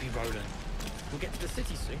be grumpy, Roland. We'll get to the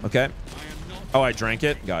city soon. Okay. Oh, I drank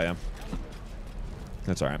it? Gaia.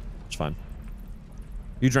 That's alright. It's fine.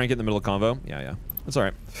 You drank it in the middle of convo? Yeah. That's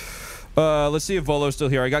alright. Let's see if Volo's still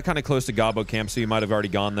here. I got kind of close to Gobbo Camp, so you might have already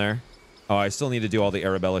gone there. Oh, I still need to do all the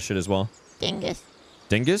Arabella shit as well. Dingus.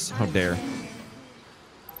 Dingus? How dare.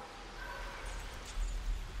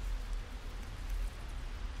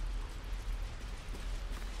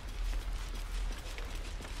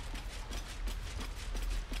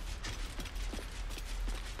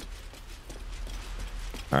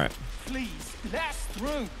 All right. Please, let us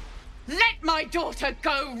through. Let my daughter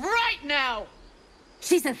go right now!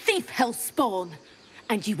 She's a thief, hellspawn,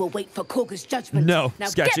 and you will wait for Korga's judgment. No, now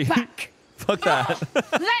sketchy. Get back! Fuck that.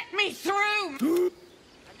 Let me through!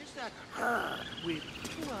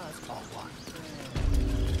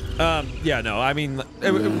 Yeah, no, I mean,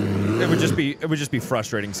 it would just be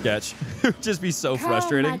frustrating, sketch. It would just be so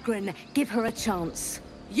frustrating. Magrin, give her a chance.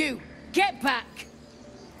 You, get back!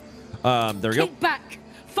 There we go. Kick back!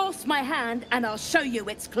 Force my hand, and I'll show you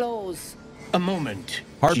its claws. A moment.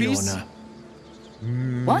 Harpies?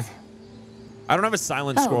 What? I don't have a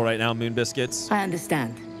silent scroll right now, Moon Biscuits. I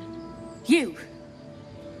understand. You.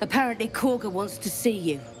 Apparently Korga wants to see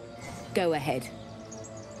you. Go ahead.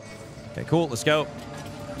 Okay, cool. Let's go.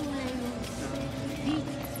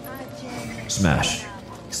 Smash.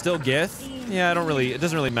 Still Gith? Yeah, it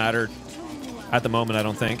doesn't really matter at the moment, I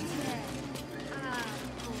don't think.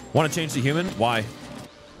 Want to change to human? Why?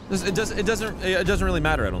 It doesn't really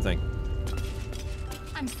matter, I don't think.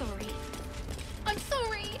 I'm sorry. I'm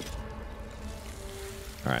sorry.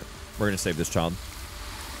 All right, we're gonna save this child.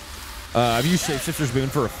 I've used Shapeshifter's Boon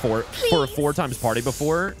for a 4 times party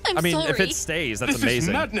before. I'm I mean, if sorry. it stays, that's This amazing.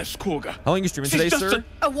 is madness, Korga. How long are you streaming today, sir?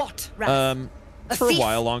 A what, Raph? For a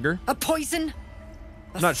while longer. A poison?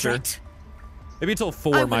 I'm not sure. Maybe until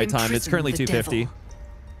 4 my time. It's currently 2:50.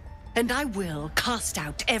 And I will cast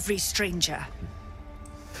out every stranger.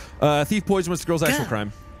 Thief poison was the girl's actual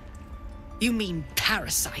crime. You mean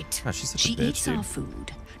parasite? God, she's such She a bitch, eats dude. our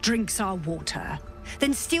food, drinks our water,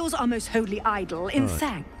 then steals our most holy idol in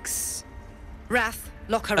thanks. Wrath,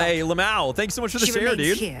 lock her up. Hey, Lamau, thanks so much for the She share, remains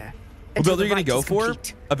dude. here What until build are the you gonna rite go is for?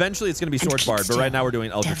 complete. Eventually, it's gonna be And Sword keep Bard, but right still, now we're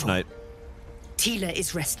doing Eldritch devil. Knight. Tila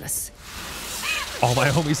is restless. All my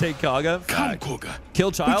homies hate Kaga. Come, Korga.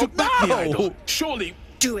 Kill child? Back the No! idol. Surely.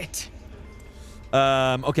 Do it.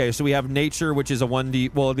 Okay, so we have nature, which is a 1d.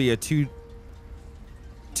 Well, it'd be a 2d.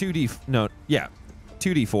 No, yeah,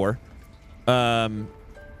 2d4.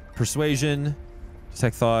 Persuasion,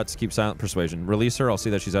 detect thoughts, keep silent. Persuasion. Release her. I'll see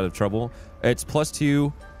that she's out of trouble. It's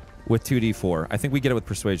 +2 with 2d4. I think we get it with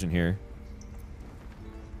persuasion here.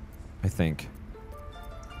 I think.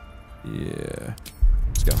 Yeah.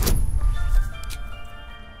 Let's go.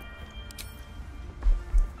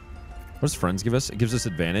 What does friends give us? It gives us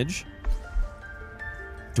advantage.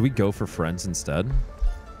 Do we go for friends instead?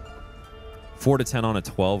 4 to 10 on a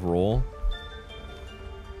 12 roll.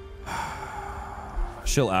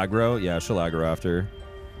 She'll aggro. Yeah, she'll aggro after.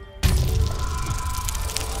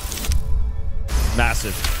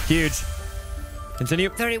 Massive. Huge. Continue.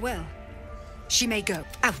 Very well. She may go.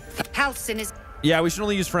 Out. Halcyon is... Yeah, we should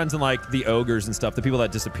only use friends in, like, the ogres and stuff. The people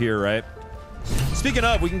that disappear, right? Speaking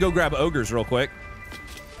of, we can go grab ogres real quick.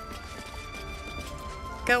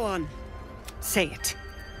 Go on. Say it.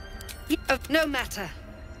 No matter.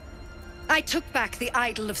 I took back the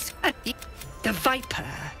idol of the Viper.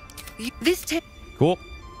 This Cool.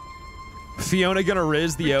 Fiona gonna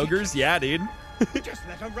riz the ogres? Yeah, dude. Just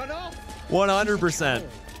let her run off. 100%. A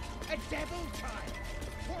devil child.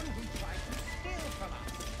 One who tried to steal from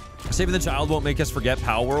us. Saving the child won't make us forget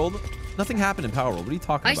Power World. Nothing happened in Power World. What are you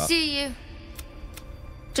talking about? I see you.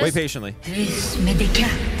 Wait patiently. This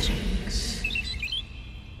medicatrix.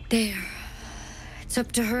 There. It's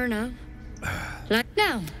up to her now. Like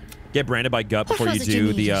now. Get branded by gut before you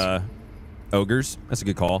do the ogres. That's a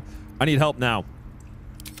good call. I need help now.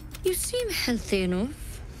 You seem healthy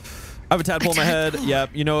enough. I have a tadpole in my head. Yep,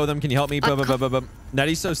 you know them. Can you help me?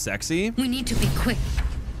 Nettie's so sexy. We need to be quick.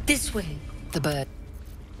 This way. The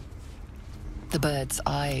bird's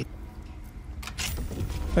eye.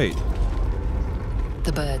 Wait.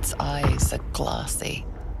 The bird's eyes are glassy.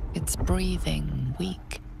 Its breathing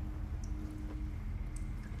weak.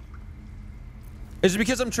 Is it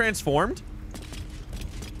because I'm transformed?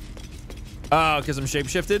 Oh, because I'm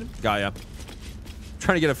shapeshifted? Gaia.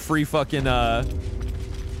 Trying to get a free fucking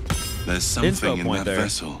there's something in that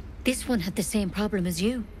vessel. This one had the same problem as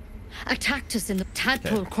you. Attacked us and the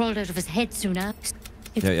tadpole crawled out of his head soon after.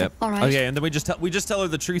 Yep. All right. Okay, and then we just tell her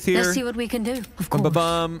the truth here. Let's see what we can do. Of course.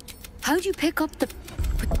 How'd you pick up the...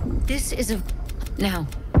 This is a... Now.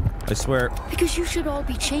 I swear. Because you should all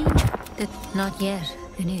be changed. Not yet,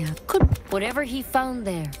 anyhow. Whatever he found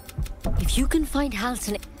there. If you can find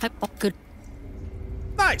Halson... Good.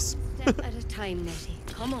 Nice. Step at a time, Nettie.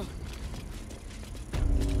 Come on.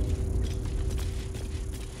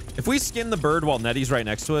 If we skin the bird while Nettie's right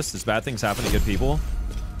next to us, does bad things happen to good people?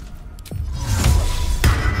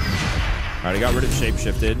 Alright, I got rid of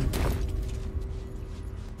shapeshifted.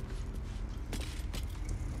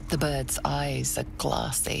 The bird's eyes are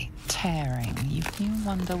glassy, tearing. You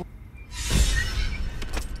wonder...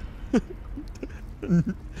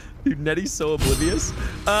 Dude, Nettie's so oblivious.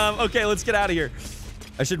 Okay, let's get out of here.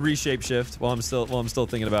 I should re-shapeshift while I'm still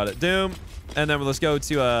thinking about it. Doom. And then let's go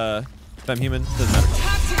to Femme Human. Doesn't matter.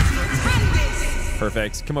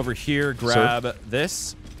 Perfect. Come over here, grab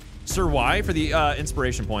this. Sir Y for the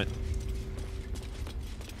inspiration point.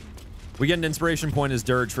 We get an inspiration point as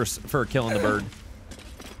Durge for killing the bird.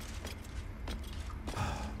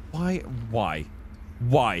 Why?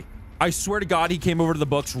 I swear to God, he came over to the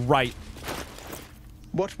books right.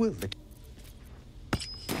 What will it?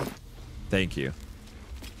 Thank you.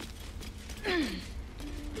 Can't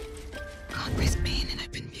risk being in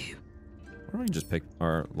open view. Why don't we just pick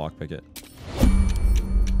our lockpick it?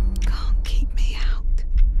 Can't keep me out.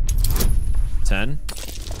 10.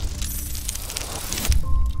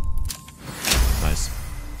 Nice.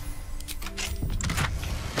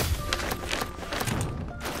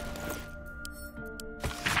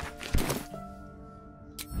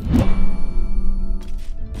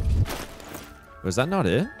 Was that not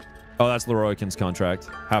it? Oh, that's Leroykin's contract.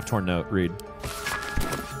 Half-torn note. Read.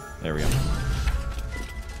 There we go.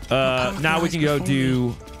 Now we can go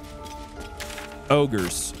do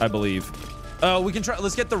ogres, I believe. Oh, we can try.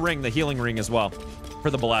 Let's get the ring, the healing ring as well, for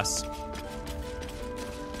the bless.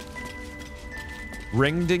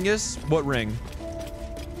 Ring dingus? What ring?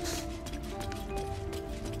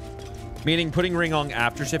 Meaning putting ring on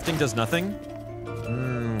after shifting does nothing?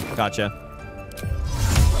 Gotcha.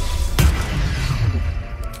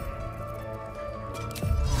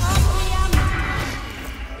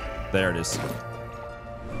 There it is.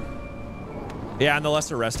 Yeah, and the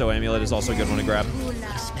Lesser Resto amulet is also a good one to grab.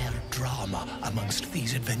 I smell drama amongst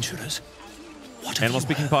these adventurers. What Animal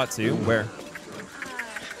speaking pot too. Where?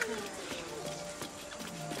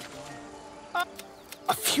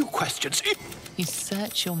 A few questions. You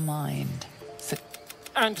search your mind.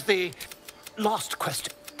 And the last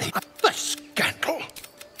question. The scandal.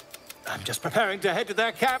 I'm just preparing to head to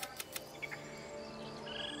their camp.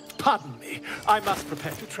 Pardon me. I must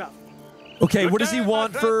prepare to travel. Okay, what does he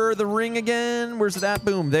want for the ring again? Where's it at?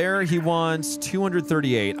 Boom, there. He wants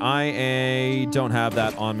 238. I don't have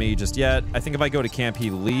that on me just yet. I think if I go to camp, he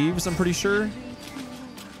leaves, I'm pretty sure.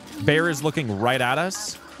 Bear is looking right at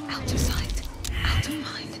us. Out of sight, out of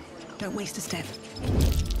mind. Don't waste a step.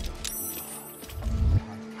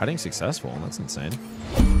 Hiding successful. That's insane.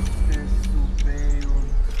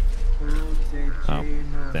 Oh,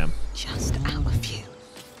 damn. Just out of view.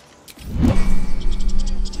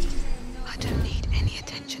 I don't need any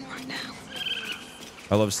attention right now.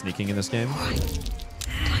 I love sneaking in this game.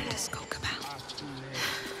 Time to skulk about.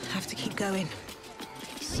 Have to keep going.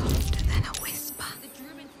 Softer than a whisper.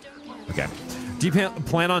 Okay. Do you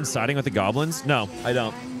plan on siding with the goblins? No, I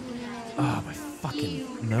don't. Oh, my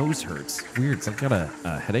fucking nose hurts. Weird. It's like I got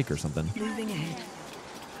a headache or something. Moving ahead.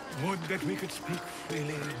 Would that we could speak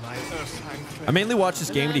freely, my Earthside friend. I mainly watch this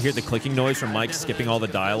game to hear the clicking noise from Mike skipping all the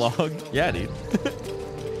dialogue. Yeah, dude.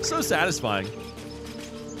 So satisfying.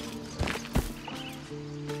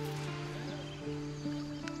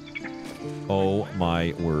 Oh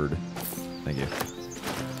my word. Thank you.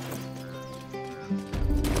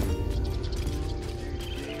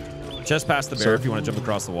 Just past the bear if you want to jump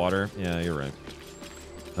across the water. Yeah, you're right.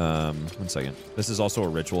 1 second. This is also a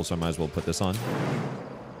ritual, so I might as well put this on.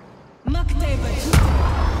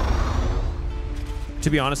 To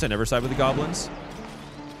be honest, I never side with the goblins.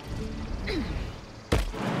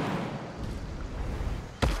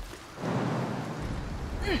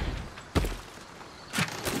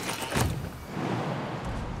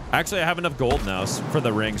 Actually, I have enough gold now for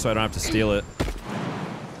the ring, so I don't have to steal it.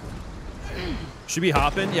 Should be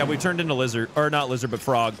hopping. Yeah, we turned into lizard. Or not lizard, but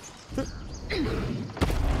frog. Hope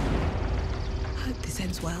this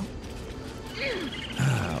ends well.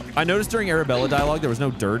 I noticed during Arabella dialogue, there was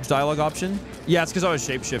no Durge dialogue option. Yeah, it's because I was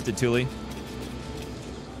shapeshifted, Thule.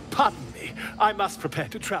 Pardon me. I must prepare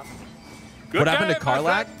to travel. What happened to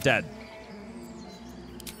Karlak? Dead.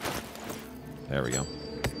 There we go.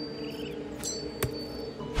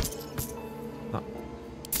 Oh.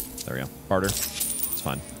 There we go. Barter. It's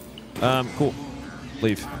fine. Cool.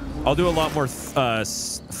 Leave. I'll do a lot more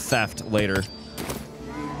theft later.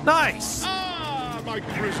 Nice! Ah, my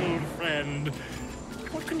grizzled friend.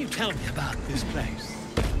 What can you tell me about this place?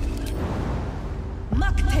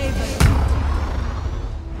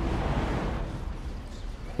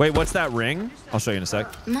 Wait, what's that ring? I'll show you in a sec.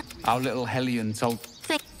 Our little Hellion told...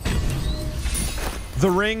 The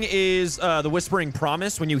ring is the Whispering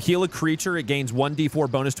Promise. When you heal a creature, it gains 1d4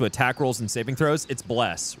 bonus to attack rolls and saving throws. It's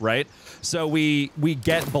Bless, right? So we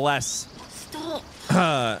get Bless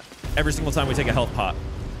every single time we take a health pot.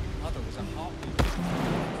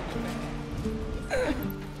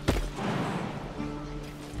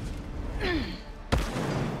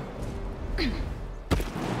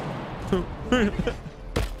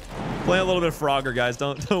 Play a little bit of Frogger, guys.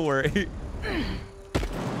 Don't worry.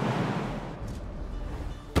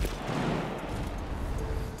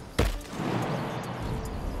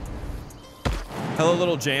 Hello,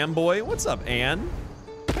 little jam boy. What's up, Ann?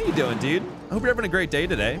 How you doing, dude? I hope you're having a great day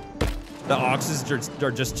today. The Oxes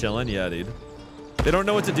are just chilling. Yeah, dude. They don't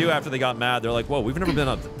know what to do after they got mad. They're like, whoa, we've never been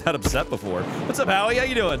that upset before. What's up, Howie? How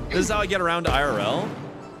you doing? This is how I get around to IRL?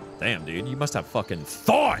 Damn, dude. You must have fucking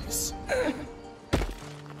thighs.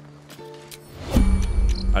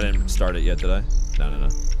 I didn't start it yet, did I? No.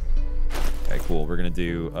 Okay, cool. We're going to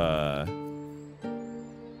do...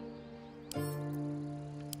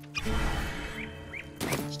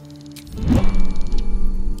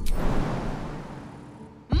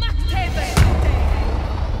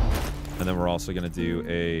 And then we're also going to do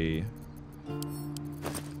a...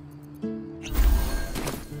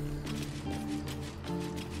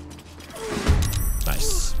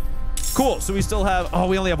 Nice. Cool. So we still have... Oh,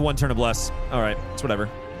 we only have 1 turn of Bless. All right. It's whatever.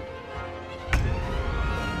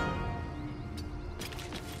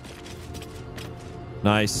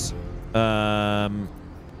 Nice. I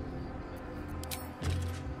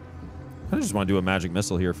just want to do a magic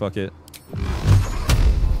missile here. Fuck it.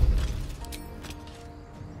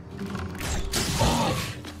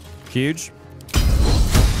 Huge.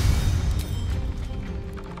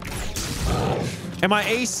 And my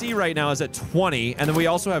AC right now is at 20, and then we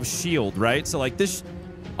also have shield, right? So like this,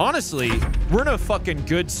 honestly, we're in a fucking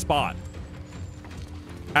good spot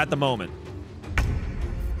at the moment.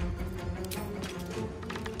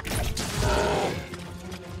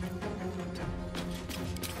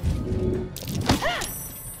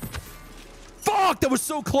 Fuck, that was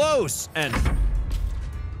so close. And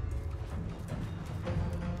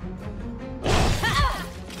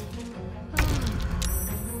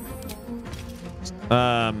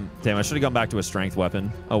damn, I should have gone back to a strength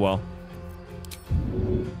weapon. Oh, well.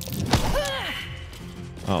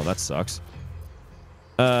 Oh, that sucks.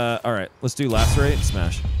 All right, let's do lacerate and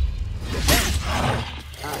smash.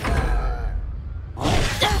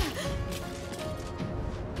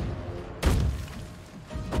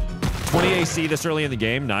 AC this early in the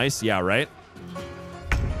game. Nice. Yeah, right?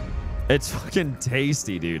 It's fucking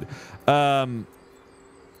tasty, dude. What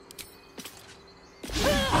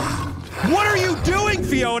are you doing,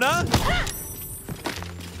 Fiona?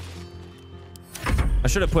 I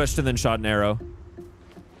should have pushed and then shot an arrow.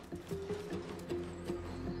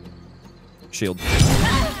 Shield.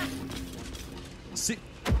 See,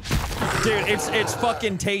 dude, it's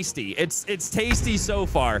fucking tasty. It's tasty so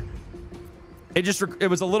far. It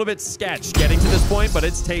was a little bit sketch getting to this point, but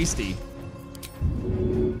it's tasty.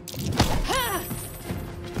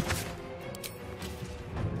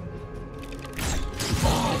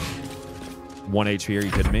 1 HP. Are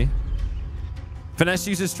you kidding me? Finesse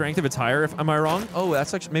uses strength if it's higher. Am I wrong? Oh,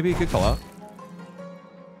 that's actually maybe a good call out.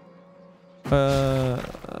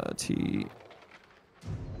 T.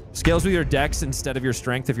 Scales with your dex instead of your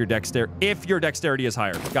strength if your dexterity is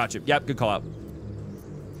higher. Gotcha. Yep, good call out.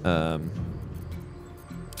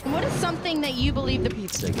 What is something that you believe the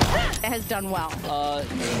pizza guy has done well?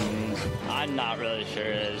 I'm not really sure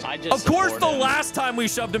it is. I just Of course, the support him. last time we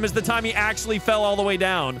shoved him is the time he actually fell all the way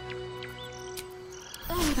down.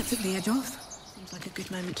 Oh, that took the edge off. Seems like a good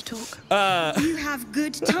moment to talk. You have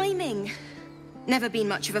good timing. Never been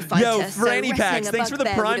much of a fighter. Yo, so Franny wrestling Packs, a thanks for the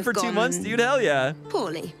bugbear prime would for have 2 months, gone dude. Hell yeah.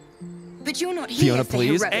 Poorly. But you're not here Fiona, for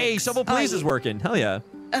please. heroics, Hey, Shovel, are please you? is working. Hell yeah.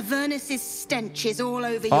 Avernus's stench is all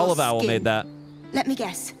over your Olive Owl skin. made that. Let me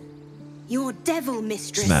guess. Your devil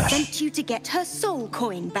mistress Smash. sent you to get her soul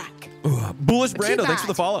coin back. Bullish But too Brando, thanks for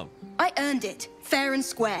the bad. follow. I earned it, fair and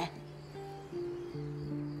square.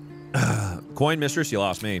 Coin mistress, you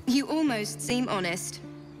lost me. You almost seem honest.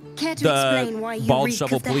 Care to The explain why you bald reek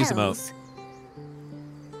shovel of the police hells?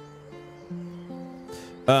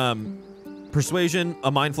 Persuasion,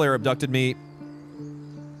 a mind flayer abducted me.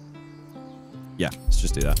 Yeah, let's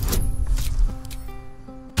just do that.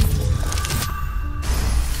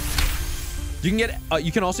 You can get.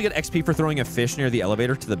 You can also get XP for throwing a fish near the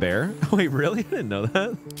elevator to the bear. Wait, really? I didn't know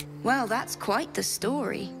that. Well, that's quite the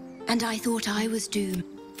story. And I thought I was doomed.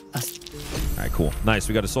 All right, cool, nice.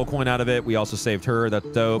 We got a soul coin out of it. We also saved her. That's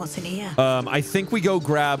dope. What's in here? I think we go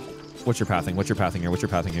grab. What's your pathing? What's your pathing here? What's your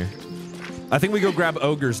pathing here? I think we go grab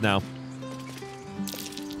ogres now.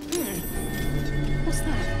 What's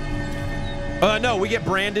that? No, we get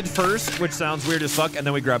branded first, which sounds weird as fuck, and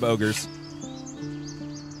then we grab ogres.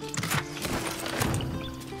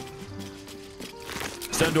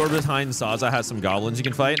 Stone door behind Saza has some goblins you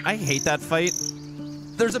can fight. I hate that fight.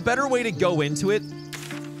 There's a better way to go into it.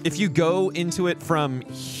 If you go into it from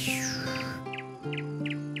here,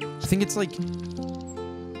 I think it's like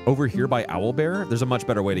over here by Owlbear. There's a much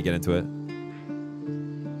better way to get into it.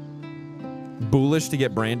 Bullish to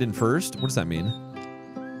get Brandon first? What does that mean?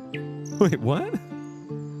 Wait, what? I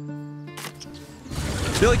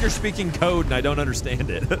feel like you're speaking code and I don't understand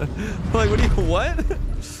it. Like, what do you, what?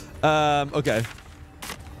 Okay.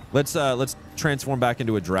 Let's transform back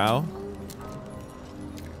into a drow.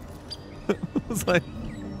 It's like,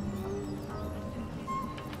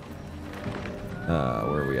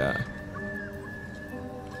 where are we at?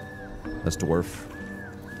 That's dwarf.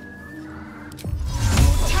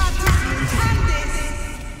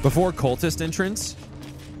 Before cultist entrance.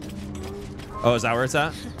 Oh, is that where it's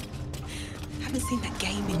at? Haven't seen that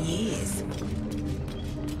game in years.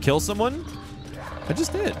 Kill someone? I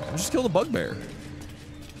just did. I just killed a bugbear.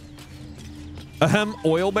 Ahem,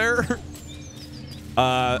 oil bear.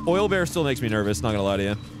 Oil bear still makes me nervous, not gonna lie to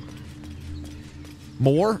you.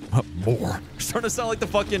 More? More. Starting to sound like the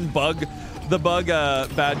fucking bug,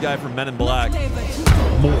 bad guy from Men in Black.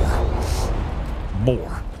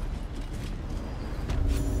 More.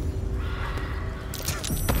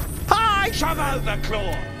 Hi, shovel the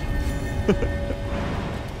claw.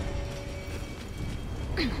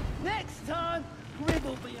 Next time, Grib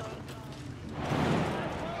will be on.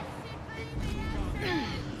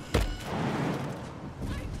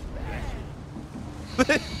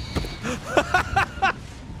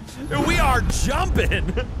 We are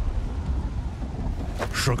jumping.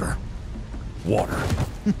 Sugar. Water.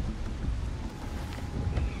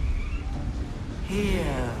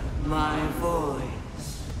 Hear my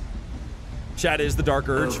voice. Chat is the Dark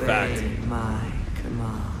Urge. Obey Fact. my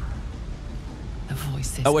command. The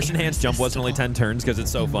voices I wish enhanced jump wasn't only 10 turns because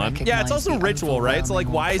it's so fun. Yeah, it's also ritual, right? So like,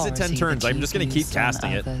 why is it 10 turns? I'm just gonna keep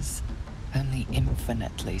casting it. Only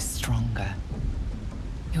infinitely stronger.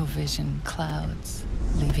 Your vision clouds,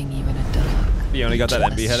 leaving you in a dark. You only got that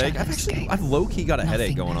envy shadow headache? I've low-key got a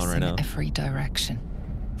headache going on right now. In every direction.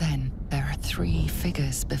 Then there are 3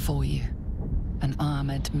 figures before you. An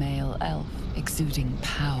armored male elf exuding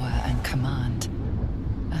power and command.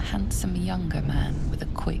 A handsome younger man with a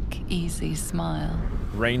quick, easy smile.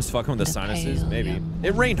 Rain's fucking with the And a sinuses, pale maybe. young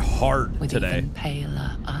It rained hard with today. even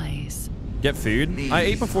paler eyes. Get food? I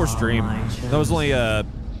ate before stream. That was only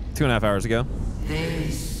 2.5 hours ago. They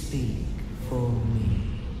speak for me.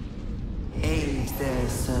 Aid their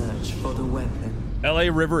search for the weapon. LA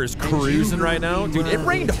River is cruising right now. Dude, it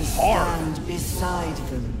rained hard. Stand beside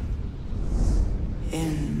them.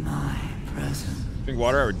 In my presence. Drink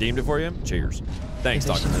water, I redeemed it for you. Cheers. Thanks,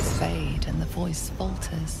 The Dr. visions Miss. fade and the voice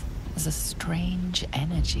falters as a strange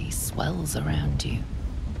energy swells around you.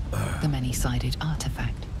 The many-sided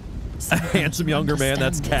artifact. A handsome younger man,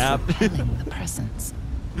 that's Cap. Repelling the presence.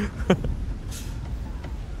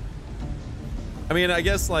 I mean, I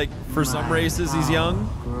guess like for some races he's young.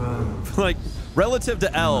 Like relative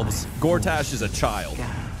to elves, Gortash is a child.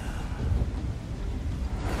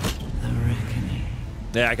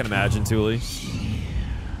 Yeah, I can imagine, Thule.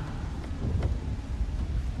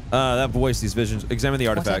 That voice, these visions. Examine the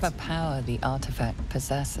artifacts. Whatever power the artifact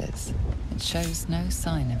possesses, it shows no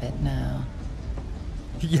sign of it now.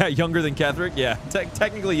 Yeah, younger than Ketherick? Yeah,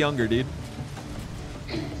 technically younger, dude.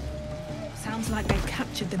 Sounds like they've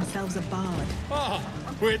captured themselves a bard. Ah,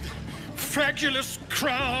 with fragulous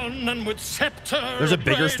crown and with scepter. There's a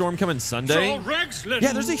bigger storm coming Sunday.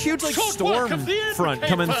 Yeah, there's a huge like storm front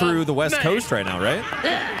coming through the west coast right now, right?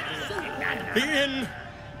 The inn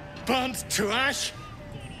burnt to ash.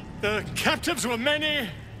 The captives were many.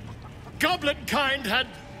 Goblin kind had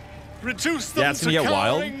reduced them it's gonna get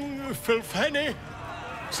wild. Filfhenny.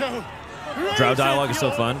 So Drow dialogue is so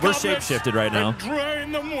fun. We're shapeshifted right now.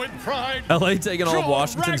 Drain them with pride. LA taking all of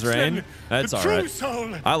Washington's reign. That's all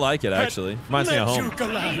right. I like it actually. Reminds me of home.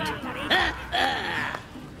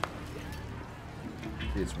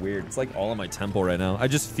 It's weird. It's like all in my temple right now. I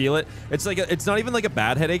just feel it. It's like it's not even like a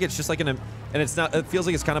bad headache. It's just like and it's not. It feels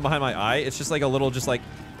like it's kind of behind my eye. It's just like a little, just like,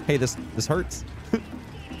 hey, this hurts.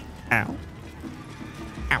 Ow.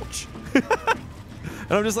 Ouch.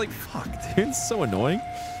 And I'm just like, fuck, dude. It's so annoying.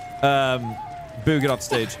 Boo, get off the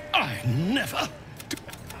stage. I never.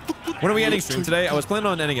 When are we ending stream today? I was planning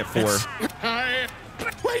on ending at 4.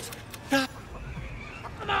 Wait. Come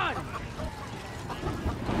on.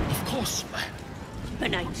 Of course. My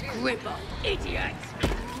name's Gribble, idiot.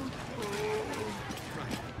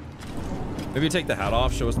 Maybe take the hat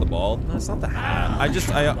off, show us the ball. No, it's not the hat.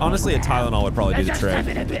 I honestly, a Tylenol would probably do the trick.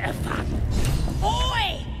 Having a bit of fun.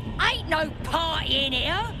 Oi! Ain't no party in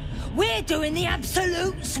here. We're doing the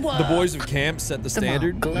absolute swerve. The boys of camp set the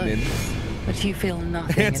standard. But you feel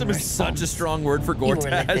nothing. Handsome is such a strong word for Your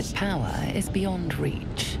Gortash. limited power is beyond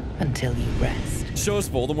reach until you rest. Show us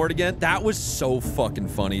Voldemort again. That was so fucking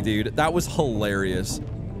funny, dude. That was hilarious.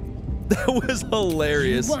 That was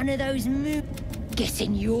hilarious. One of those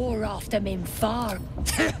guessing you're after him far.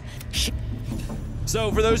 So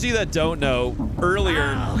for those of you that don't know, earlier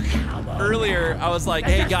I was like,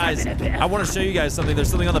 hey guys, I want to show you guys something. There's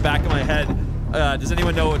something on the back of my head. Does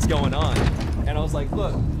anyone know what's going on? And I was like,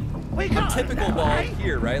 look, I'm typical bald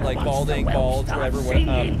here, right? Like balding, bald, whatever.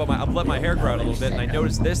 But I've let my hair grow out a little bit, and I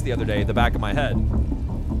noticed this the other day, the back of my head.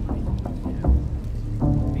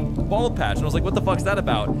 Bald patch, and I was like, what the fuck's that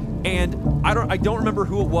about? And I don't remember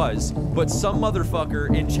who it was, but some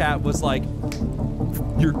motherfucker in chat was like,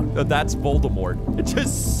 that's Voldemort. It's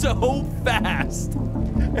just so fast.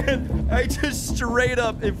 And I just straight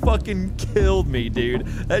up, it fucking killed me, dude.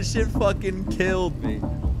 That shit fucking killed me.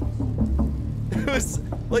 It was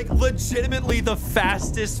like legitimately the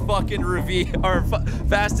fastest fucking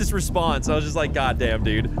fastest response. I was just like, God damn,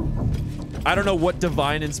 dude. I don't know what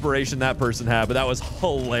divine inspiration that person had, but that was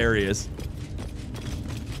hilarious.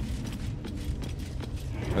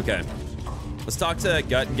 Okay. Let's talk to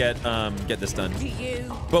Gut and get this done.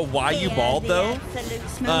 But why you bald though?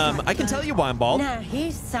 I can tell you why I'm bald. Now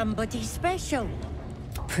here's somebody special.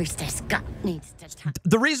 Priestess Gut needs to.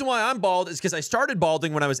 The reason why I'm bald is because I started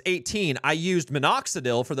balding when I was 18. I used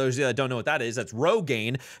minoxidil. For those of you that don't know what that is, that's Rogaine.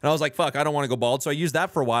 And I was like, fuck, I don't want to go bald. So I used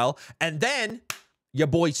that for a while. And then your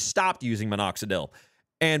boy stopped using minoxidil.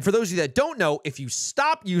 And for those of you that don't know, if you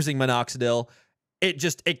stop using minoxidil,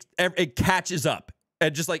 it catches up.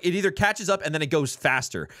 And just like, it either catches up and then it goes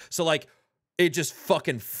faster. So like, it just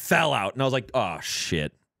fucking fell out. And I was like, oh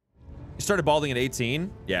shit. You started balding at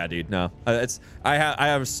 18? Yeah, dude, no. I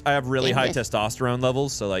have really high testosterone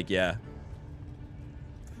levels, so like, yeah.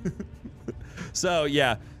 So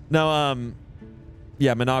yeah. No,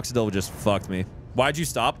 yeah, minoxidil just fucked me. Why'd you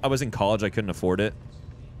stop? I was in college, I couldn't afford it.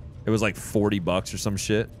 It was like 40 bucks or some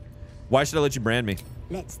shit. Why should I let you brand me?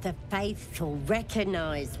 Let's the faithful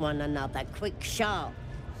recognize one another. Quick, sharp.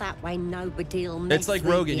 That way nobody'll miss. It's like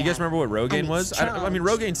Rogaine. You guys remember what Rogaine was? I mean,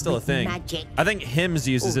 Rogaine's still a thing. I think Hims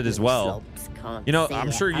uses it as well. You know,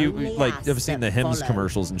 I'm sure you like have seen the Hims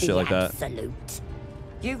commercials and shit like that.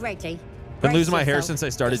 You ready? Been losing my hair since I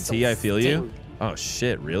started tea. I feel you. Oh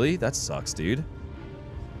shit, really? That sucks, dude.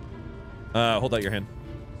 Hold out your hand.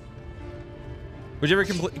 Would you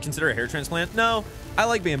ever consider a hair transplant? No, I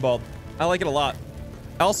like being bald. I like it a lot.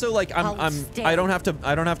 Also, like I don't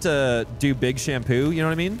have to do big shampoo. You know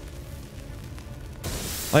what I mean?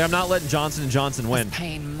 Like I'm not letting Johnson & Johnson win. As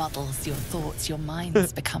pain muddles your thoughts, your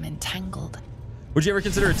minds become entangled. Would you ever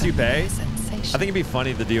consider a toupee? I think it'd be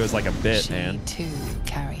funny to do as like a bit, man. She too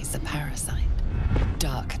carries a parasite.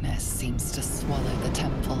 Darkness seems to swallow the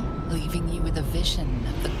temple, leaving you with a vision vision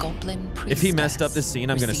of the goblin priestess. If he messed up this scene,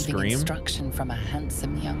 I'm gonna scream. Instruction from a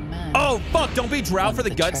handsome young man. Oh fuck! Don't be Drow for the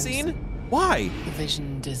gut scene. Why? The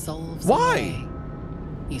vision dissolves. Why? Away.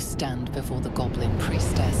 You stand before the goblin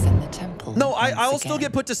priestess in the temple. No, I'll still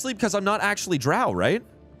get put to sleep because I'm not actually Drow, right?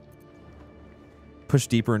 Push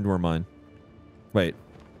deeper into her mind. Wait.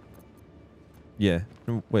 Yeah.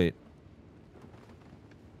 Wait.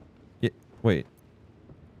 Yeah. Wait.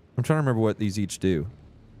 I'm trying to remember what these each do.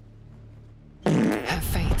 Her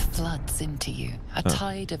faith floods into you, a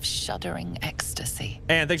tide of shuddering ecstasy.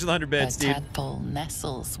 And thanks for the 100 bits, dude. Her tadpole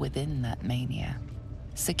nestles within that mania,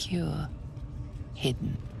 secure,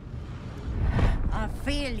 hidden. I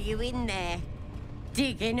feel you in there,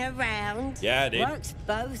 digging around. Yeah, dude. Works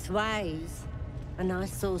both ways. And I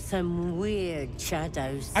saw some weird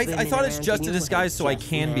shadows. I thought it's just a disguise so I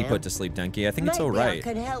can be put to sleep, Denki. I think it's all right. Maybe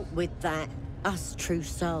I could help with that. Us true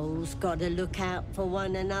souls gotta look out for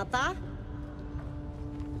one another.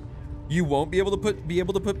 You won't be able to you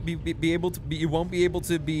won't be able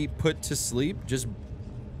to be put to sleep. Just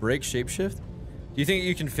break shapeshift. Do you think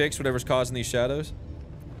you can fix whatever's causing these shadows?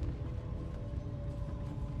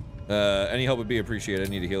 Any help would be appreciated.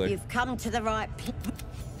 I need a healer. You've come to the right place.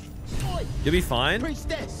 You'll be fine.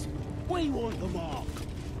 Priestess, we want the mark.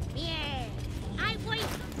 Yeah, I wait.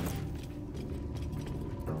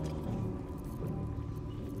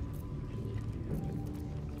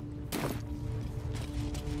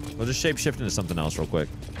 We'll just shapeshift into something else real quick.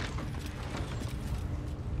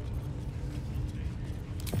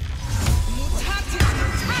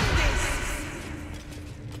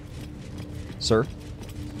 Sir?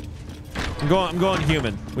 I'm going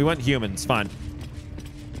human. We went human. It's fine.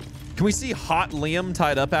 Can we see hot Liam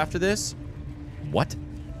tied up after this? What?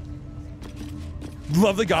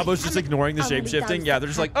 Love the gobos just ignoring the shapeshifting. Yeah, they're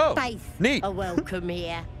just like, oh, neat. A welcome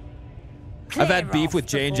here. I've had beef with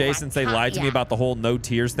J&J since they lied to me about the whole no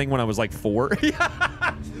tears thing when I was like 4.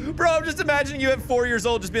 Bro, I'm just imagining you at 4 years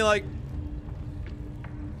old just being like,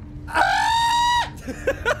 ah!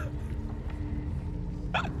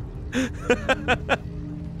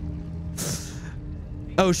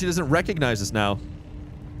 Oh, she doesn't recognize us now.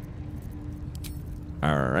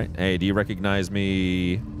 All right. Hey, do you recognize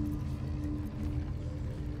me?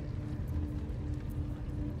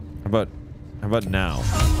 How about now?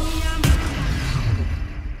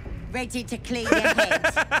 Ready to clear your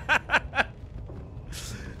head.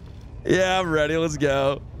 Yeah, I'm ready. Let's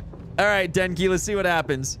go. All right, Denki, let's see what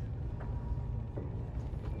happens.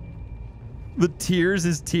 The tears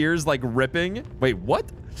is tears like ripping. Wait, what?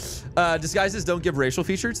 Disguises don't give racial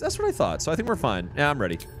features. That's what I thought. So I think we're fine. Yeah, I'm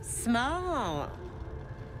ready. Smart.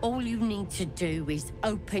 All you need to do is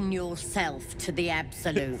open yourself to the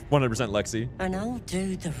absolute. 100% Lexi. And I'll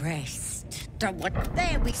do the rest. Don't want.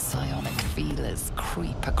 There we. Psionic feelers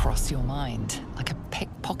creep across your mind like a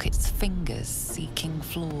pickpocket's fingers seeking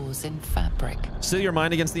flaws in fabric. Steal your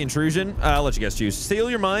mind against the intrusion. I'll let you guys choose. Steal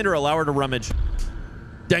your mind or allow her to rummage.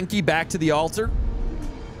 Denki back to the altar.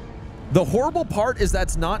 The horrible part is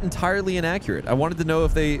that's not entirely inaccurate. I wanted to know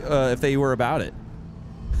if they were about it.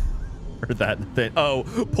 Or that thing. Oh,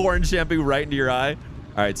 pouring shampoo right into your eye.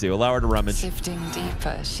 All right, so allow her to rummage. Sifting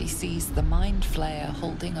deeper, she sees the mind flayer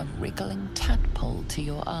holding a wriggling tadpole to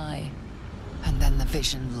your eye. And then the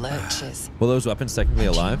vision lurches. Will those weapons technically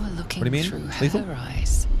alive? You are looking what do you mean? Through Lethal? her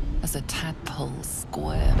eyes as a tadpole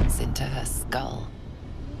squirms into her skull.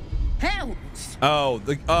 Helps. Oh,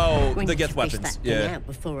 the Geth weapons. Yeah. Out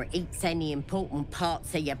before it eats any important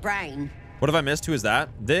parts of your brain. What have I missed? Who is that?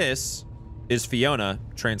 This is Fiona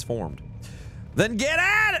transformed. Then get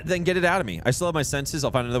at it. Then get it out of me. I still have my senses.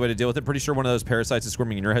 I'll find another way to deal with it. Pretty sure one of those parasites is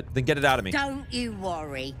squirming in your head. Then get it out of me. Don't you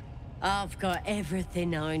worry. I've got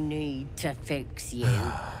everything I need to fix you.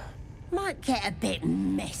 Might get a bit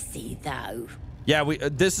messy though. Yeah,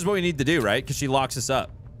 this is what we need to do, right? Because she locks us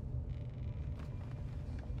up.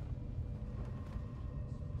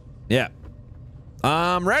 Yeah.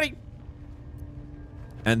 I'm ready.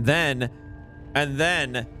 And then,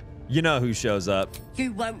 you know who shows up.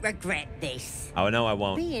 You won't regret this. Oh, no, I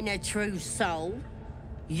won't. Being a true soul,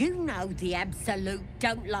 you know the Absolute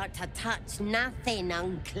don't like to touch nothing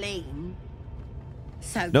unclean.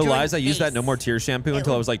 So no lies, I used that No More Tears shampoo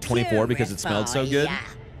until I was like 24 because it smelled so good.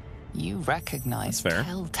 You recognize That's fair.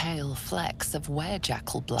 telltale flecks of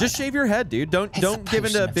werejackal blood. Just shave your head, dude. Don't give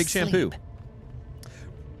into big shampoo.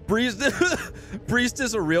 Priestess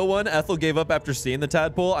is a real one. Ethel gave up after seeing the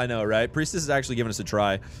tadpole. I know, right? Priestess is actually giving us a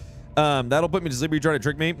try. That'll put me to sleep. Are you trying to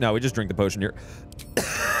trick me? No, we just drink the potion here.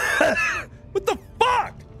 What the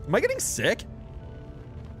fuck? Am I getting sick?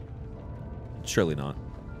 Surely not.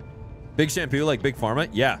 Big shampoo like Big Pharma?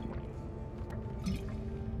 Yeah.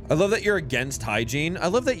 I love that you're against hygiene. I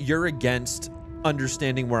love that you're against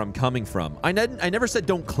understanding where I'm coming from. I never said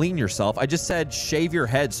don't clean yourself. I just said shave your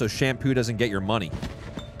head so shampoo doesn't get your money.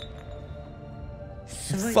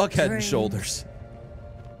 Fuck Head and Shoulders.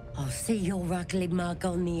 I'll see your ugly mug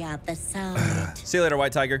on the other side. See you later,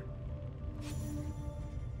 White Tiger.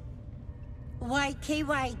 Wakey,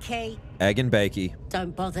 wakey. Egg and bakey.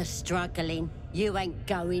 Don't bother struggling. You ain't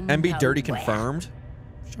going MB Dirty nowhere. confirmed.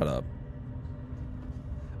 Shut up.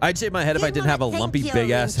 I'd shave my head if I didn't have a lumpy big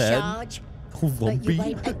ass head. But you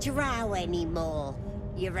ain't a drow anymore.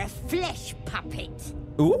 You're a flesh puppet.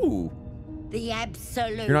 Ooh. The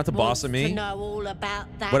absolute. You're not the boss of wants me? to know all about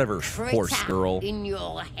that Whatever, critter horse girl. in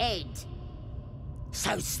your head.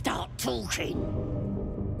 So start talking.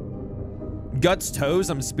 Guts toes,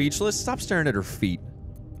 I'm speechless. Stop staring at her feet.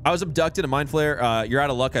 I was abducted, a mind flare. You're out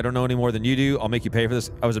of luck. I don't know any more than you do. I'll make you pay for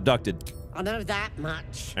this. I was abducted. I know that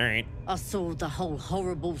much. All right. I saw the whole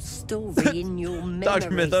horrible story in your memories.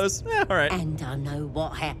 Dr. Mythos. Yeah, all right. And I know what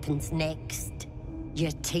happens next.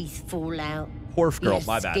 Your teeth fall out. Horse girl, your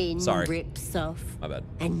my bad. skin Sorry. rips off. My bad.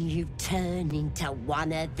 And you turn into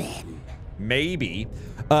one of them. Maybe.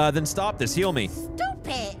 Then stop this. Heal me. Stop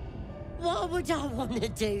it! Why would I want to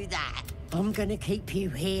do that? I'm gonna keep you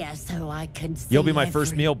here so I can see. You'll be my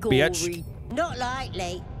first every meal, gory... bitch. Not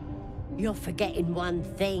likely. You're forgetting one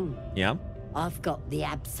thing. Yeah? I've got the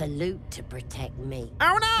Absolute to protect me.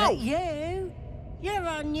 Oh no! But you're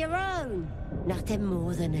on your own. Nothing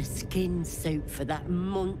more than a skin suit for that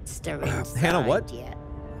monster inside Hannah, what? you.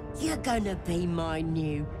 You're gonna be my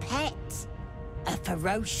new pet. A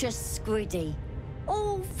ferocious squiddy.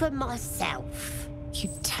 All for myself. You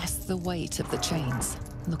test the weight of the chains,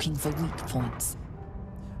 looking for weak points.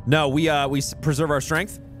 No, we preserve our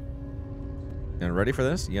strength. And ready for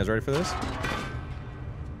this? You guys ready for this?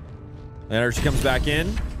 And there she comes back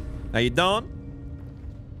in. How you doing?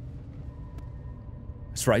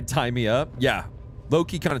 That's right, tie me up. Yeah.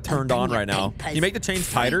 Loki kind of turned on right now. Can you make the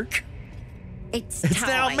chains tighter? It's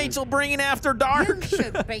now time. Mitchell bringing after dark. You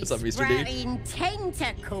should be What's up, Mr. D? sprouting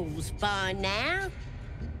tentacles by now.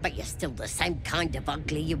 But you're still the same kind of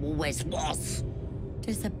ugly you always was.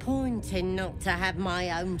 Disappointing not to have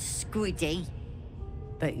my own squiddy.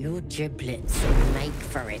 But your giblets will make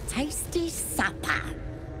for a tasty supper.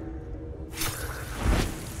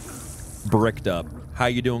 Bricked up. How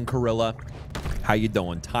you doing, Corilla? How you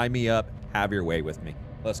doing? Tie me up. Have your way with me.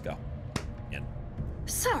 Let's go. In.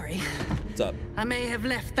 Sorry. What's up? I may have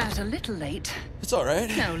left that a little late. It's all right.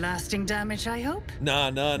 No lasting damage, I hope. Nah,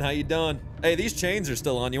 none. How you doing? Hey, these chains are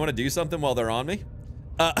still on. You want to do something while they're on me?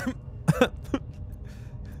 I'm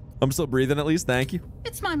still breathing at least. Thank you.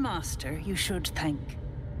 It's my master you should thank.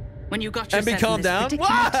 When you got yourself MB, calm in this down.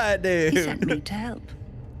 predicament, What, dude? he sent me to help.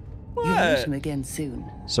 What? You'll meet him again soon.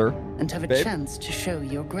 Sir? And have a Babe? chance to show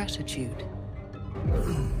your gratitude.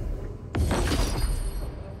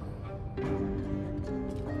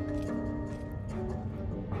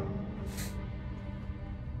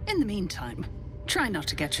 In the meantime, try not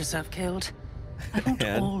to get yourself killed. I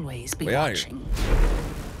won't always be watching.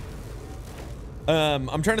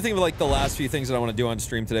 I'm trying to think of like the last few things that I want to do on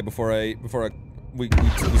stream today before we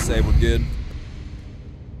say we're good.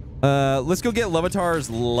 Let's go get Levitar's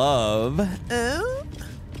love.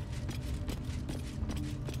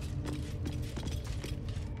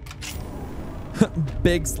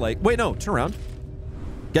 Big slate. Wait, no, turn around.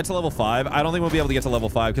 Get to level 5. I don't think we'll be able to get to level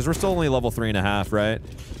 5 because we're still only level 3.5, right?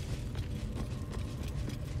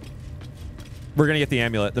 We're gonna get the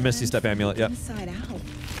amulet, the Misty Step amulet. Yep. Inside out.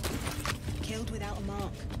 Killed without a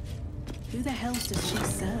mark. Who the hell does she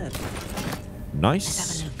serve?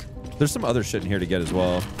 Nice. There's some other shit in here to get as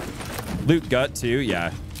well. Loot gut too,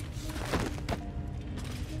 yeah.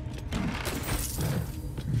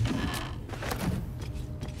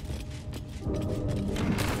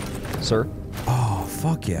 Sir? Oh,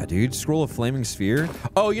 fuck yeah, dude. Scroll of Flaming Sphere.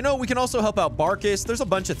 Oh, you know, we can also help out Barkus. There's a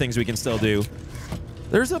bunch of things we can still do.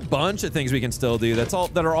 There's a bunch of things we can still do that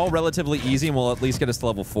are all relatively easy and will at least get us to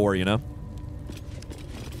level 4, you know?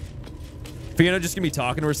 Fiona just gonna be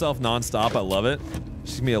talking to herself nonstop. I love it.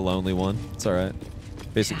 She's gonna be a lonely one. It's all right.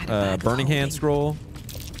 Basic Burning Hand scroll.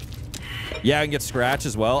 Yeah, I can get Scratch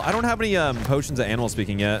as well. I don't have any potions of animal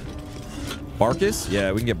speaking yet. Barkus?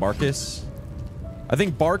 Yeah, we can get Barkus. I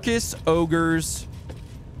think Barkus, Ogres.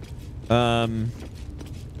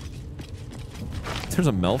 There's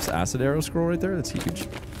a Melf's Acid Arrow scroll right there. That's huge.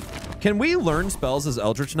 Can we learn spells as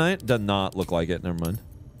Eldritch Knight? Does not look like it. Never mind.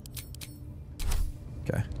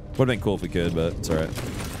 Okay. Would have been cool if we could, but it's all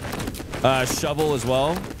right. Shovel as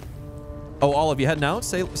well. Oh, Olive, you heading out?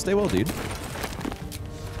 Stay well, dude.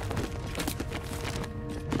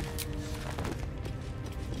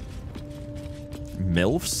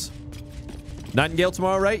 MILFs. Nightingale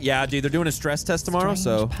tomorrow, right? Yeah, dude, they're doing a stress test tomorrow,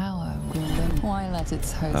 so... Power wielding. Why let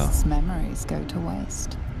its host's memories go to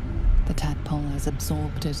waste? The tadpole has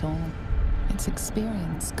absorbed it all. Its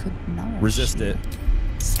experience could nourish Resist you, it.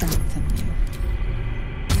 strengthen you.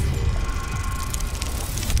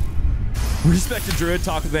 Respect a druid,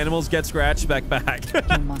 talk with animals, get scratched, back.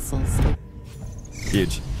 Your muscles.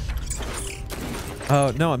 Huge.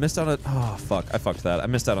 Oh, no, I missed out on... Oh, fuck. I fucked that. I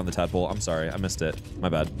missed out on the tadpole. I'm sorry. I missed it. My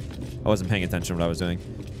bad. I wasn't paying attention to what I was doing.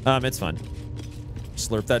 It's fun.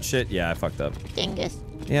 Slurp that shit? Yeah, I fucked up. Dingus.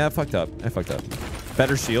 Yeah, I fucked up.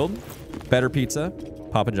 Better shield. Better pizza.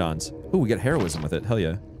 Papa John's. Ooh, we get heroism with it. Hell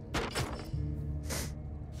yeah.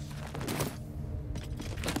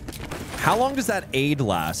 How long does that aid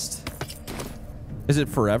last? Is it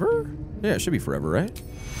forever? Yeah, it should be forever, right?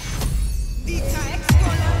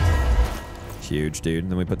 Huge, dude.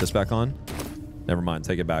 And then we put this back on. Never mind.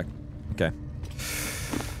 Take it back. Okay.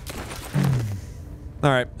 All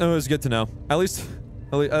right. It was good to know. At least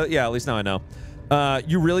now I know.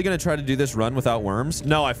 You really gonna try to do this run without worms?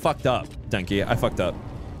 No, I fucked up, Denki. I fucked up.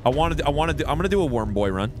 I'm gonna do a worm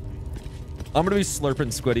boy run. I'm gonna be slurping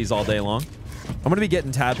squiddies all day long. I'm gonna be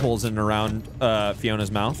getting tadpoles in and around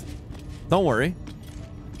Fiona's mouth. Don't worry.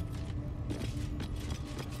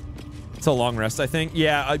 It's a long rest, I think.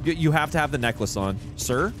 Yeah, you have to have the necklace on.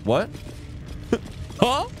 Sir? What?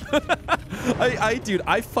 Huh? Dude,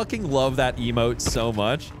 I fucking love that emote so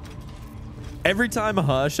much. Every time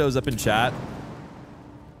Huh shows up in chat,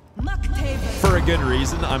 for a good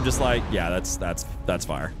reason, I'm just like, yeah, that's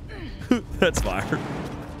fire. That's fire.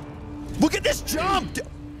 Look at this jump!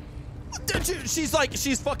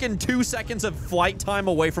 She's fucking 2 seconds of flight time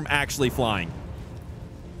away from actually flying.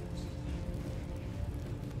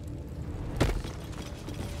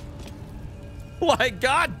 Like,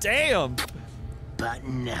 goddamn. But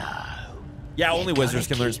no. Yeah, only wizards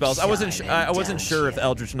can learn spells. I wasn't sure if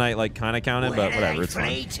Eldritch Knight like kind of counted, but whatever. It's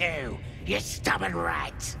fine. Too, you stubborn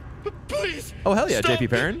rat. Please. Oh hell yeah, JP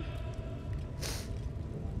Perrin.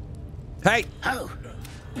 Hey. Oh,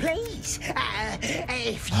 please.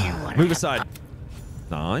 If you want. Move aside.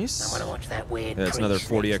 Nice. I want to watch that weird. That's another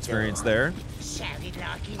 40 experience there.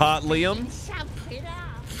 Like Hot Liam.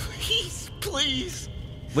 Please.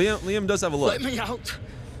 Liam does have a look. Let me out.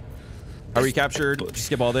 I recaptured.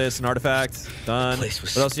 Skip all this. An artifact. Done.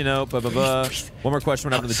 What else do you know? Blah blah blah. One more question.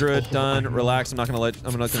 What happened to the druid? Done. Relax. I'm not gonna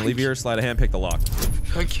leave you here. Slide a hand. Pick the lock.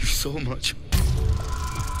 Thank you so much.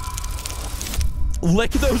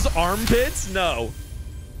 Lick those armpits? No.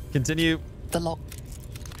 Continue. The lock.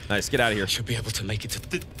 Nice. Get out of here. I should be able to make it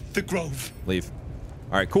to the grove. Leave.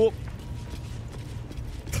 All right. Cool.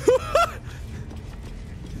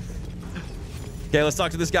 Okay, let's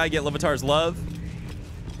talk to this guy. Get Levitar's love.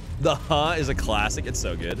 The Huh is a classic. It's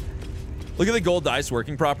so good. Look at the gold dice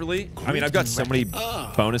working properly. I mean, I've got so many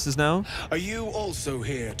bonuses now. Are you also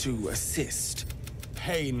here to assist?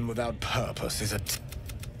 Pain without purpose is a...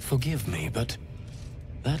 Forgive me, but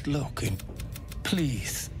that look in...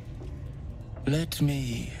 Please. Let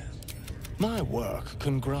me... My work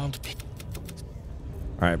can grant...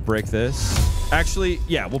 All right, break this. Actually,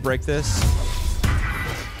 yeah, we'll break this.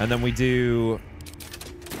 And then we do...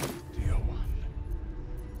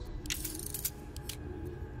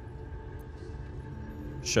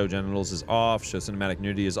 Show genitals is off. Show cinematic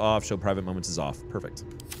nudity is off. Show private moments is off. Perfect.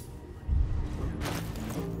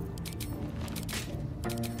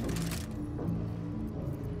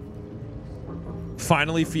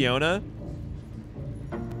 Finally, Fiona.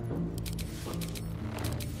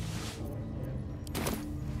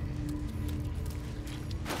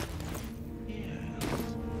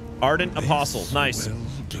 Ardent Apostle. Nice. Will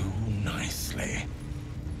do nicely.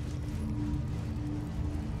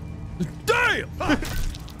 Damn!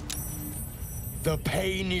 The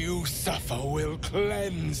pain you suffer will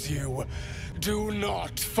cleanse you. Do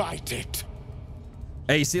not fight it.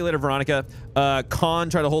 Hey, see you later, Veronica. Con,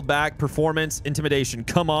 try to hold back. Performance, intimidation.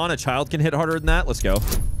 Come on, a child can hit harder than that. Let's go.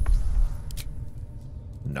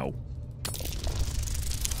 No.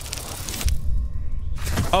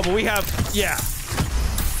 Oh, but we have, yeah.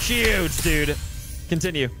 Huge, dude.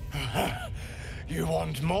 Continue. You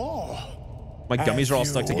want more? My gummies are all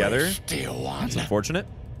stuck together. That's unfortunate.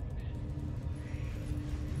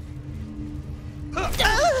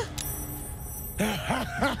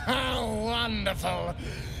 Wonderful.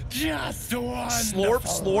 Just wonderful. Slorp,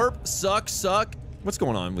 slorp, suck. What's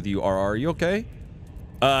going on with you, RR? Are you okay?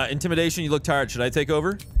 Intimidation, you look tired. Should I take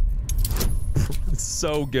over? It's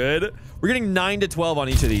so good. We're getting 9 to 12 on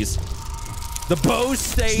each of these. The bow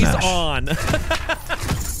stays on.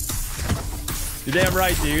 You're damn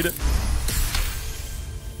right, dude.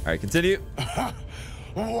 right, continue.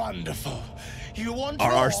 Wonderful. You want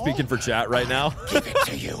RR speaking for chat right now. Give it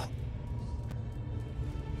to you.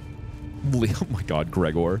 Oh my God,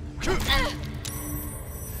 Gregor.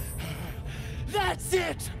 That's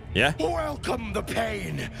it. Yeah. Welcome the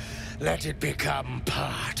pain. Let it become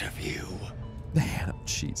part of you. Man,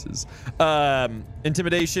 Jesus.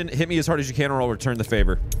 Intimidation. Hit me as hard as you can or I'll return the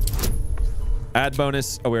favor. Add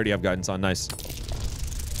bonus. Oh, we already have guidance on. Nice.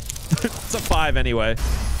 It's a 5 anyway.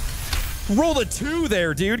 Roll the 2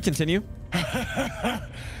 there, dude. Continue. I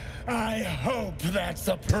hope that's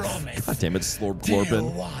a promise. God damn it, Slorp Deal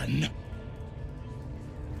Glorpin. one.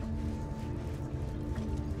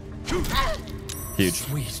 Huge.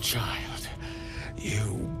 Sweet child,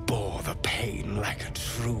 you bore the pain like a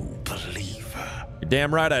true believer. You're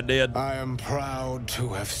damn right I did. I am proud to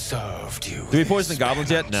have served you. Do we poison the goblins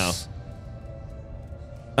yet? No.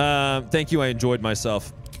 Thank you. I enjoyed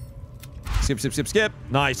myself. Skip, skip, skip, skip.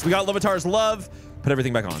 Nice. We got Levitar's love. Put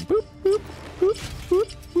everything back on. Boop, boop, boop,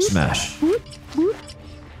 boop, Smash. Boop, boop.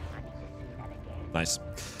 Nice.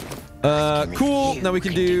 Cool. Now we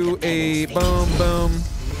can do a boom, boom.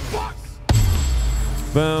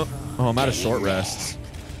 Boom. Oh, I'm out of short rests.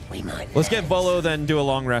 Let's get Volo, then do a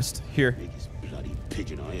long rest. Here.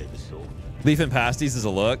 Leaf and pasties is a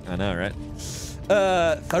look. I know, right?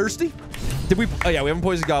 Thirsty? Did we? Oh, yeah, we haven't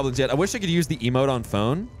poisoned goblins yet. I wish I could use the emote on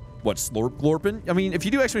phone. What, Slorp Glorpin? I mean, if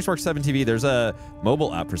you do !Spark 7TV, there's a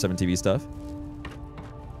mobile app for 7TV stuff.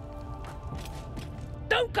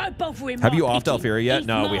 Don't go bothering. Have you offed Alfira yet?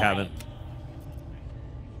 No, we haven't.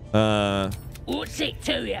 What's it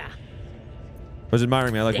to ya? I was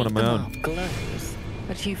admiring me. I like one of my own. Glows,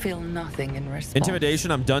 but you feel nothing in response.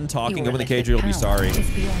 Intimidation. I'm done talking. Open the cage or you'll be sorry. Is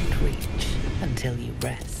beyond reach until you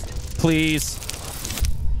rest. Please.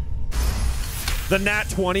 The nat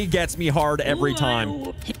 20 gets me hard every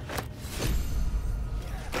time.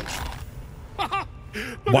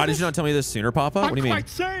 Why did you not tell me this sooner, Papa? What do you mean? Quite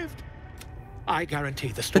saved. I guarantee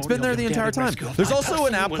the story. It's been there the entire time. There's also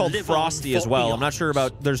an app called Frosty as well. I'm not sure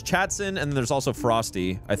about. There's Chatson and there's also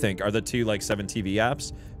Frosty. I think are the two like 7TV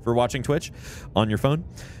apps for watching Twitch on your phone.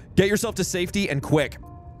 Get yourself to safety and quick.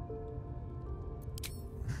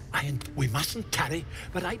 We mustn't tarry,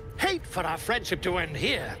 but I hate for our friendship to end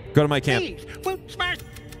here. Go to my camp. Please, we'll smash.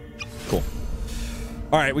 Cool.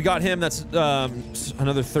 All right, we got him. That's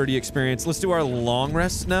another 30 experience. Let's do our long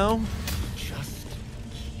rest now.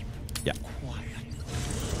 Yeah.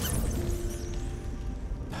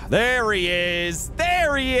 There he is.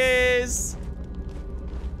 There he is.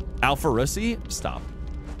 Alpha Russi, stop.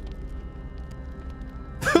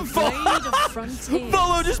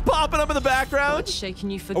 Volo just popping up in the background.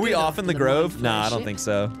 Shaking you for Are we off in the grove? Nah, I don't think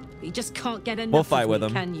so. You just can't get enough. We'll fight with me,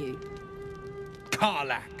 him. Can you?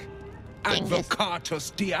 Karlach,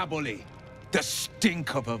 Advocatus Diaboli, the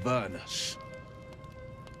stink of Avernus.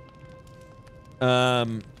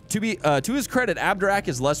 To his credit, Abdarak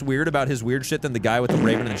is less weird about his weird shit than the guy with the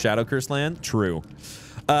Raven in the Shadow Curse land. True.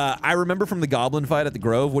 I remember from the Goblin fight at the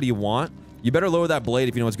Grove. What do you want? You better lower that blade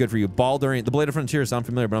if you know what's good for you. Baldurian, the Blade of Frontier sound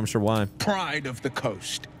familiar, but I'm sure why. Pride of the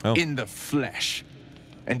coast, oh. In the flesh.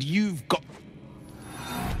 And you've got...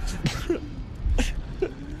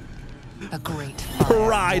 A great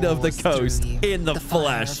pride of the coast in the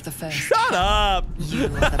flesh. Shut up! You are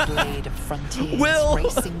the Blade of Frontiers Will.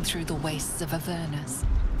 Racing through the wastes of Avernus.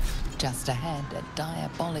 Just ahead, a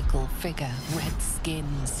diabolical figure, red skin,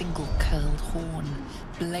 single curled horn,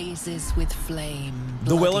 blazes with flame.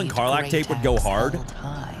 The Will and Karlach tape would go hard.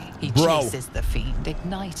 He Bro, chases the fiend,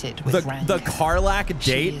 ignited with the Karlach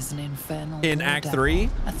date in Act 3,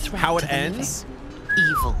 how it ends,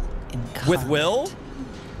 evil with Will.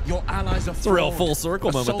 Your allies are it's a real full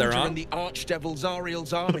circle moment there, huh? in the Archdevil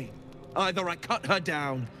Zariel's army. Either I cut her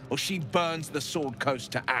down, or she burns the Sword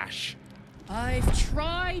Coast to ash. I've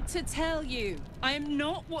tried to tell you. I am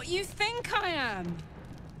not what you think I am.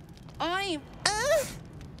 I'm...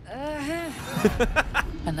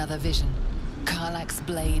 Another vision. Karlach's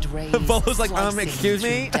blade raised, Volo's like, excuse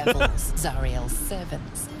me? Devils, Zariel's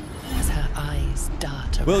servants. As her eyes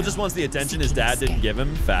dart around, Will just wants the attention his dad didn't give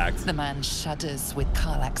him. Fact. The man shudders with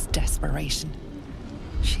Karlach's desperation.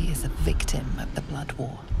 She is a victim of the Blood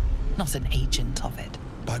War, not an agent of it.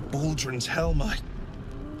 By Baldrin's helm,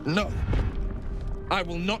 No. I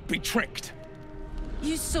will not be tricked.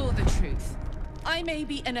 You saw the truth. I may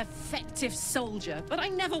be an effective soldier, but I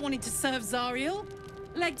never wanted to serve Zariel.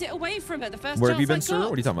 Legged it away from her the first Where have you chance been, I sir? got.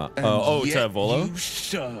 What are you talking about? And Oh, yet to Volo? You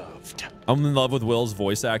served. I'm in love with Will's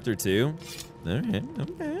voice actor, too. All right,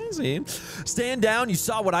 okay, I see. Stand down. You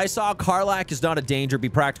saw what I saw. Karlach is not a danger. Be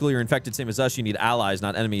practical. You're infected, same as us. You need allies,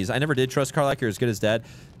 not enemies. I never did trust Karlach. You're as good as dead.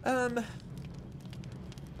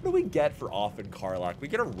 What do we get for Offen Karlach? We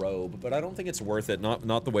get a robe, but I don't think it's worth it.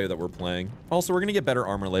 Not the way that we're playing. Also, we're gonna get better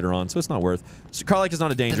armor later on, so it's not worth. So Karlach is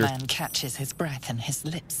not a danger. The man catches his breath and his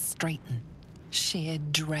lips straighten. Sheer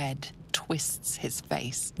dread twists his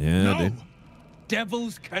face. Yeah, no. dude.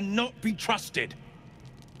 Devils cannot be trusted.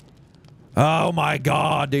 Oh my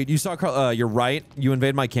god, dude. You saw you're right. You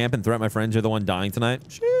invade my camp and threaten my friends. You're the one dying tonight.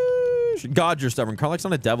 Sheesh. God, you're stubborn. Karlach's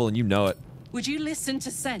not a devil and you know it. Would you listen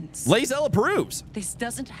to sense? Lae'zel approves. This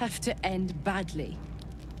doesn't have to end badly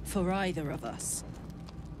for either of us.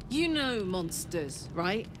 You know monsters,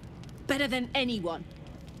 right? Better than anyone.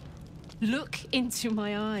 Look into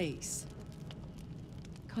my eyes.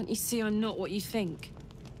 Can't you see I'm not what you think?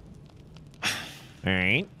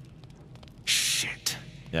 Alright. Shit.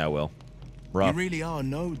 Yeah, I will. Rough. You really are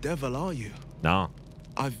no devil, are you? No.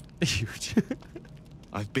 I've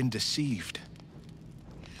been deceived.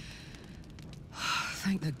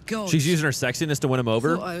 Thank the gods. She's using her sexiness to win him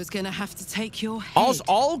over. Thought I was gonna have to take your head.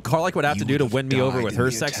 All Karlach would have to do to win me over with her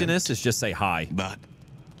sexiness is just say hi. But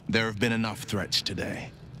there have been enough threats today.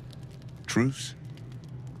 Truce?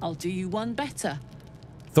 I'll do you one better.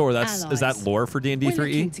 Thor, is that lore for D&D We're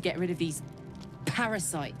looking 3E? to get rid of these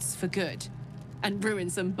parasites for good and ruin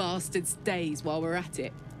some bastards' days while we're at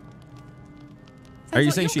it. Are you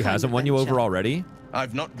saying she hasn't won you over already?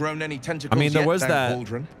 I've not grown any tentacles. I mean, there yet, was thank that.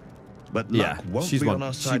 Waldron, but Yeah, luck won't she's be won. on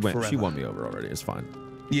our side forever. She won me over already. It's fine.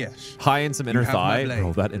 Yes. High in some You inner have my thigh. blade.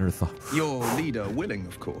 Bro, that inner thigh. Your leader willing,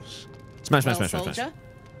 of course. Smash, smash, smash, smash, smash.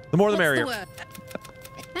 The more the merrier.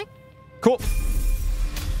 Cool.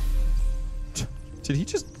 Did he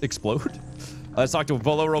just explode? Let's talk to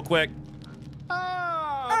Apollo real quick.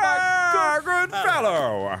 Good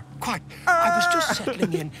fellow. Quite. I was just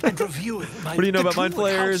settling in and reviewing my... What do you know about mind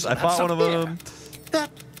flayers? I fought one of them.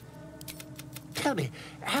 Tell me,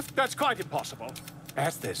 that's quite impossible.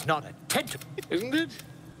 As there's not a tentacle, isn't it?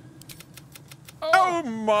 Oh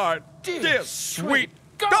my dear sweet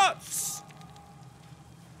guts!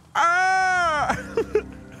 Ah!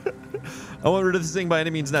 I want rid of this thing by any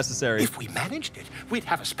means necessary. If we managed it, we'd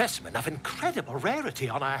have a specimen of incredible rarity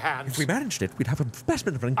on our hands. If we managed it, we'd have a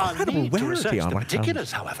specimen of incredible I'll need to rarity research on the our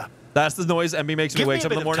particulars, hands. however. That's the noise Emmy makes when he wakes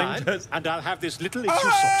up in the morning. Time, and I'll have this little issue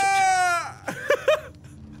sorted.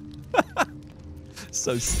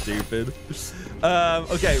 So stupid.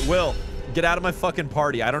 Okay, Will, get out of my fucking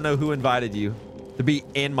party. I don't know who invited you to be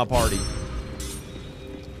in my party.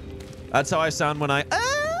 That's how I sound when I...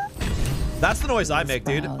 That's the noise I make,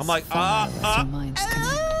 dude. I'm like,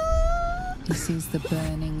 He sees the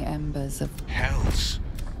burning embers of... Hells.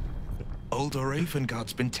 Old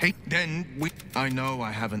Ravengard's been taken. Then I know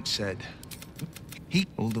I haven't said.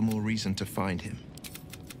 All the more reason to find him.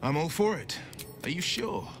 I'm all for it. Are you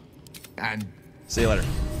sure? And... See you later.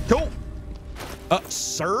 Cool.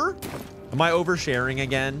 Sir? Am I oversharing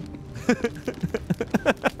again?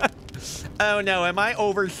 Oh no, am I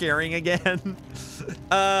oversharing again?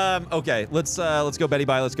 Okay, let's go Betty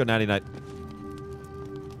Bye, let's go Natty Night.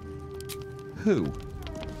 Who?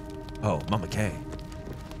 Oh, Mama K.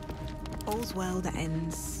 All's well that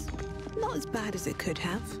ends not as bad as it could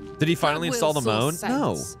have. Did he finally install the moan?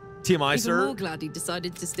 No. TMI, Even sir. more glad he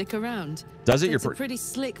decided to stick around. Does it? It's a pretty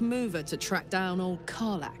slick mover to track down old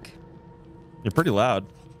Karlach. You're pretty loud.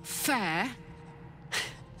 Fair,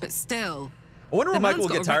 but still. I wonder when Michael will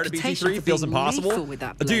get tired of BG3. It feels impossible.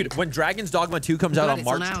 Dude, when Dragon's Dogma 2 comes out on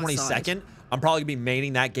March 22nd, I'm probably going to be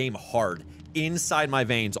maining that game hard. Inside my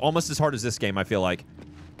veins. Almost as hard as this game, I feel like.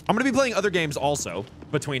 I'm going to be playing other games also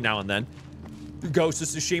between now and then. Ghost of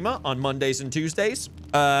Tsushima on Mondays and Tuesdays.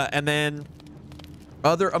 And then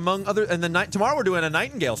tomorrow we're doing a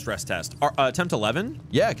Nightingale stress test. Attempt 11?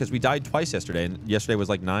 Yeah, because we died twice yesterday. And yesterday was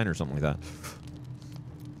like 9 or something like that.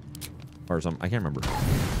 Or something. I can't remember.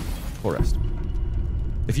 Full rest.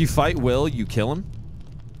 If you fight Will, you kill him?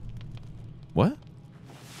 What?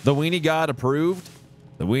 The Weenie God approved?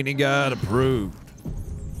 The Weenie God approved.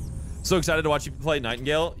 So excited to watch you play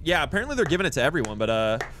Nightingale. Yeah, apparently they're giving it to everyone,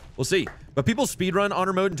 but we'll see. But people speedrun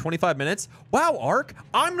honor mode in 25 minutes. Wow, Ark,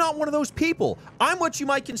 I'm not one of those people. I'm what you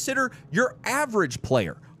might consider your average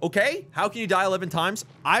player, okay? How can you die 11 times?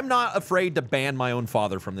 I'm not afraid to ban my own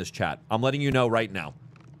father from this chat. I'm letting you know right now.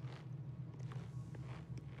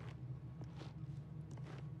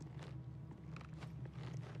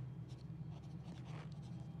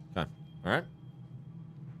 All right.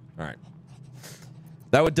 All right.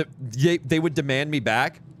 That would they would demand me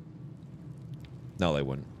back? No, they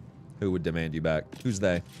wouldn't. Who would demand you back? Who's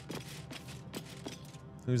they?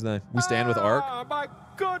 Who's they? We stand with Ark. My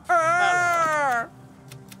good fellow.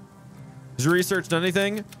 Has your research done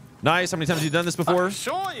anything? Nice. How many times have you done this before?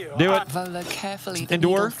 Do it. Volo carefully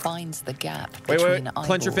Endure. finds the gap Wait. between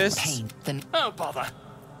Clench your eyeball fists. paint, then Oh, bother.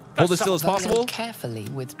 Hold it still as Volo possible. carefully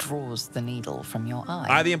withdraws the needle from your eye.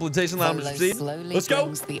 Eye the implantation. Allow him to Volo proceed. slowly Let's go.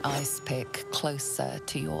 brings the ice pick closer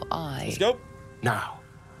to your eye. Let's go. Now.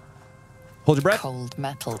 Hold your breath. Cold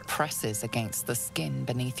metal presses against the skin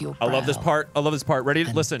beneath your brow. I love this part. I love this part. Ready?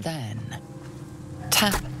 And Listen. Then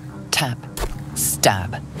tap, tap,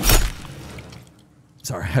 stab.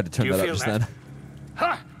 Sorry, I had to turn Do you that up feel just that? then.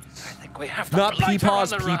 Huh. I think we have Not the lighter on peepaws,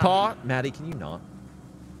 the run. peepaw. Maddie, can you not?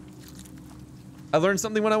 I learned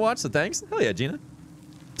something when I watched, so thanks. Hell yeah, Gina.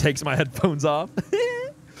 Takes my headphones off.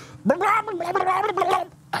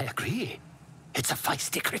 I agree. It's a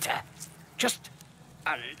feisty critter. Just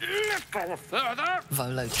a little further.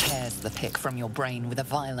 Volo tears the pick from your brain with a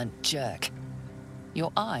violent jerk.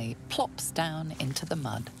 Your eye plops down into the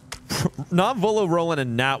mud. Not Volo rolling a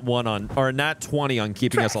nat 1 on, or a nat 20 on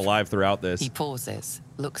keeping us alive throughout this. He pauses,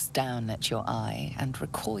 looks down at your eye, and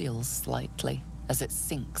recoils slightly as it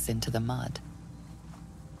sinks into the mud.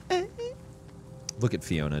 Look at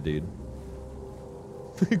Fiona, dude.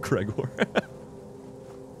 Gregor.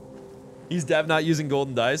 He's dev not using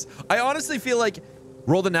golden dice. I honestly feel like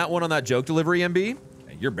roll the nat 1 on that joke delivery, MB.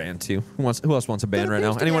 Hey, you're banned too. Who else wants a ban right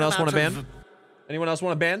now? Anyone else want a ban? Anyone else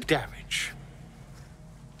want a ban? Damage.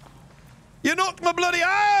 You knocked my bloody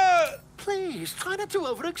eye! Please, try not to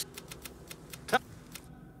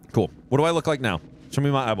Cool. What do I look like now? Show me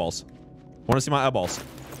my eyeballs. I want to see my eyeballs.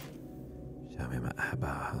 Show me my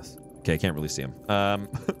eyeballs. Okay, I can't really see them.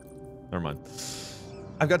 Never mind.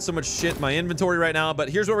 I've got so much shit in my inventory right now, but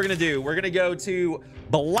here's what we're gonna do. We're gonna go to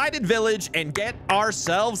Blighted Village and get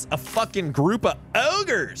ourselves a fucking group of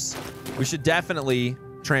ogres. We should definitely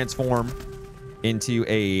transform into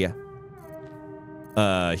a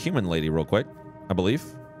human lady real quick, I believe.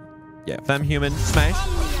 Yeah, femme human smash.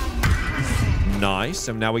 Nice.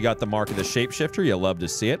 So now we got the mark of the shapeshifter. You'll love to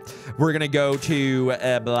see it. We're gonna go to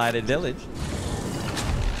Blighted Village.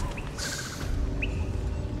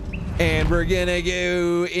 And we're gonna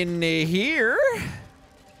go in here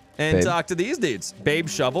and Babe. talk to these dudes. Babe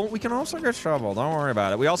Shovel. We can also get Shovel. Don't worry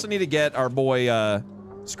about it. We also need to get our boy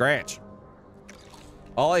Scratch.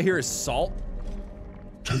 All I hear is salt.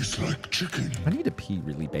 Tastes like chicken. I need to pee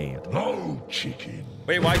really bad. No chicken.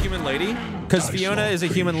 Wait, why human lady? Because Fiona is a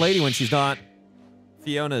human lady when she's not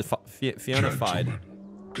Fiona-fied.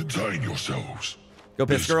 Contain yourselves. Go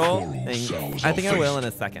piss, This girl. quarrel sells I think our I will in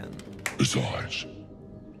face. a second. Besides,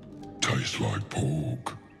 tastes like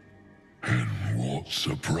pork. And what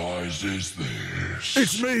surprise is this?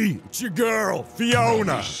 It's me. It's your girl, Fiona.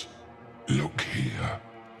 Brothers, look here.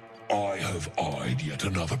 I have eyed yet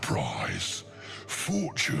another prize.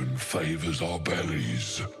 Fortune favors our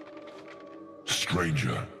bellies.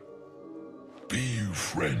 Stranger, be you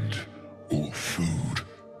friend or food.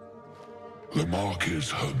 The mark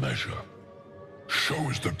is her measure. Show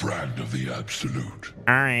us the brand of the absolute.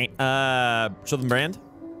 All right. Show them brand.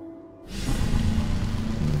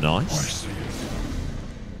 Nice.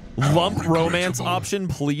 Lump romance option,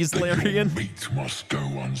 please, Larian. Meat must go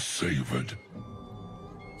unsavored.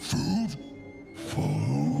 Food?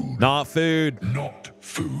 Food. Not food. Not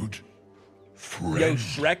food. Friend. Yo,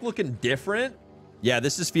 Shrek looking different. Yeah,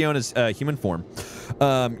 this is Fiona's human form.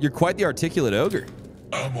 You're quite the articulate ogre.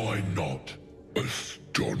 Am I not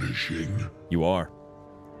astonishing? You are.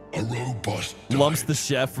 A robust Lumps the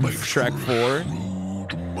chef from Shrek 4.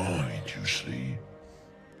 shrewd mind, you see.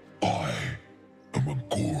 I am a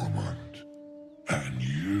gourmand, and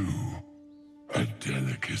you a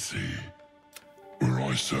delicacy. Were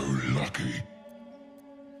I so lucky?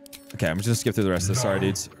 Okay, I'm just gonna skip through the rest of this. Sorry,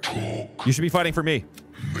 dudes. You should be fighting for me.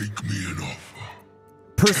 Make me an offer.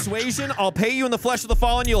 Persuasion, I'll pay you in the flesh of the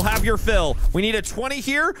fallen. You'll have your fill. We need a 20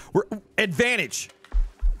 here. We're advantage.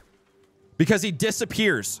 Because he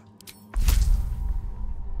disappears.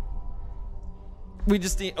 We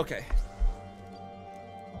just need, okay.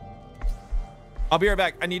 I'll be right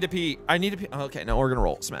back. I need to pee. I need to pee. Okay, no, we're gonna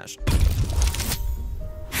roll. Smash.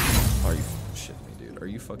 Are you shitting me, dude? Are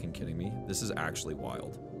you fucking kidding me? This is actually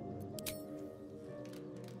wild.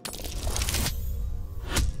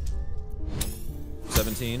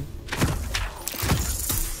 $17.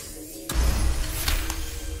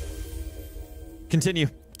 Continue.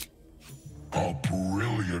 A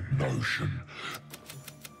brilliant notion.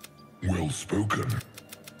 Well spoken.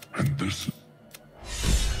 And this.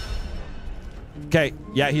 Okay,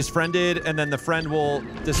 yeah, he's friended, and then the friend will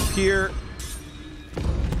disappear.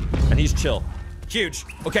 And he's chill. Huge.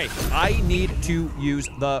 Okay, I need to use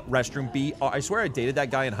the restroom. I swear I dated that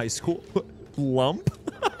guy in high school. Lump.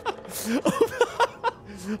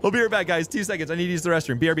 We'll be right back, guys. 2 seconds. I need to use the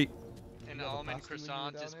restroom. BRB. An almond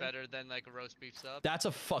croissant is better than like a roast beef sub. That's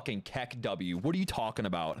a fucking keck W. What are you talking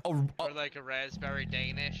about? Or like a raspberry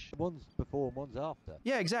Danish. One's before, one's after.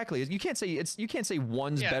 Yeah, exactly. You can't say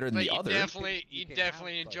one's better than the other. You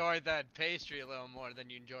definitely enjoyed that pastry a little more than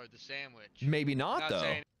you enjoyed the sandwich. Maybe not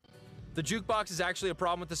though. The jukebox is actually a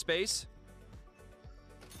problem with the space.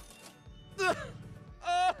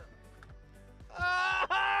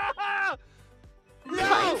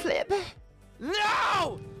 No! Flip.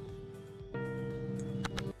 No!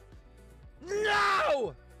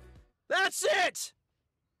 No! That's it!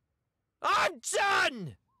 I'm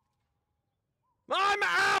done! I'm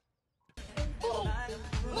out!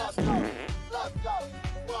 Let's go! Let's go!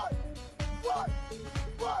 What? What?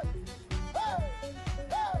 What? Hey!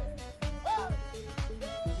 Hey! Hey!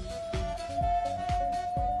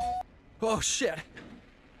 Oh, shit.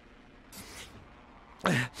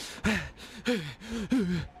 All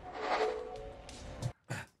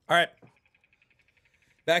right.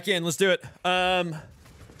 Back in. Let's do it.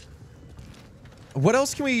 What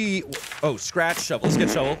else can we... Oh, scratch, shovel. Let's get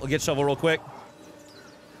shovel. We'll get shovel real quick.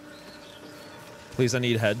 Please, I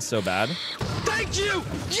need heads so bad. Thank you!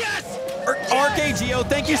 Yes! RKGO,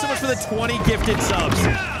 thank you so much for the 20 gifted subs.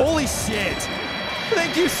 Holy shit.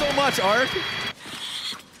 Thank you so much, Ark.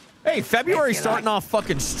 Hey, February's starting off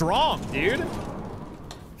fucking strong, dude.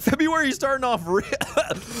 February's starting off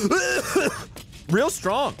real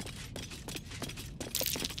strong.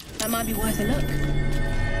 That might be worth a look.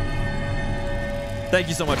 Thank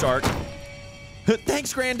you so much, Ark.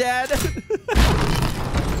 Thanks, Granddad.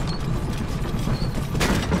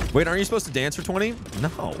 Wait, aren't you supposed to dance for 20?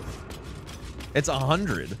 No. It's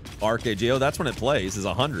 100. RKGO, that's when it plays, is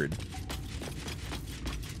 100.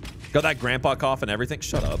 Got that grandpa cough and everything?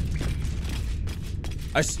 Shut up.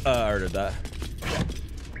 I ordered that.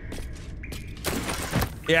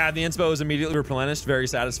 Yeah, the inspo is immediately replenished. Very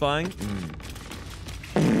satisfying.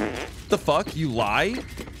 The fuck? You lie?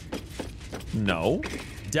 No.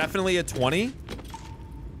 Definitely a 20.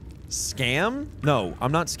 Scam? No,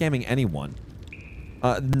 I'm not scamming anyone.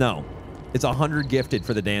 No. It's 100 gifted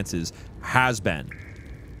for the dances. Has been.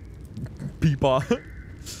 Peepaw.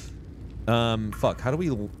 Fuck. How do we...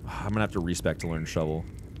 I'm gonna have to respec to learn shovel.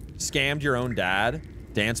 Scammed your own dad?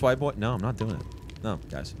 Dance white boy? No, I'm not doing it. No,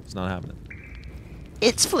 guys. It's not happening.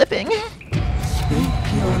 It's flipping. Speak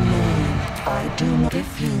your name. I do not.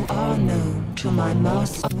 If you are known to my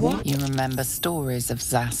master, what? You remember stories of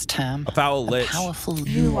Zastam? A foul lich. Powerful.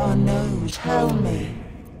 You are known. Tell me.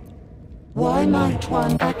 Why might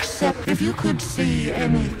one accept if you could see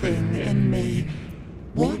anything in me?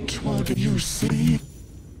 What would you see?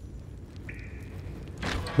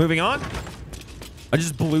 Moving on. I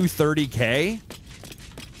just blew 30K.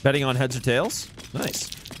 Betting on heads or tails. Nice.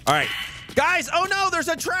 All right. Guys, oh no, there's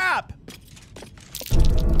a trap.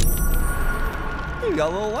 You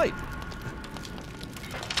got a little light.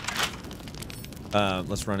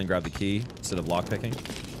 Let's run and grab the key instead of lockpicking.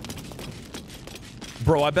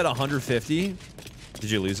 Bro, I bet 150. Did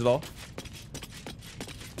you lose it all?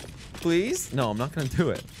 Please? No, I'm not gonna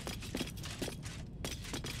do it.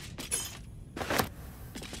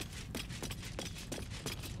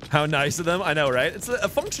 How nice of them. I know, right? It's a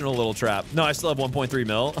functional little trap. No, I still have 1.3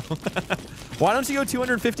 mil. Why don't you go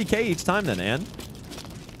 250K each time then, Ann?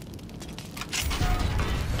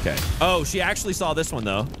 Okay. Oh, she actually saw this one,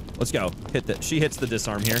 though. Let's go. Hit that. She hits the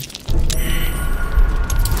disarm here.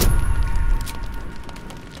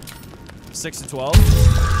 6 to 12.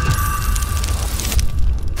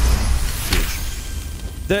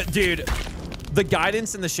 Huge. Dude, the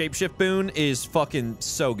guidance in the shapeshift boon is fucking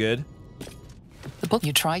so good. The book.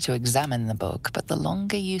 You try to examine the book, but the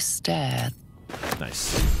longer you stare.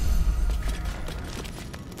 Nice.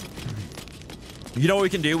 You know what we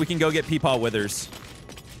can do? We can go get Peepaw Withers.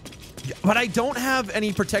 But I don't have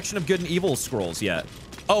any protection of good and evil scrolls yet.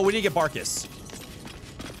 Oh, we need to get Barkus.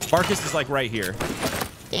 Barkus is like right here.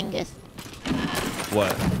 Dingus.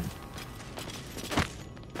 What?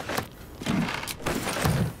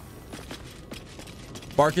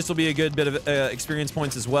 Barkus will be a good bit of experience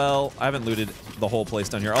points as well. I haven't looted the whole place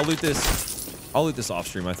down here. I'll loot this. I'll loot this off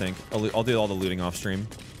stream, I think. I'll do all the looting off stream.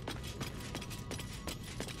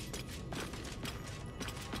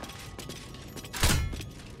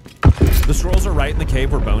 The scrolls are right in the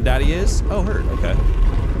cave where Bone Daddy is. Oh, heard. Okay.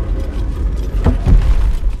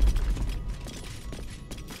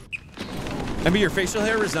 Maybe your facial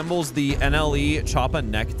hair resembles the NLE Choppa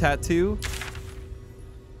neck tattoo.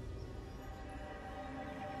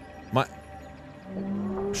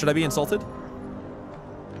 Should I be insulted?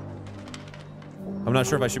 I'm not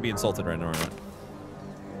sure if I should be insulted right now or not.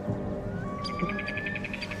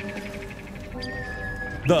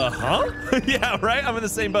 The huh? Yeah, right? I'm in the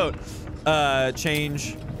same boat.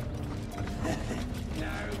 Change.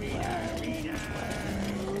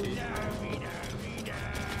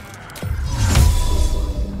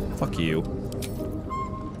 Fuck you.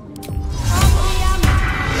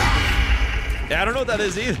 Yeah, I don't know what that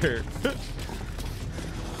is either.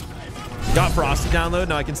 Got Frosty download.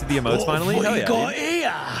 Now I can see the emotes finally. What Hell you yeah, got dude.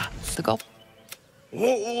 here? The gob.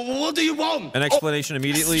 What do you want? An explanation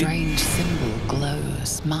immediately. A strange symbol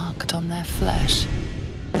glows, marked on their flesh,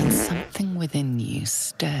 and something within you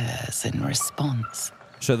stirs in response.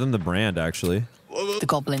 Show them the brand, actually. The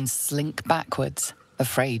goblins slink backwards,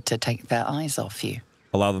 afraid to take their eyes off you.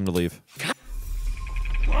 Allow them to leave.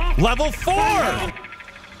 Level 4!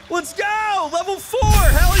 Let's go! Level 4!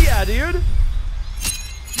 Hell yeah, dude!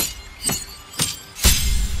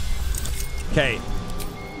 Okay.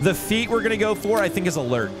 The feat we're gonna go for, I think, is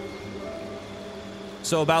alert.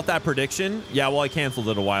 So about that prediction, yeah, well, I canceled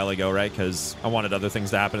it a while ago, right? Because I wanted other things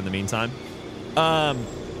to happen in the meantime.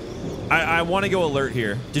 I want to go alert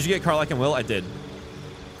here. Did you get Karlach and Will? I did.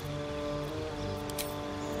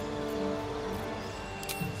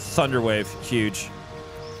 Thunderwave, huge.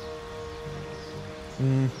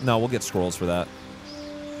 No, we'll get scrolls for that.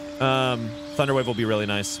 Thunderwave will be really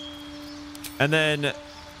nice. And then...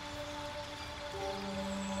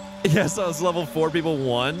 Yes, I was level 4. People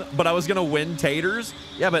won, but I was going to win taters.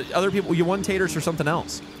 Yeah, but other people... You won taters for something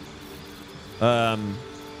else.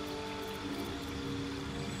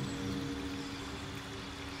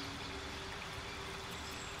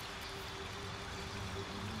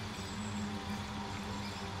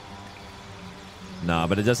 Nah,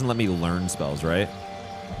 but it doesn't let me learn spells, right?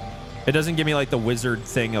 It doesn't give me like the wizard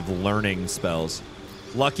thing of learning spells.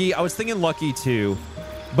 Lucky, I was thinking lucky too,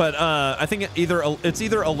 but I think it's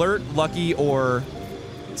either alert, lucky, or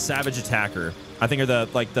savage attacker. I think are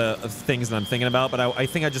the things that I'm thinking about, but I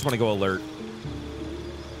think I just want to go alert.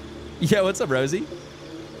 Yeah, what's up, Rosie?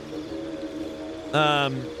 I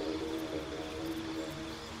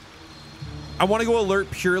want to go alert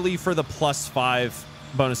purely for the +5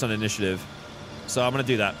 bonus on initiative. So I'm going to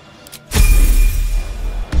do that.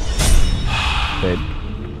 Babe.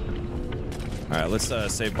 All right, let's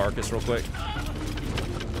save Barkus real quick.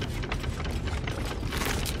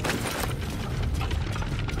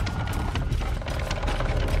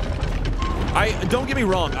 Don't get me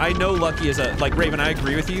wrong. I know Lucky is like Raven. I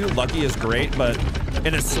agree with you. Lucky is great, but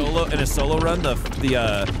in a solo run, the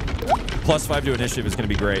 +5 to initiative is going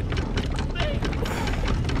to be great.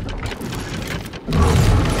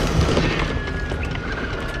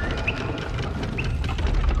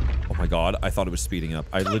 God, I thought it was speeding up.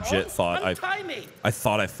 I legit thought I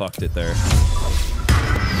thought I fucked it there.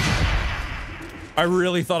 I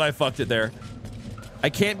really thought I fucked it there. I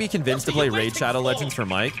can't be convinced to play Raid Shadow Legends for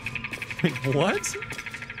Mike. What?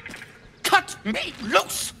 Cut me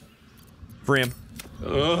loose! Free him.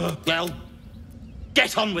 Well,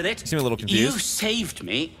 get on with it. Seem a little confused. You saved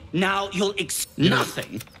me. Now you'll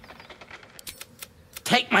nothing.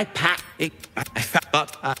 Take my pack.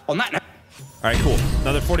 On that note. All right, cool.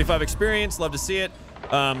 Another 45 experience. Love to see it.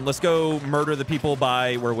 Let's go murder the people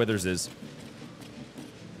by where Withers is.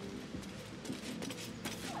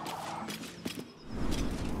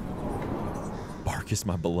 Barkus,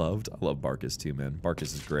 my beloved. I love Barkus too, man.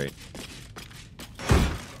 Barkus is great.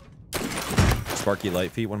 Sparky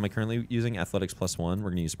Light Feet. What am I currently using? Athletics +1. We're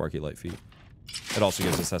going to use Sparky Light Feet. It also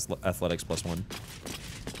gives us Athletics +1.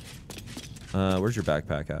 Where's your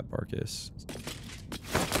backpack at, Barkus?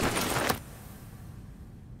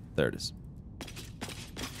 There it is.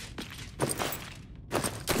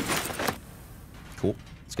 Cool.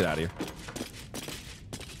 Let's get out of here.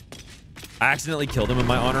 I accidentally killed him in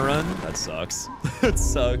my honor run. That sucks. It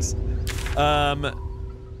sucks.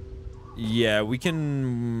 Yeah, we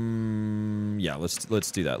can. Yeah,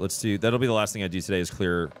 let's do that. That'll be the last thing I do today is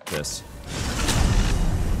clear this.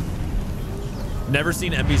 Never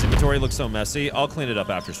seen MP's inventory look so messy. I'll clean it up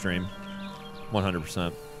after stream.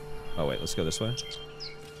 100%. Oh wait, let's go this way.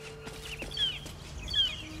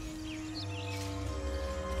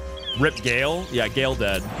 Rip Gale? Yeah, Gale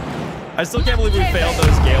dead. I still can't believe we failed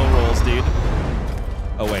those Gale rolls, dude.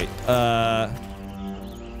 Oh, wait.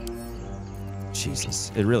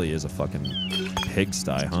 Jesus. It really is a fucking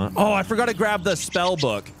pigsty, huh? Oh, I forgot to grab the spell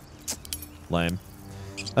book. Lame.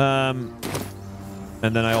 And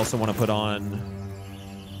then I also want to put on...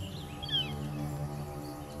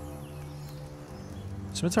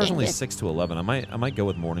 Scimitar's only 6 to 11. I might go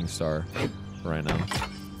with Morningstar right now.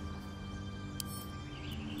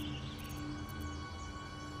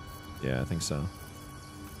 Yeah, I think so.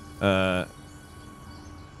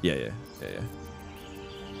 Yeah.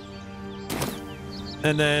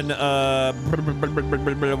 And then,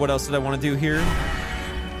 what else did I want to do here?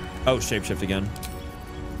 Oh, shapeshift again.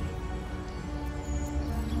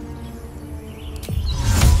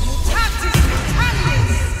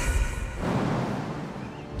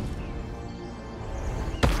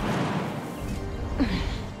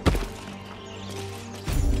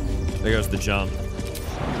 There goes the jump.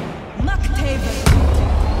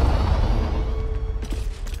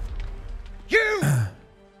 You!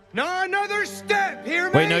 Not another step, hear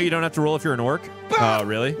me? Wait, no, you don't have to roll if you're an orc? Oh,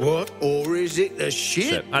 really? What? Or is it the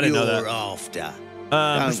ship I didn't know you're that. after? Don't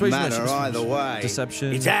Doesn't matter either way.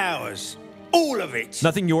 Deception. It's ours. All of it.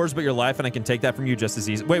 Nothing yours but your life, and I can take that from you just as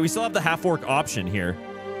easy. Wait, we still have the half-orc option here.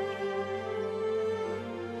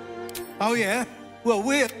 Oh, yeah? Well,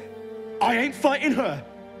 I ain't fighting her.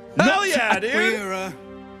 Hell yeah, dude.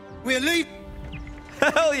 We're leaving.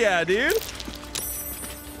 Hell yeah, dude.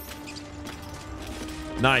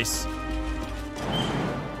 Nice.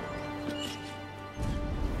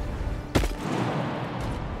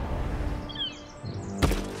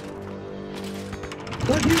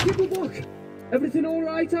 What do you give a look? Everything all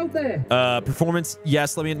right out there? Performance,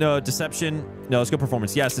 yes. Let me know. Deception, no. Let's go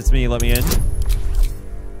performance. Yes, it's me. Let me in.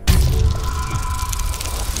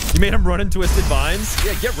 You made him run in twisted vines.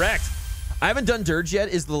 Yeah, get wrecked. I haven't done Durge yet.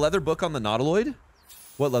 Is the leather book on the Nautiloid?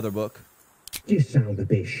 What leather book? You sound a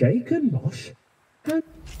bit shaken, boss. Who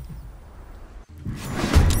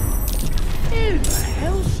the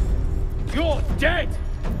hell's... You're dead!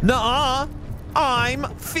 Nuh-uh. I'm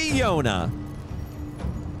Fiona.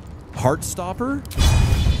 Heartstopper?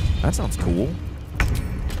 That sounds cool.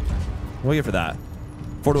 What do we get for that?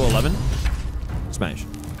 4 to 11? Smash.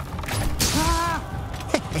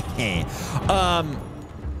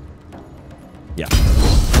 Yeah.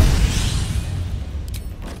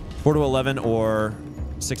 4 to 11 or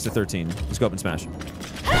 6 to 13. Let's go up and smash.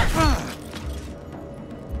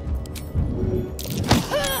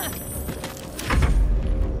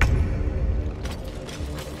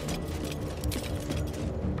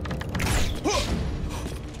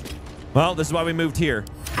 Well, this is why we moved here.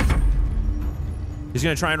 He's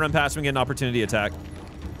going to try and run past me and get an opportunity attack.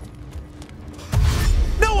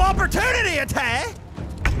 No opportunity attack!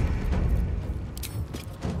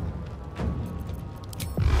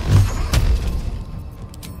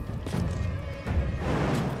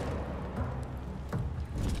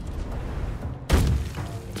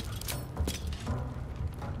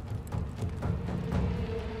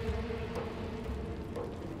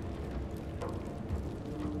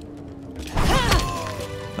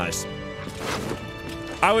 Nice.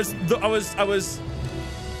 I was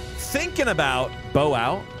thinking about bow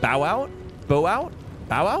out.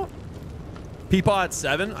 Peepaw at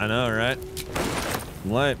 7. I know, right?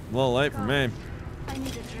 Late, a little late for me. I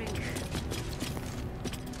need a drink.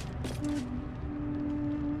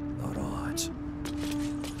 All right.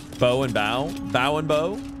 Bow and bow, bow and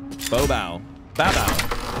bow, bow bow, bow bow.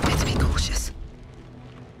 Better be cautious.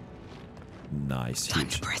 Nice. Time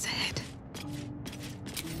to press ahead.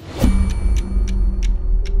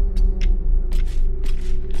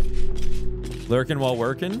 Lurking while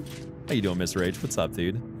working. How you doing, Miss Rage? What's up,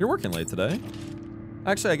 dude? You're working late today.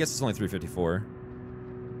 Actually, I guess it's only 3:54.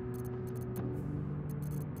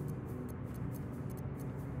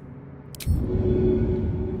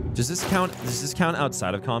 Does this count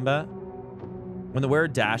outside of combat? When the wearer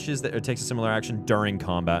dashes, that it takes a similar action during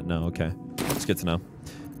combat. No, okay. That's good to know.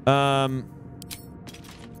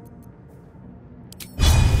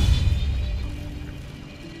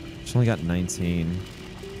 She's only got 19.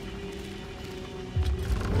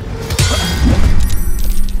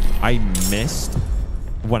 I missed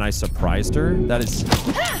when I surprised her. That's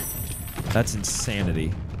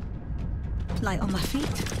insanity. Light on my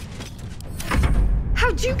feet.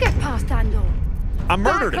 How'd you get past that door? I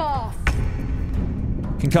murdered Back him. off.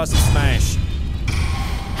 Concussive smash.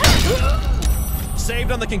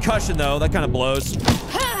 Saved on the concussion though. That kind of blows.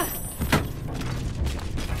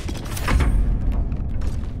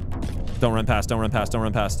 Don't run past. Don't run past. Don't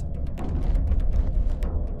run past.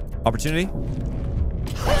 Opportunity.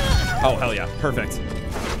 Oh, hell yeah. Perfect.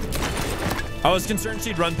 I was concerned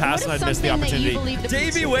she'd run past and I'd miss the opportunity.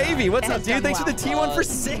 Davey Wavy, what's up, dude? Thanks for the T1 for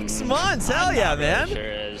 6 months. Hell yeah, man. Sure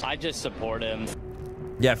is. I just support him.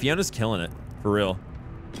 Yeah, Fiona's killing it. For real.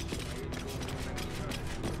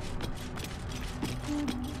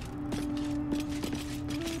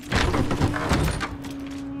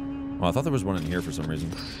 Oh, I thought there was one in here for some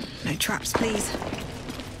reason. No traps, please.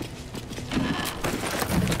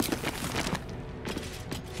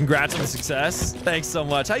 Congrats on the success. Thanks so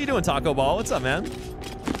much. How you doing, Taco Ball? What's up, man?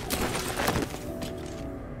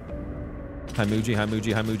 Hi, Muji. Hi,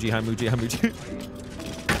 Muji. Hi, Muji. Hi, Muji. Hi, Muji.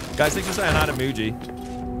 Guys, thanks for saying hi to Muji.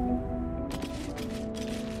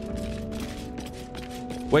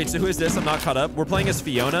 Wait, so who is this? I'm not caught up. We're playing as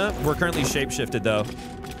Fiona. We're currently shapeshifted, though.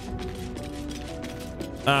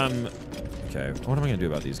 Okay. What am I going to do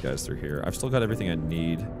about these guys through here? I've still got everything I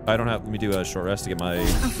need. I don't have... Let me do a short rest to get my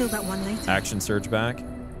I'll fill that one later. action surge back.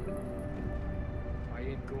 I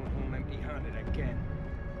ain't going home empty-handed again.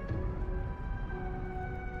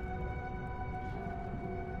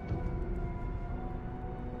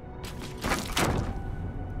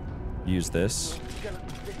 Use this.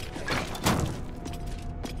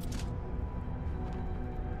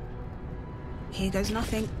 Here goes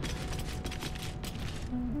nothing.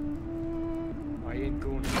 I ain't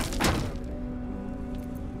going.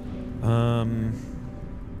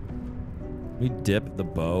 We dip the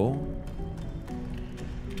bow.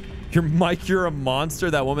 Mike, you're a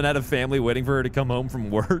monster. That woman had a family waiting for her to come home from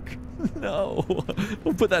work. No.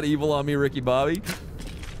 Don't put that evil on me, Ricky Bobby.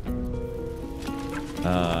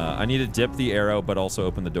 I need to dip the arrow, but also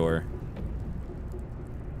open the door.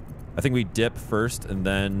 I think we dip first and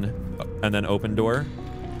then open door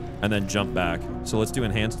and then jump back. So let's do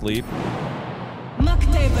enhanced leap.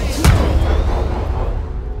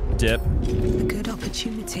 Dip. A good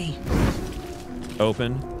opportunity.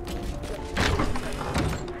 Open.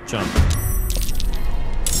 Jump.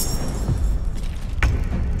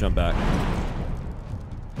 Jump back.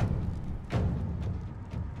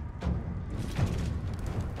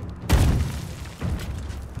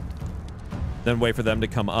 Then wait for them to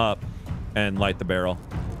come up and light the barrel.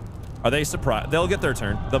 Are they surprised? They'll get their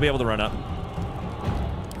turn. They'll be able to run up.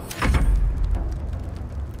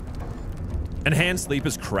 Enhanced sleep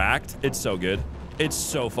is cracked. It's so good. It's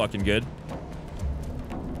so fucking good.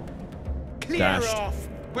 Clear Dashed. off.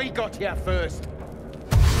 We got here first.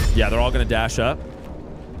 Yeah, they're all gonna dash up.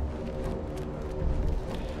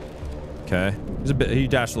 Okay. He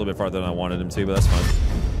dashed a little bit farther than I wanted him to, but that's fine.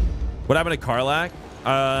 What happened to Karlak?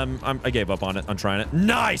 I gave up on it. I'm trying it.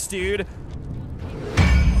 Nice, dude.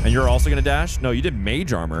 And you're also gonna dash? No, you did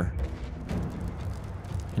mage armor.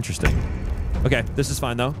 Interesting. Okay, this is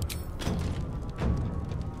fine though.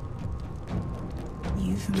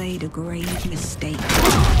 You've made a grave mistake.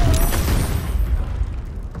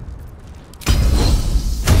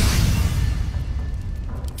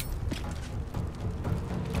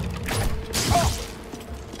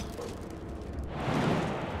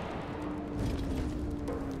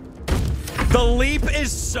 The leap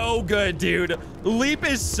is so good, dude. Leap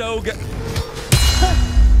is so good.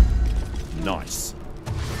 Nice.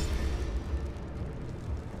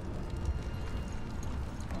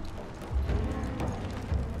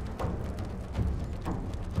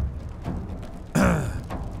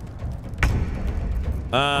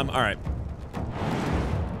 All right.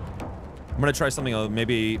 I'm gonna try something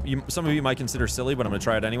maybe some of you might consider silly, but I'm gonna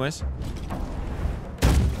try it anyways.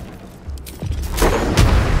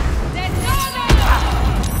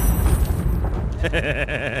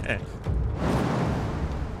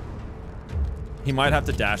 He might have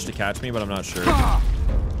to dash to catch me, but I'm not sure.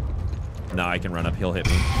 Nah, I can run up. He'll hit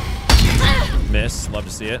me. Miss. Love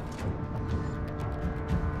to see it.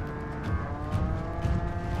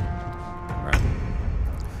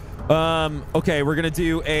 Okay, we're gonna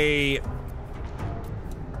do a...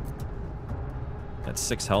 That's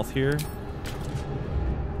 6 health here.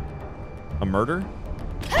 A murder?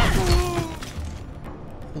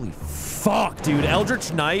 Holy fuck, dude.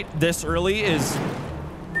 Eldritch Knight this early is...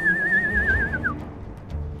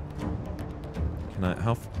 Can I...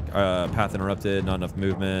 How... path interrupted, not enough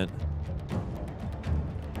movement.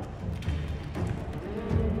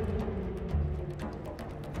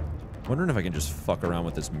 Wondering if I can just fuck around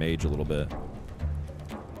with this mage a little bit.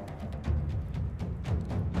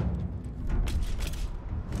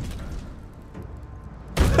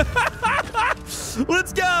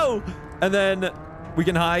 Let's go! And then we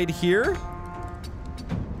can hide here.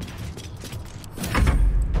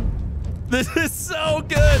 This is so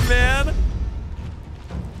good, man.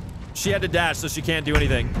 She had to dash, so she can't do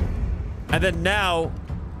anything. And then now...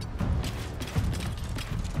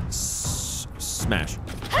 Smash.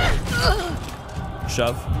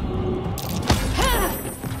 Shove.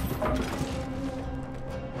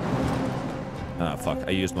 Ah, fuck.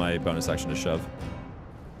 I used my bonus action to shove.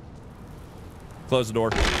 Close the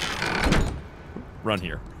door. Run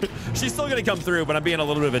here. She's still gonna come through, but I'm being a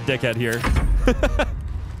little bit of a dickhead here.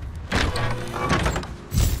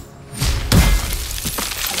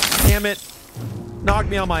 Damn it. Knocked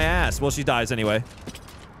me on my ass. Well, she dies anyway.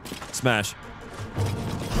 Smash.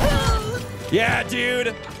 Yeah,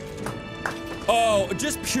 dude. Oh,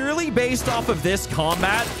 just purely based off of this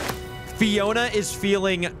combat, Fiona is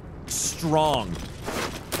feeling strong.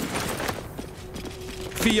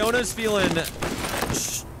 Fiona's feeling...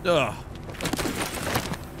 Ugh.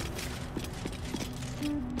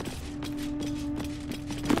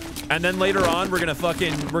 And then later on, we're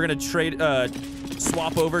gonna trade,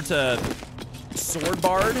 swap over to Sword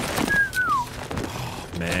Bard. Oh,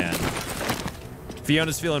 man.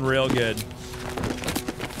 Fiona's feeling real good.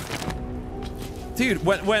 Dude,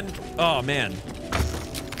 oh, man.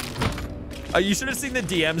 You should have seen the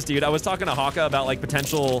DMs, dude. I was talking to Haka about, like,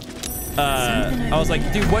 potential... I was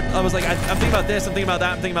like, dude, what? I was like, I'm thinking about this, I'm thinking about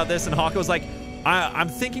that, I'm thinking about this. And Haka was like, I'm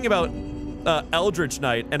thinking about Eldritch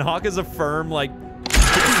Knight. And Haka's a firm, like,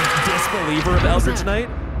 disbeliever of Eldritch Knight.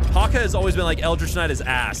 Haka has always been like, Eldritch Knight is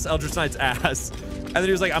ass. Eldritch Knight's ass. And then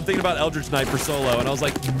he was like, I'm thinking about Eldritch Knight for solo. And I was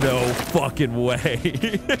like, no fucking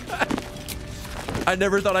way. I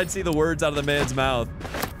never thought I'd see the words out of the man's mouth.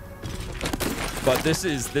 But this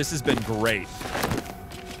has been great.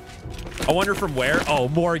 I wonder from where? Oh,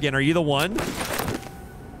 Morgan, are you the one?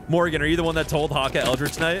 Morgan, are you the one that told Haka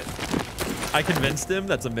Eldritch Knight? I convinced him?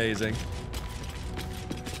 That's amazing.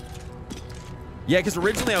 Yeah, because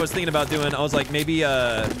originally I was thinking about doing, I was like, maybe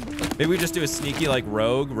we just do a sneaky, like,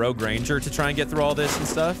 Rogue Ranger to try and get through all this and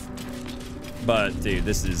stuff. But, dude,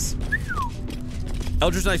 this is...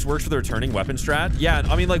 Eldritch Knight works for the returning weapon strat. Yeah,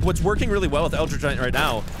 I mean, like, what's working really well with Eldritch Knight right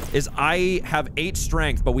now is I have 8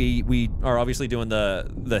 strength, but we are obviously doing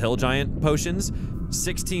the Hill Giant potions.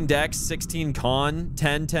 16 dex, 16 con,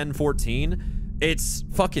 10, 10, 14. It's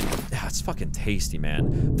fucking tasty,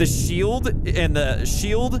 man. The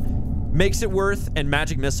shield makes it worth, and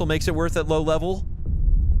Magic Missile makes it worth at low level.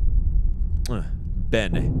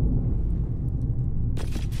 Ben.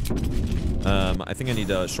 I think I need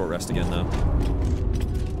a short rest again, though.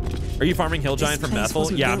 Are you farming Hill Giant from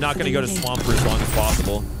Methyl? Yeah, I'm not going to go to Swamp for as long as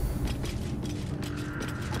possible.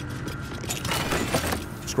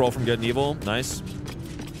 Scroll from Good and Evil. Nice.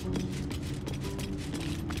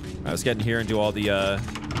 I was getting here and do all the... Oh,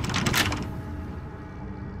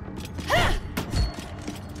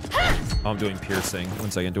 I'm doing piercing. 1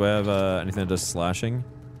 second. Do I have anything that does slashing?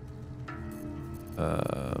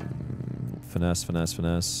 Finesse, finesse,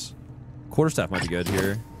 finesse. Quarterstaff might be good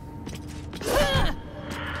here.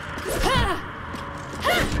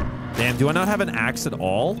 Damn, do I not have an axe at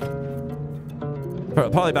all?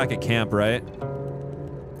 Probably back at camp, right?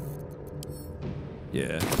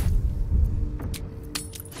 Yeah.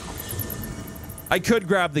 I could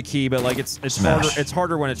grab the key, but like it's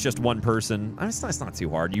harder when it's just one person. It's not too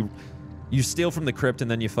hard. You steal from the crypt and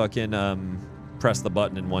then you fucking press the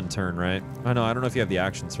button in one turn, right? I know. I don't know if you have the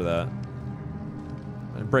actions for that.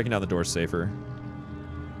 Breaking down the door is safer.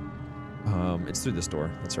 It's through this door.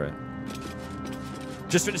 That's right.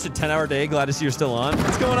 Just finished a 10-hour day. Glad to see you're still on.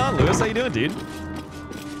 What's going on, Lewis? How you doing, dude?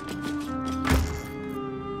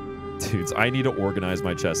 Dudes, I need to organize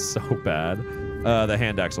my chest so bad. The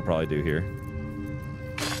hand axe will probably do here.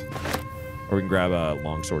 Or we can grab a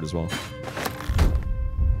longsword as well.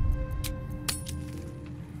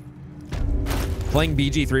 Playing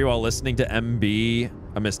BG3 while listening to MB.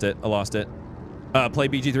 I missed it. I lost it. Play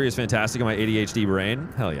BG3 is fantastic on my ADHD brain.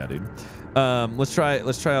 Hell yeah, dude. Let's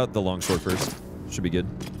try out the longsword first. Should be good.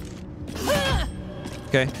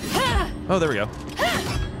 Okay. Oh, there we go.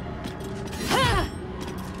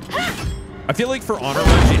 I feel like for honor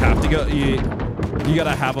runs, you have to go. You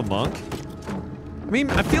gotta have a monk. I mean,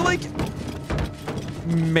 I feel like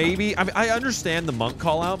maybe. I mean, I understand the monk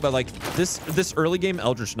call out, but like this early game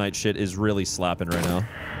Eldritch Knight shit is really slapping right now.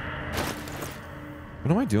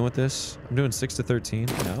 What am I doing with this? I'm doing 6 to 13.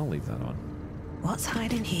 Yeah, I'll leave that on. What's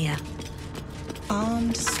hiding here?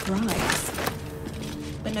 Armed scribes,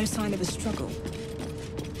 but no sign of a struggle.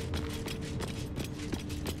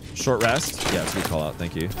 Short rest? Yeah, it's a good call out.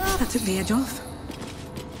 Thank you. That took the edge off.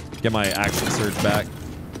 Get my action surge back.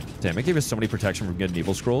 Damn, it gave us so many protection from good and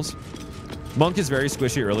evil scrolls. Monk is very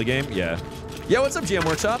squishy early game. Yeah. Yeah, what's up, GM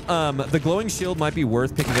Workshop? The glowing shield might be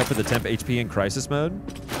worth picking up with the temp HP in crisis mode.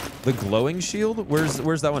 The glowing shield?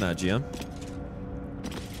 Where's that one at, GM?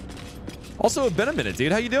 Also, it's been a minute,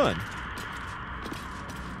 dude. How you doing?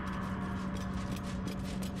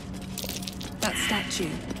 That statue.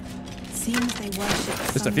 Seems they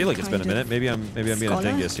worship. Just I feel like it's been a minute. Maybe I'm being a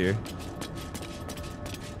dingus here.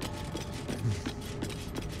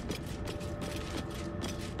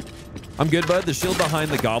 I'm good, bud. The shield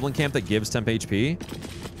behind the goblin camp that gives temp HP.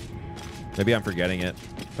 Maybe I'm forgetting it.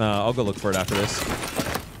 I'll go look for it after this.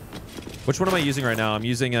 Which one am I using right now? I'm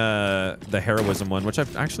using the heroism one, which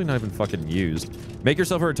I've actually not even fucking used. Make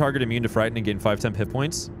yourself or a target immune to frighten and gain 5 temp hit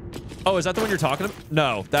points. Oh, is that the one you're talking about?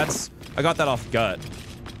 No, I got that off gut.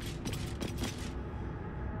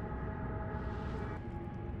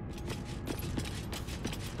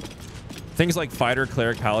 Things like fighter,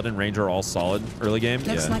 cleric, paladin, ranger are all solid early game.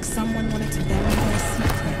 Looks Yeah. like someone wanted to bury their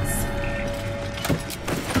secrets.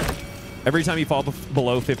 Every time you fall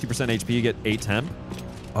below 50% HP, you get 8 temp.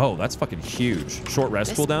 Oh, that's fucking huge. Short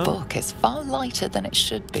rest This cooldown. book is far lighter than it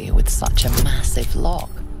should be with such a massive lock.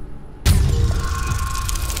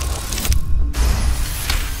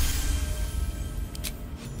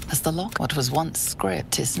 As the lock, what was once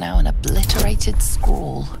script is now an obliterated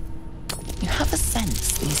scrawl. You have a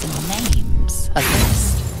sense these are names, a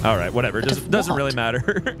list. All right, whatever. It doesn't really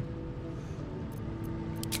matter.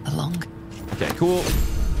 Along. Okay, cool.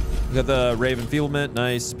 We got the Rave Enfeeblement.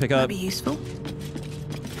 Nice. Pick up. Might be useful.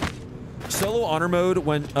 Solo honor mode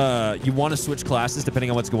when you want to switch classes depending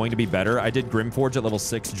on what's going to be better. I did Grimforge at level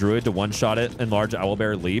 6 Druid to one-shot it and large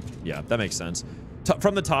Owlbear Leap. Yeah, that makes sense.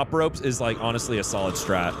 From the top ropes is like honestly a solid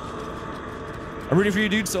strat. I'm rooting for you,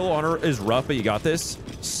 dude. Solo honor is rough, but you got this.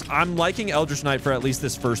 I'm liking Eldritch Knight for at least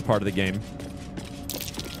this first part of the game.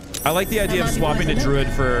 I like the idea of swapping to Druid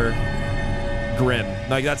for Grim.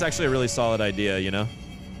 Like that's actually a really solid idea, you know?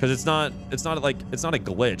 Because it's not a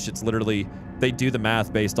glitch. It's literally they do the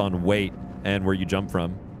math based on weight and where you jump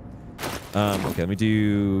from. Okay, let me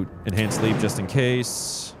do enhanced leap just in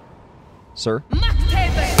case. Sir?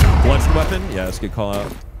 Bludgeon weapon? Yeah, that's a good call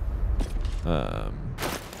out.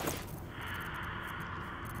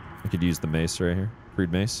 I could use the mace right here.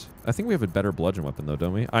 Crude mace. I think we have a better bludgeon weapon though,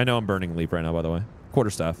 don't we? I know I'm burning leap right now, by the way.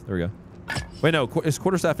 Quarterstaff. There we go. Wait, no.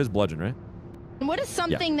 Quarterstaff is bludgeon, right? What is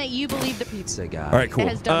something that you believe the pizza guy All right, cool.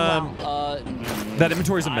 has done well? That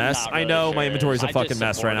inventory's a mess. not really I know my sure. inventory's a I fucking just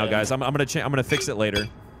mess right now, support guys. I'm gonna fix it later.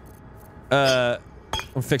 I'll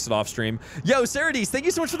fix it off stream. Yo, Sarades, thank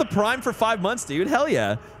you so much for the Prime for 5 months, dude. Hell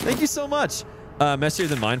yeah. Thank you so much. Messier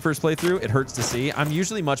than mine first playthrough. It hurts to see. I'm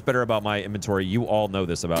usually much better about my inventory. You all know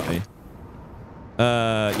this about me.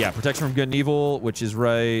 Yeah, protection from good and evil, which is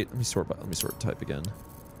right. Let me sort type again.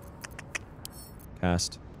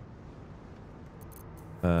 Cast.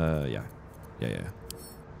 Yeah.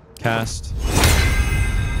 Cast.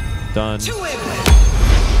 Done.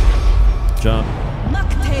 Jump.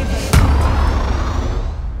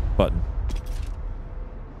 Button.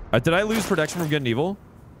 Did I lose protection from good and evil?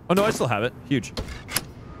 Oh no, I still have it. Huge.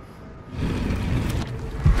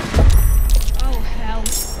 Oh hell.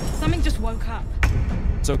 Something just woke up.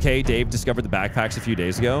 It's okay, Dave discovered the backpacks a few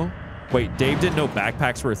days ago. Wait, Dave didn't know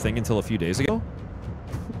backpacks were a thing until a few days ago?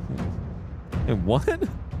 And what? I'm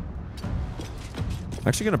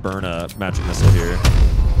actually gonna burn a magic missile here.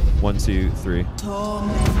 1, 2, 3.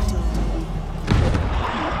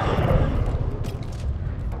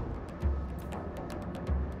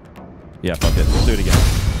 Yeah, fuck it. We'll do it again.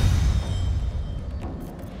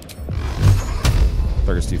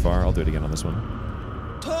 Target's too far. I'll do it again on this one.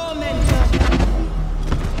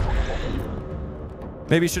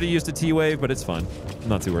 Maybe should have used a T-Wave, but it's fine. I'm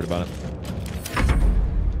not too worried about it.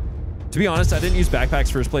 To be honest, I didn't use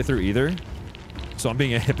backpacks first playthrough either. So I'm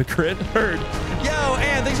being a hypocrite. Heard. Yo,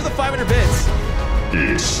 and thanks for the 500 bits.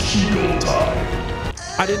 It's Kegel time.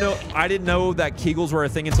 I didn't know that Kegels were a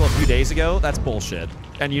thing until a few days ago. That's bullshit.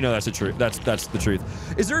 And you know that's the truth. That's the truth.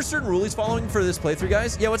 Is there a certain rule he's following for this playthrough,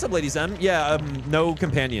 guys? Yeah, what's up, ladies? Yeah, no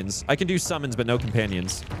companions. I can do summons, but no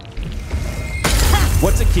companions.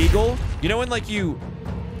 What's a Kegel? You know when like you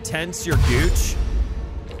tense your gooch?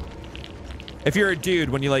 If you're a dude,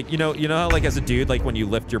 when you like, you know how like as a dude, like when you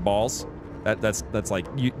lift your balls, that's like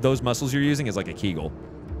those muscles you're using is like a Kegel.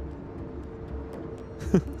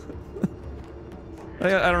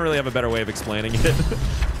 I don't really have a better way of explaining it.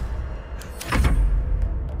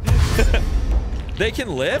 They can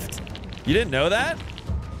lift? You didn't know that?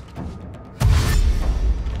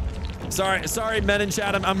 Sorry, men in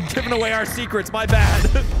chat. I'm giving away our secrets. My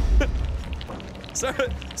bad.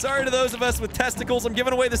 Sorry to those of us with testicles. I'm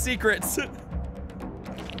giving away the secrets.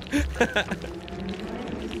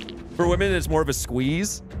 For women, it's more of a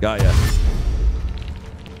squeeze. Got ya.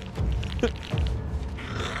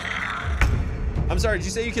 I'm sorry, did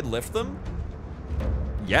you say you could lift them?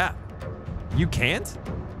 Yeah. You can't?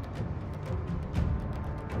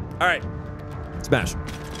 All right. Smash.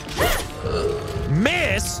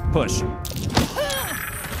 Miss! Push.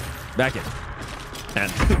 Back in.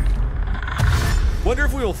 And. Wonder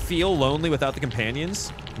if we will feel lonely without the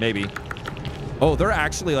companions? Maybe. Oh, they're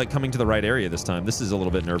actually like coming to the right area this time. This is a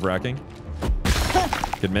little bit nerve-wracking.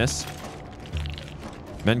 Good miss.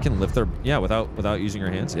 Men can lift their... Yeah, without using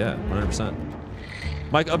your hands. Yeah, 100%.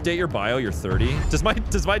 Mike, update your bio. You're 30. Does my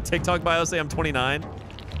TikTok bio say I'm 29?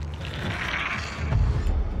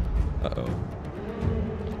 Uh-oh.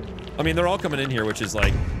 I mean, they're all coming in here, which is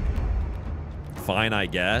like fine, I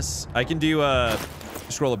guess. I can do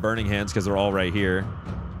scroll of burning hands because they're all right here.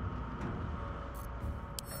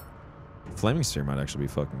 Flaming Sphere might actually be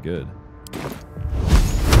fucking good.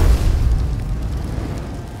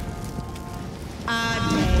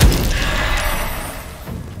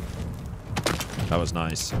 That was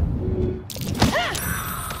nice.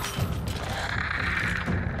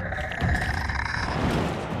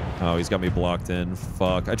 Oh, he's got me blocked in.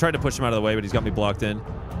 Fuck. I tried to push him out of the way, but he's got me blocked in.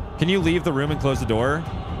 Can you leave the room and close the door?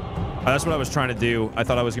 Oh, that's what I was trying to do. I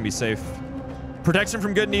thought I was going to be safe. Protection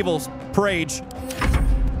from good and evil. Parage.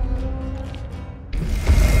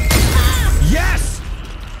 Yes!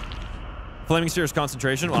 Flaming Sphere's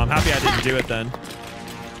concentration. Well, I'm happy I didn't do it then.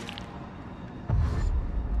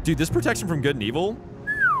 Dude, this protection from good and evil?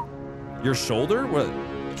 Your shoulder?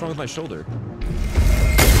 What's wrong with my shoulder?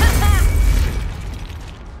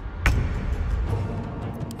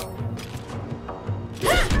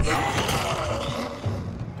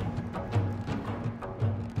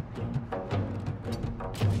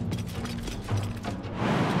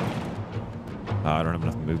 I don't have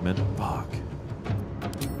enough movement. Fuck.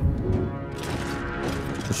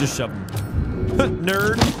 Let's just shove him.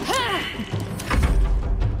 Nerd.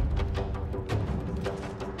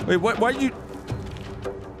 Wait, what? Why did you?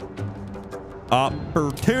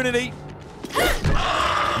 Opportunity.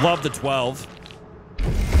 Love the 12.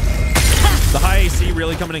 The high AC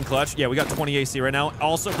really coming in clutch. Yeah, we got 20 AC right now.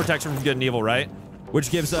 Also protection from good and evil, right? Which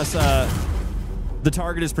gives us the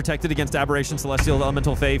target is protected against aberration, celestial,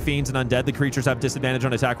 elemental, fae, fiends, and undead. The creatures have disadvantage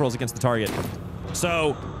on attack rolls against the target.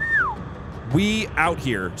 So we out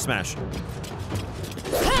here smash.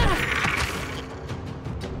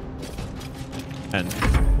 And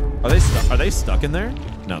are they stuck in there?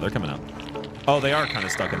 No, they're coming out. Oh, they are kind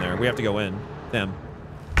of stuck in there. We have to go in. Damn.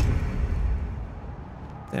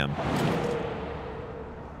 Damn.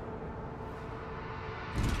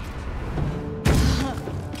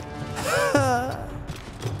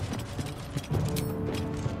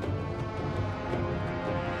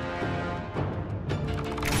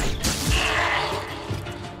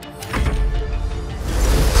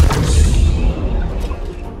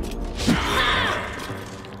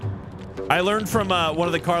 I learned from one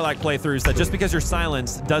of the Karlach playthroughs that just because you're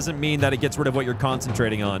silenced doesn't mean that it gets rid of what you're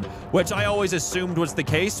concentrating on, which I always assumed was the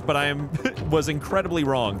case, but I was incredibly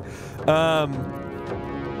wrong.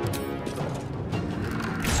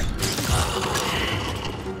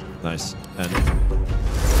 Nice. And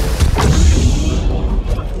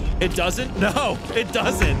it doesn't? No, it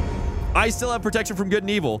doesn't. I still have protection from good and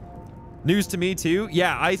evil. News to me too.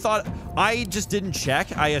 Yeah, I just didn't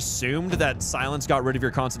check. I assumed that silence got rid of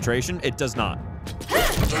your concentration. It does not.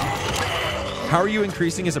 How are you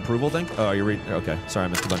increasing his approval thing? Oh, you're reading. Okay, sorry, I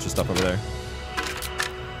missed a bunch of stuff over there.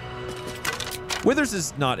 Withers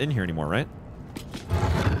is not in here anymore, right?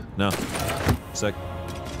 No. Sick.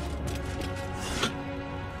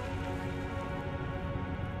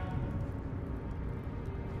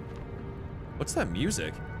 What's that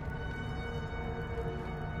music?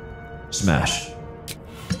 Smash.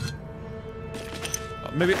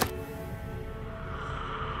 Maybe.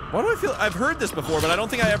 Why do I feel? I've heard this before, but I don't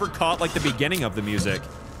think I ever caught like the beginning of the music.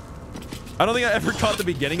 I don't think I ever caught the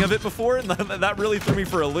beginning of it before, and that really threw me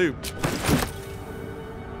for a loop.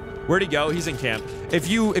 Where'd he go? He's in camp. If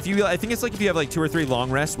you, I think it's like if you have like 2 or 3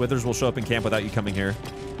 long rests, Withers will show up in camp without you coming here.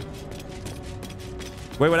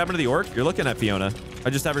 Wait, what happened to the orc? You're looking at Fiona. I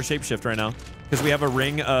just have her shapeshift right now because we have a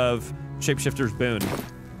ring of shapeshifter's boon.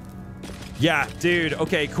 Yeah, dude.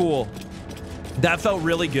 Okay, cool. That felt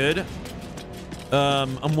really good.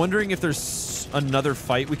 I'm wondering if there's another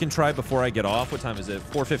fight we can try before I get off. What time is it?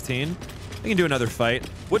 4:15. We can do another fight.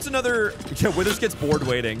 What's another? Yeah, Withers gets bored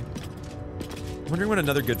waiting. I'm wondering what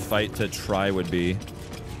another good fight to try would be.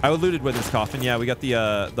 I looted Withers' coffin. Yeah, we got the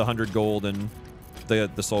 100 gold and the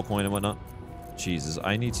soul coin and whatnot. Jesus,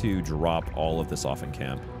 I need to drop all of this off in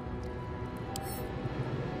camp.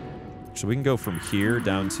 So we can go from here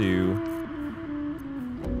down to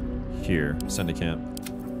here. Send to camp.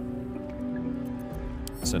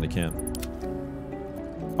 Send to camp.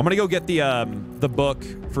 I'm gonna go get the book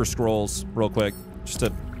for scrolls real quick, just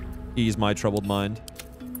to ease my troubled mind.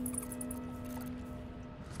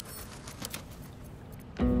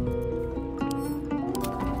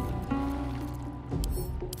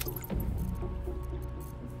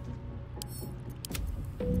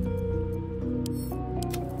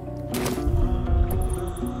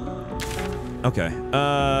 Okay.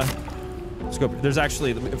 Let's go. There's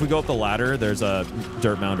actually, if we go up the ladder, there's a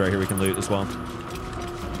dirt mound right here we can loot as well.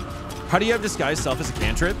 How do you have disguise self as a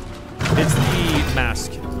cantrip? It's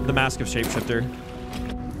the mask of shapeshifter.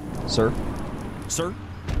 Sir? Sir?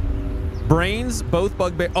 Brains, both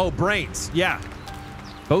bugbear. Oh, brains. Yeah.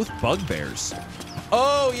 Both bugbears.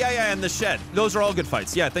 Oh, yeah, and the shed. Those are all good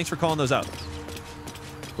fights. Yeah, thanks for calling those out.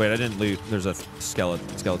 Wait, I didn't loot. There's a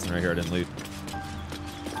skeleton right here I didn't loot.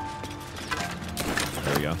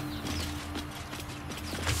 There we go.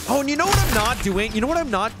 Oh, and you know what I'm not doing? You know what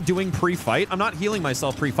I'm not doing pre-fight? I'm not healing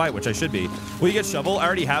myself pre-fight, which I should be. Will you get shovel? I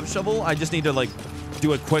already have shovel. I just need to like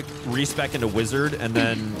do a quick respec into wizard and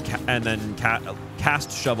then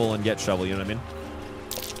cast shovel and get shovel. You know what I mean?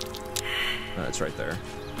 It's right there.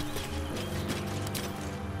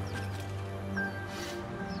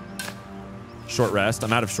 Short rest.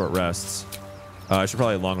 I'm out of short rests. I should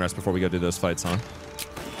probably long rest before we go do those fights, huh?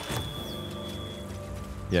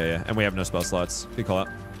 Yeah. And we have no spell slots. Good call out.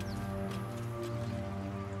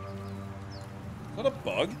 Is that a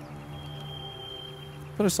bug?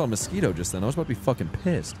 I thought I saw a mosquito just then. I was about to be fucking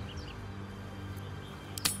pissed.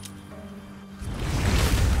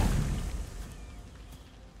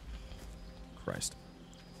 Christ.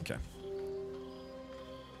 Okay.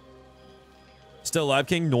 Still alive,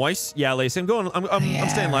 King? Nice. Yeah, Lacey. I'm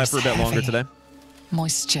staying live for a bit longer today.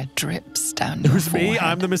 Moisture drips down your forehead. Me?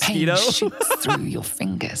 I'm the mosquito? Pain shoots through your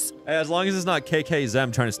fingers. Hey, as long as it's not KK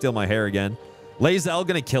Zem trying to steal my hair again. Lae'zel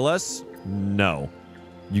gonna kill us? No.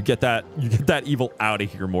 You get that evil out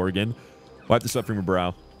of here, Morgan. Wipe the sweat from your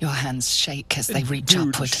brow. Your hands shake as they reach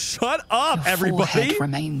upward. Shut up, your everybody! Forehead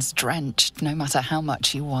remains drenched no matter how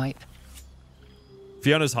much you wipe.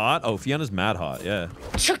 Fiona's hot? Oh, Fiona's mad hot, yeah.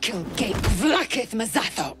 Chukil Gate Vlakith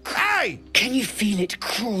Mazathok. Hey! Can you feel it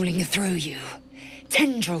crawling through you?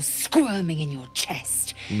 Tendrils squirming in your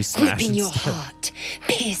chest, gripping your heart,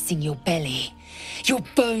 piercing your belly. Your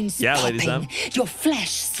bones popping, your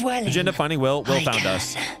flesh swelling. Did you end up finding Will? Will found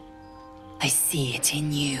us. I see it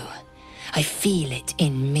in you. I feel it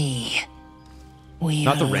in me. We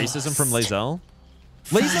Not the racism from Lae'zel?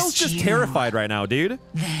 Lae'zel's just terrified right now, dude.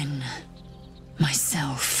 Then,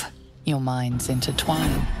 myself. Your minds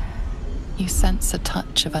intertwine. You sense a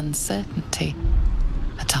touch of uncertainty,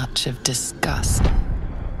 a touch of disgust.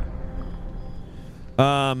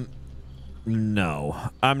 No.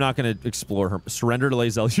 I'm not going to explore her. Surrender to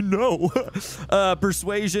Lae'zel. You know.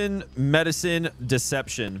 Persuasion, medicine,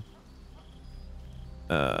 deception.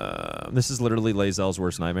 This is literally Lae'zel's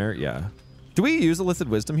worst nightmare. Yeah. Do we use Elithid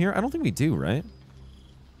Wisdom here? I don't think we do, right?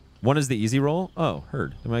 One is the easy roll. Oh,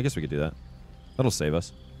 heard. I mean, I guess we could do that. That'll save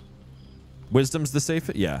us. Wisdom's the safe?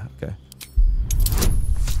 Yeah, okay.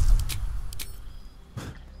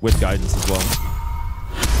 With guidance as well.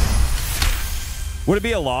 Would it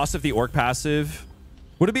be a loss if the orc passive...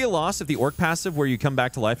 Would it be a loss if the orc passive where you come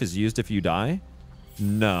back to life is used if you die?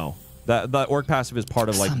 No. That orc passive is part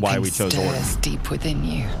of like why we chose orc. Something stirs deep within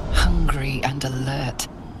you, hungry and alert.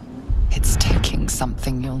 It's taking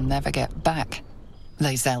something you'll never get back.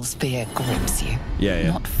 Lae'zel's fear grips you.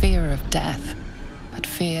 Yeah. Not fear of death, but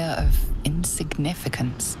fear of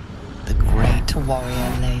insignificance. The great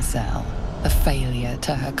warrior Lae'zel, the failure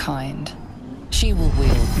to her kind. She will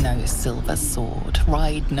wield no silver sword,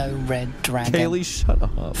 ride no red dragon. Kaylee, shut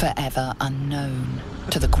up. Forever unknown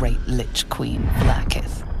to the great Lich Queen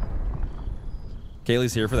Vlakith.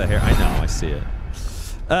 Kaylee's here for the hair. I know, I see it.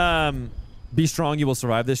 Be strong, you will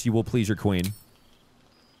survive this. You will please your queen.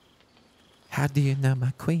 How do you know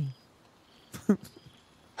my queen?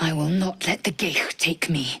 I will not let the Geich take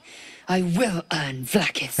me. I will earn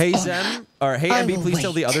Vlakith's Hey, honor. Zem. Or hey, MB, please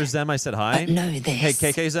tell the other Zem I said hi. But know this. Hey,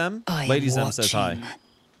 KK Zem. I Lady am Zem says hi. watching.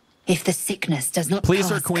 If the sickness does not Please,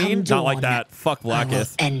 pass her queen. come Not like dawn, that. Fuck I will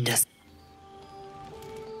Vlakith. end us.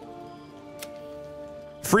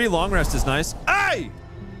 Free long rest is nice. Hey!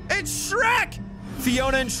 It's Shrek!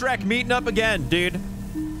 Fiona and Shrek meeting up again, dude.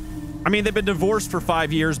 I mean, they've been divorced for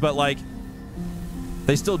 5 years, but like,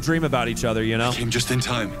 they still dream about each other, you know? Came just in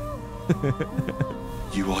time.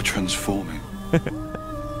 You are transforming.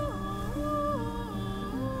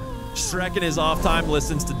 Shrek in his off time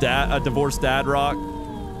listens to divorced dad rock.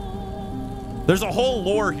 There's a whole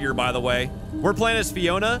lore here, by the way. We're playing as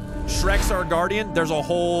Fiona. Shrek's our guardian. There's a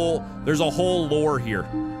whole lore here.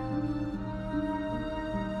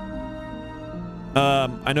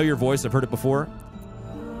 I know your voice. I've heard it before.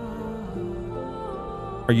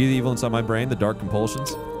 Are you the evil inside my brain? The dark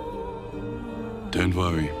compulsions? Don't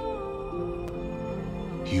worry.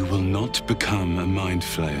 You will not become a mind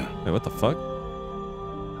flayer. Wait, what the fuck?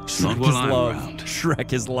 Not while I'm around.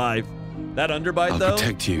 Shrek is live. That underbite, though? I'll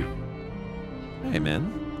protect you. Hey,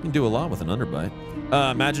 man. You can do a lot with an underbite.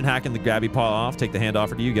 Imagine hacking the grabby paw off, take the hand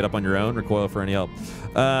offered to you, get up on your own, recoil for any help.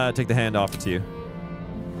 Take the hand offered to you.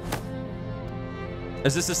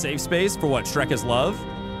 Is this a safe space for what? Shrek is love?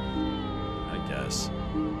 I guess.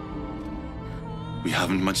 We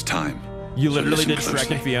haven't much time. You literally did listen Shrek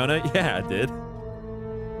closely. and Fiona? Yeah, I did.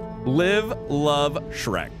 Live, love,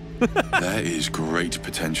 Shrek. There is great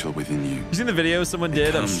potential within you. You seen the video someone did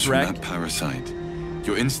of Comes from Shrek? that parasite.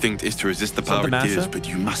 Your instinct is to resist the power it gives, but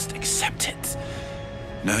you must accept it.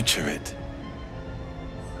 Nurture it.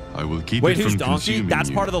 I will keep Wait, it who's from Donkey? consuming That's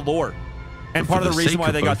you. part of the lore. And But part for of the the reason sake why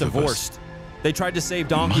of they got both of us, divorced. They tried to save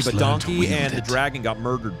Donkey, must but learn to Donkey wield and the it. dragon got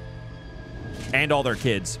murdered. And all their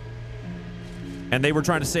kids. And they were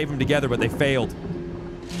trying to save them together, but they failed.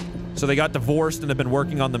 So they got divorced and have been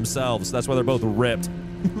working on themselves. That's why they're both ripped.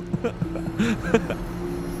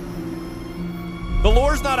 The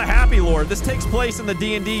lore's not a happy lore. This takes place in the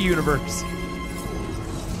D&D universe.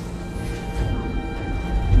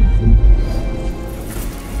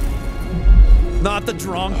 Not the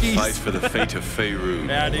Dronkies. A fight for the fate of Faerun.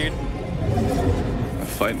 Yeah, dude. A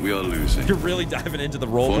fight we are losing. You're really diving into the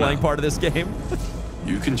role-playing part of this game.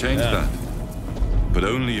 You can change that. But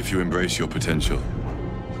only if you embrace your potential.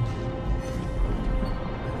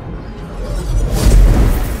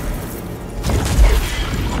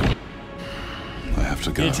 I have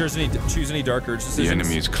to go. You didn't choose any dark urge decisions. The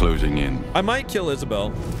enemy is closing in. I might kill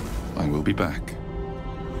Isabel. I will be back.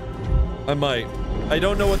 I might. I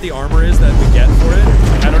don't know what the armor is that we get for it.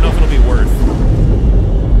 I don't know if it'll be worth.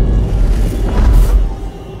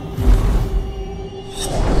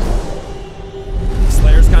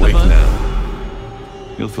 Slayer's kind of fun.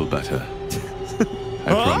 Now. You'll feel better. I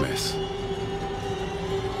promise.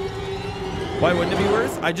 Why wouldn't it be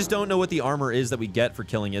worth? I just don't know what the armor is that we get for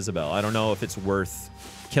killing Isabel. I don't know if it's worth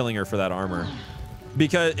killing her for that armor.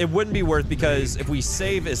 Because it wouldn't be worth, because if we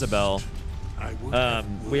save Isabel,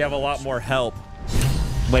 we have a lot more help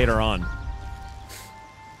later on.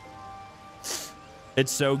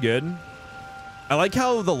 It's so good. I like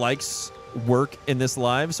how the likes work in this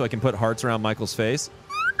live, so I can put hearts around Michael's face.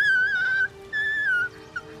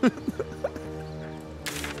 Let's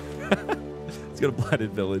go to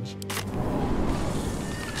Blighted Village.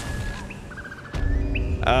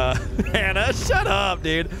 Hannah, shut up,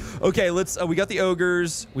 dude. Okay, let's. We got the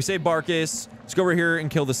ogres. We saved Barkus. Let's go over here and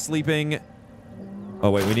kill the sleeping.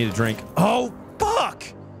 Oh wait, we need a drink. Oh fuck!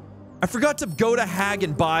 I forgot to go to Hag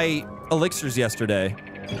and buy elixirs yesterday.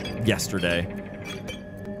 Yesterday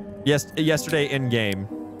in game.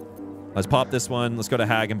 Let's pop this one. Let's go to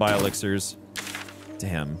Hag and buy elixirs.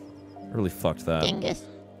 Damn, I really fucked that. Dingus.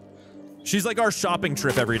 She's like our shopping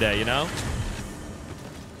trip every day, you know?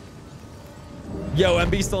 Yo,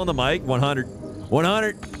 MB still on the mic? 100.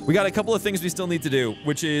 100. We got a couple of things we still need to do,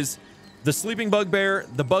 which is the sleeping bugbear,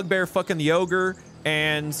 the bugbear fucking the ogre,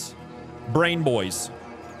 and brain boys.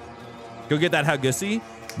 Go get that Hagussi.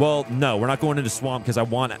 Well, no, we're not going into swamp because I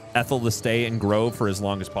want Ethel to stay in Grove for as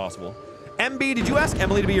long as possible. MB, did you ask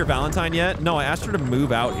Emily to be your Valentine yet? No, I asked her to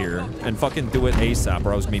move out here and fucking do it ASAP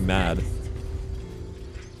or I was gonna be mad.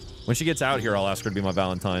 When she gets out here, I'll ask her to be my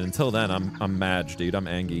Valentine. Until then, I'm mad, dude. I'm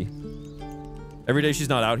angry. Every day she's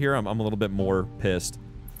not out here, I'm a little bit more pissed.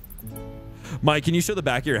 Mike, can you show the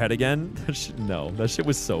back of your head again? No, that shit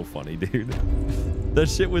was so funny, dude. That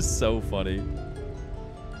shit was so funny.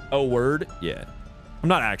 Oh, word? Yeah. I'm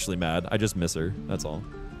not actually mad. I just miss her. That's all.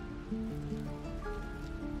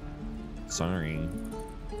 Sorry.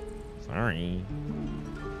 Sorry.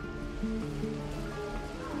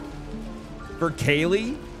 For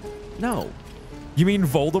Kaylee? No. You mean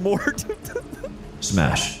Voldemort?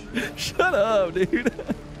 Smash. Shut up, dude.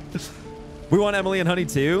 We want Emily and Honey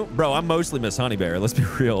too? Bro, I mostly miss Honey Bear. Let's be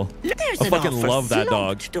real. There's I an fucking awful love that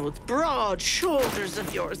slump dog. to those broad shoulders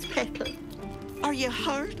of yours, Petal. Are you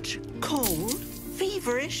hurt? Cold?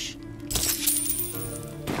 Feverish?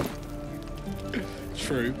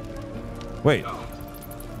 True. Wait.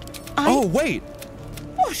 Oh, wait.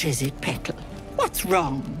 What is it, Petal? What's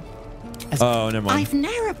wrong? Oh, never mind. I've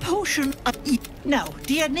ne'er a potion. No,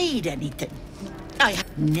 do you need anything? I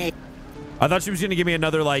have ne. I thought she was gonna give me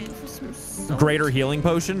another like greater healing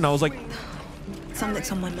potion, and I was like,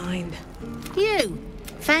 Something's on my mind. You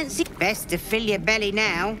fancy best to fill your belly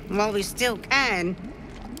now while we still can.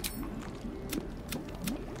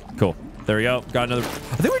 cool. There we go. Got another.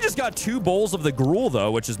 I think we just got 2 bowls of the gruel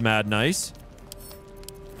though, which is mad nice.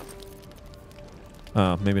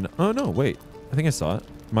 Maybe not. Oh no, wait. I think I saw it.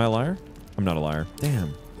 Am I a liar? I'm not a liar.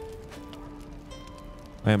 Damn.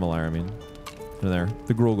 I am a liar, I mean. In there.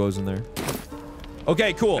 The gruel goes in there.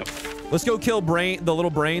 Okay, cool. Let's go kill the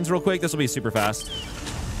little brains real quick. This will be super fast.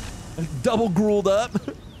 Double grueled up.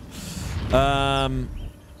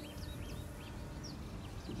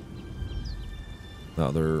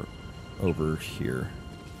 No, they're over here.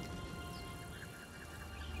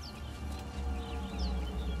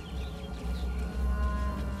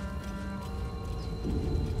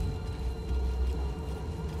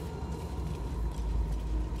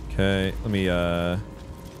 Okay, let me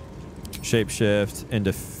shapeshift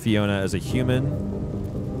into Fiona as a human.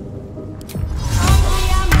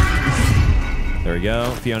 There we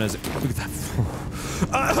go. Fiona's. Look at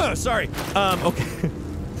that. Sorry. Okay.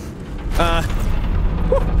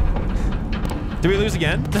 Did we lose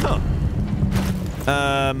again? No.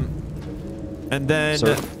 And then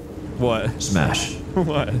Sir. what? Smash.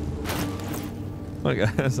 What? What,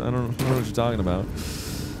 guys? I don't know what you're talking about.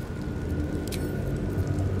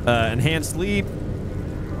 Enhanced leap.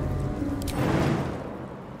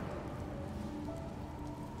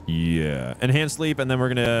 Yeah, enhanced leap, and then we're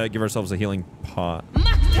gonna give ourselves a healing pot.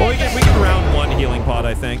 Well, we can round one healing pot,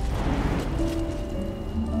 I think.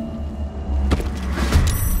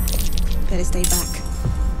 Better stay back.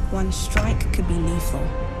 One strike could be lethal.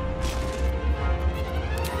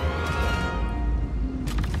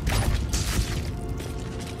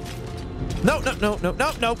 No, no, no, no,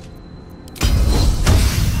 no, no.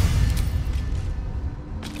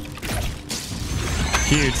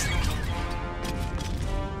 Huge.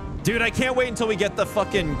 Dude, I can't wait until we get the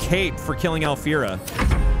fucking cape for killing Alfira.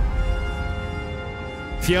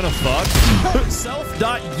 Fiona fuck.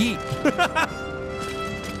 Self.yeet.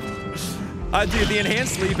 Dude, the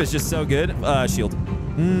enhanced sleep is just so good. Shield.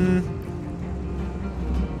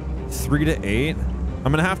 3 to 8.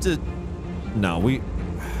 I'm gonna have to. No,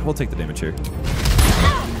 we'll take the damage here.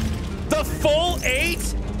 The full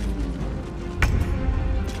 8?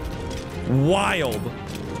 Wild.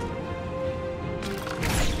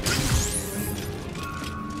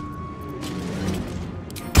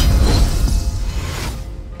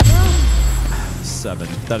 Seven.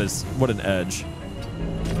 That is what an edge.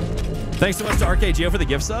 Thanks so much to RKGO for the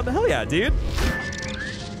gift sub. Hell yeah, dude.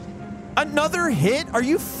 Another hit? Are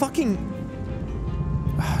you fucking...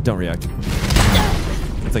 Don't react.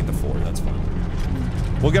 I'll take the 4. That's fine.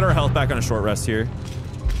 We'll get our health back on a short rest here.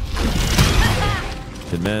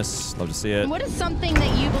 Did miss. Love to see it. What is something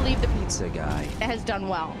that you believe the pizza guy has done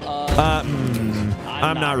well?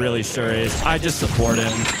 I'm not really sure. I just support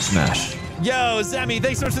him. Smash. Yo, Zemi,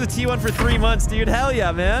 thanks so much for the T1 for 3 months, dude. Hell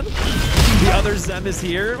yeah, man. The other Zem is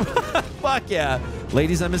here. Fuck yeah.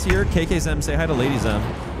 Lady Zem is here. KK Zem, say hi to Lady Zem.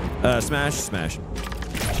 Smash, smash.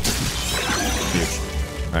 Huge.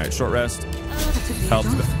 All right, short rest. Help.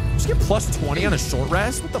 Just get plus 20 on a short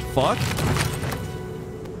rest? What the fuck?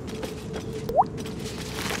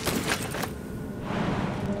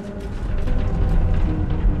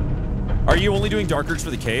 Are you only doing Dark Urge for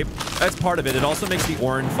the cape? That's part of it. It also makes the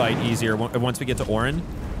Orin fight easier once we get to Orin.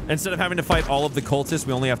 Instead of having to fight all of the cultists,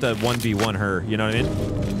 we only have to 1v1 her. You know what I mean?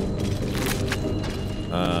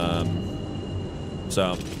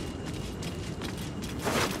 So.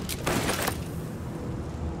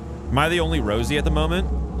 Am I the only Rosie at the moment?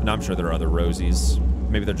 No, I'm sure there are other Rosies.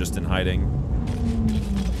 Maybe they're just in hiding.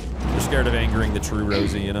 They're scared of angering the true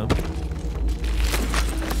Rosie, you know?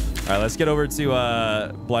 All right, let's get over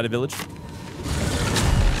to Blighted Village.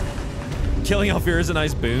 Killing Alfira is a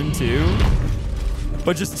nice boon too,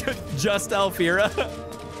 but just Alfira.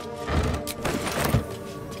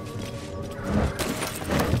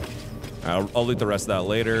 I'll loot the rest of that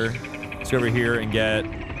later. Let's go over here and get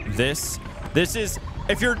this. This is,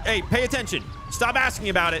 if you're, hey, pay attention. Stop asking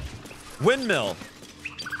about it. Windmill.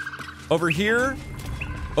 Over here,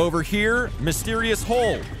 mysterious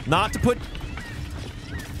hole. Not to put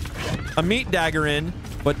a meat dagger in,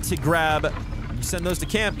 but to grab, you send those to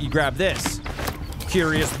camp, you grab this.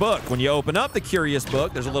 Curious book. When you open up the curious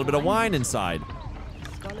book, there's a little bit of wine inside.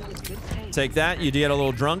 Take that, you get a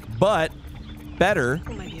little drunk, but better,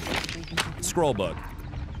 scroll book.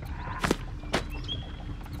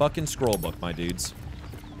 Fucking scroll book, my dudes.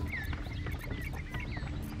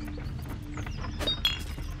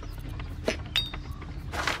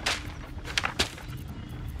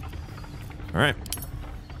 All right.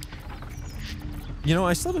 You know,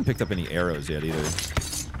 I still haven't picked up any arrows yet either.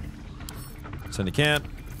 Send to camp.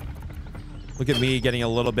 Look at me getting a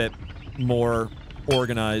little bit more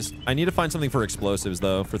organized. I need to find something for explosives,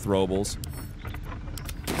 though, for throwables.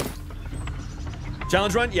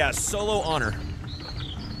 Challenge run? Yeah, solo honor.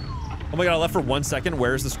 Oh my god, I left for 1 second.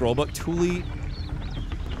 Where's the scroll book? Thule.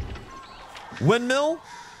 Windmill.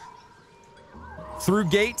 Through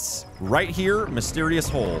gates. Right here. Mysterious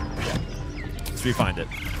hole. Let's find it.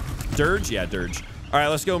 Durge? Yeah, Durge. All right,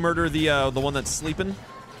 let's go murder the one that's sleeping.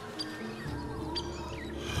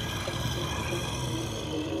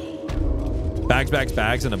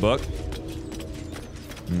 Bags in a book.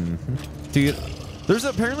 Dude,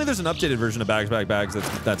 apparently there's an updated version of bags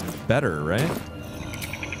that's better, right?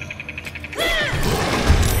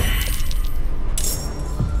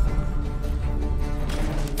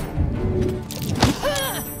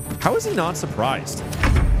 How is he not surprised?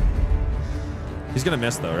 He's gonna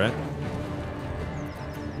miss though, right?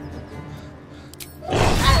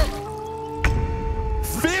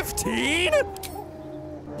 $15?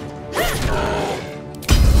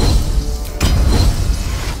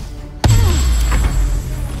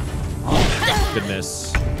 Good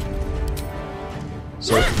miss.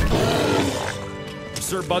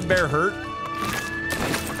 Sir Bugbear hurt?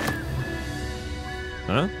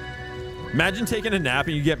 Huh? Imagine taking a nap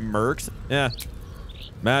and you get murked. Yeah.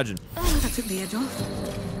 Imagine. Oh, that took the edge off.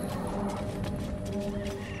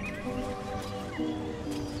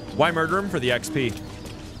 Why murder him? For the XP.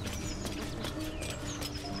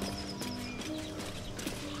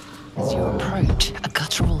 As you approach, a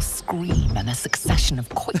guttural scream and a succession of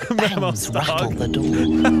quick bangs rattle the door.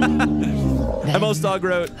 ML's Dog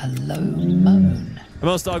wrote. A low moan.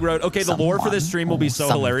 ML's Dog wrote, okay, the lore for this stream will be so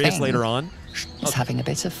hilarious later on. He's having a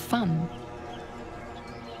bit of fun.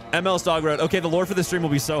 ML's Dog wrote, okay, the lore for this stream will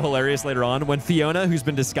be so hilarious later on when Fiona, who's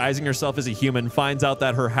been disguising herself as a human, finds out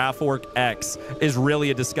that her half-orc ex is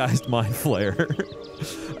really a disguised mind flayer.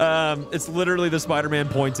 It's literally the Spider-Man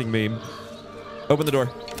pointing meme. Open the door.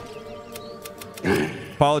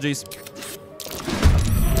 Apologies.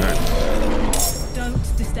 Right.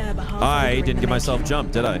 Don't disturb a half. I didn't get myself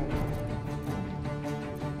jumped, did I?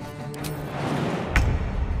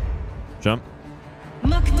 Jump.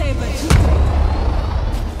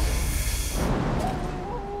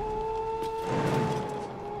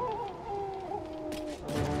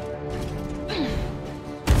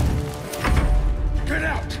 Get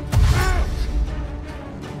out!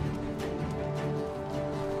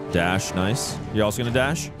 Dash, nice. You also gonna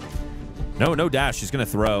dash? No, no dash. She's gonna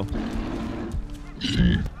throw.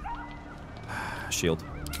 Shield.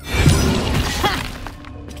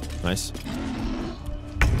 Nice.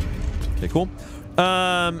 Okay, cool.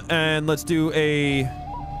 And let's do a...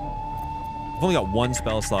 I've only got one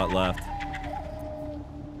spell slot left.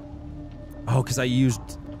 Oh, because I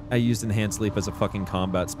used Enhanced Sleep as a fucking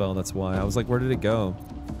combat spell. That's why. I was like, where did it go?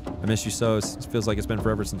 I miss you so. It feels like it's been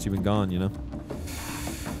forever since you've been gone, you know?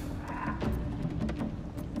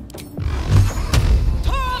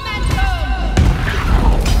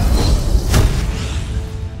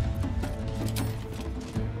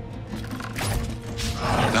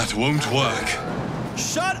 That won't work.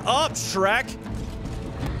 Shut up, Shrek!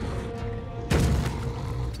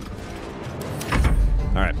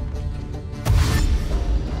 All right.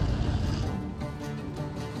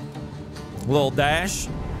 Little dash.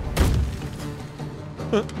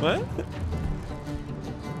 What?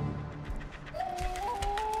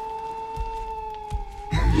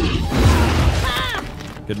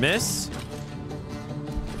 Good miss.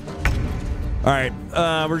 All right,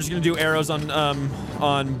 we're just gonna do arrows on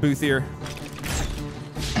Boothier.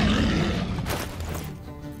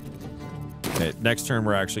 Okay, next turn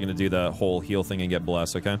we're actually gonna do the whole heal thing and get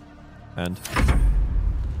bless. Okay, and.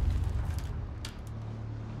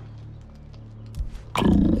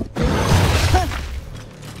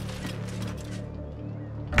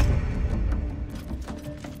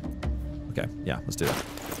 Okay, yeah, let's do it.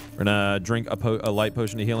 We're gonna drink a light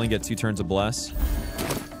potion of healing, get 2 turns of bless.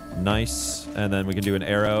 Nice, and then we can do an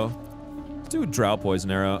arrow. Let's do a drow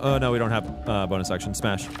poison arrow. Oh no, we don't have bonus action.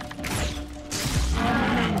 Smash.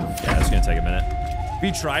 Yeah, it's gonna take a minute. Have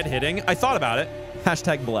you tried hitting? I thought about it.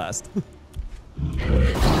 Hashtag blast.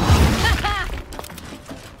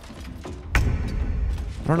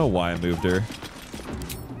 I don't know why I moved her.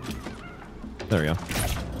 There we go.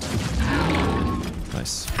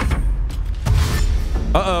 Nice.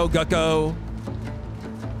 Uh-oh, Gucko.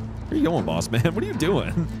 Where you going, boss man? What are you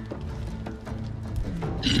doing?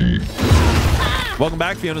 Welcome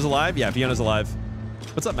back. Fiona's alive? Yeah, Fiona's alive.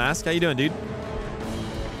 What's up, Mask? How you doing, dude?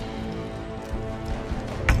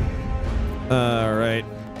 All right.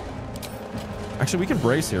 Actually, we can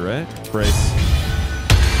brace here, right? Brace.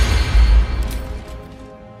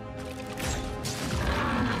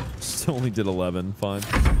 Still only did 11. Fine.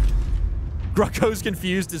 Grucko's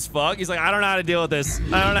confused as fuck. He's like, I don't know how to deal with this.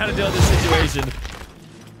 I don't know how to deal with this situation.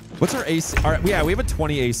 What's our AC? All right, yeah, we have a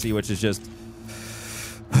 20 AC, which is just...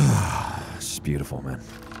 it's just beautiful, man.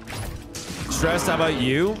 Stressed, how about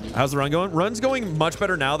you? How's the run going? Run's going much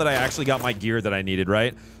better now that I actually got my gear that I needed,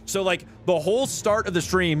 right? So, like, the whole start of the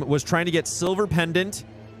stream was trying to get Silver Pendant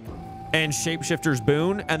and Shapeshifter's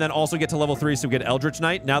Boon, and then also get to level 3 so we get Eldritch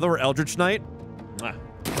Knight. Now that we're Eldritch Knight,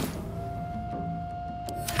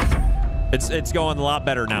 it's going a lot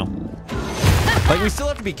better now. Like, we still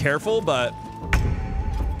have to be careful, but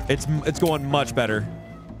it's going much better.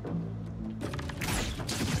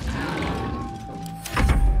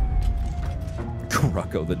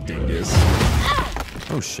 Grucko the dingus.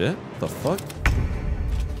 Oh shit! The fuck?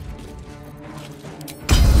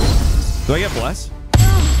 Do I get bless?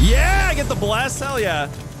 Yeah, I get the bless. Hell yeah!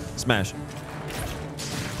 Smash.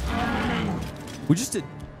 We just did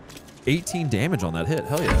 18 damage on that hit.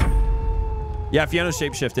 Hell yeah! Yeah, Fiona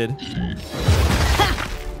shapeshifted.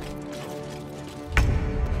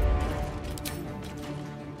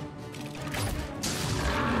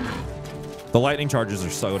 The lightning charges are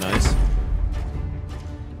so nice.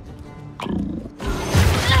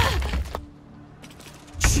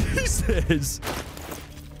 Jesus.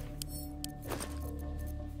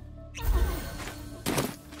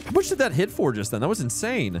 How much did that hit for just then? That was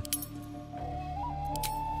insane.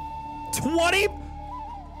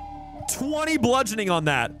 20 bludgeoning on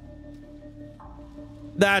that.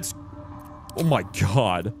 That's... Oh my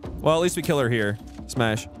god. Well, at least we kill her here.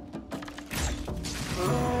 Smash.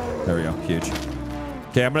 There we go. Huge.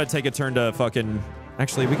 Okay, I'm gonna take a turn to fucking...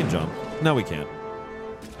 Actually, we can jump. No, we can't.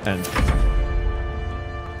 And...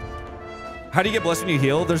 How do you get blessed when you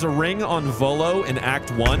heal? There's a ring on Volo in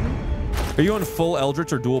Act 1. Are you on full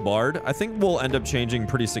Eldritch or dual Bard? I think we'll end up changing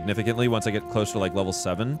pretty significantly once I get close to like level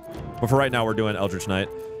 7. But for right now, we're doing Eldritch Knight.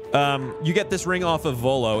 You get this ring off of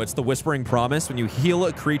Volo. It's the Whispering Promise. When you heal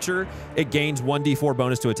a creature, it gains 1d4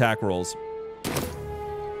 bonus to attack rolls.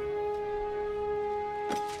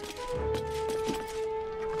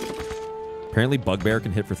 Apparently Bugbear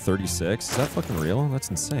can hit for 36. Is that fucking real? That's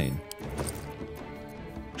insane.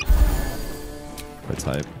 What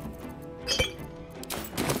type?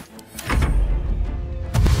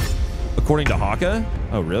 According to Haka?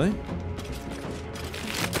 Oh, really?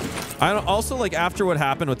 I don't, also, like, after what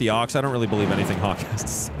happened with the Ox, I don't really believe anything Haka has to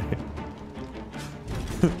say.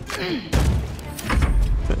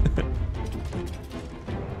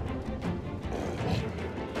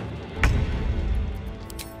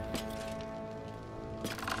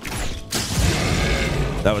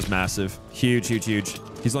 That was massive. Huge, huge, huge.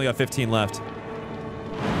 He's only got 15 left.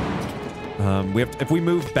 We have to, if we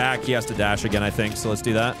move back, he has to dash again, I think. So let's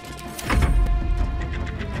do that.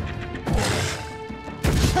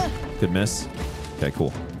 Good miss. Okay,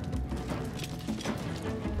 cool.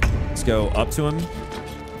 Let's go up to him.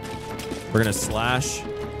 We're gonna slash.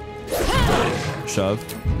 Shove.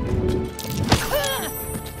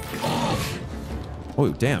 Oh,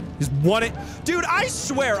 damn. He's 1... Dude, I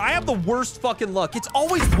swear, I have the worst fucking luck. It's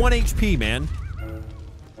always 1 HP, man.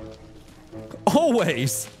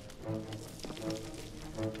 Always.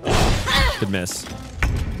 Good miss.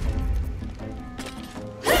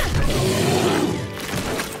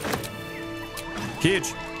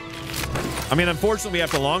 Huge. I mean, unfortunately, we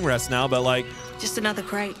have to long rest now, but like... Just another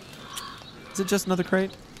crate. Is it just another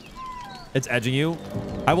crate? It's edging you.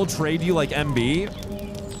 I will trade you like MB.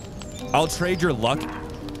 I'll trade your luck,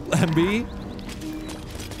 MB.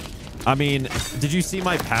 I mean, did you see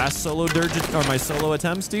my past solo Durge or my solo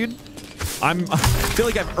attempts, dude? I feel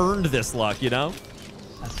like I've earned this luck, you know?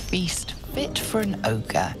 A feast fit for an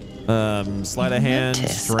ogre. Sleight of hand,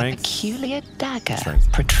 strength. A peculiar dagger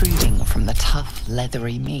protruding from the tough,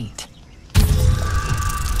 leathery meat.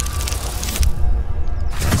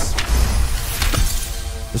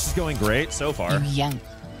 This is going great so far. You yank.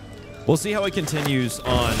 We'll see how it continues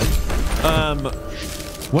on.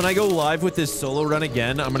 When I go live with this solo run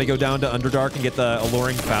again, I'm going to go down to Underdark and get the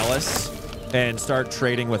Alluring Phallus and start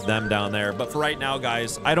trading with them down there. But for right now,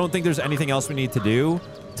 guys, I don't think there's anything else we need to do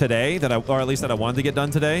today that or at least that I wanted to get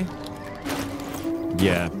done today.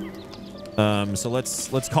 Yeah. So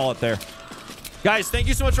let's call it there. Guys, thank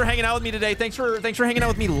you so much for hanging out with me today. Thanks for hanging out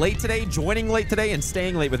with me late today, joining late today, and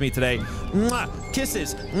staying late with me today. Mwah!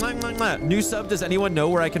 Kisses. Mwah, mwah, mwah. New sub. Does anyone know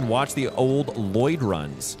where I can watch the old Lloyd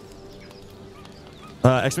runs?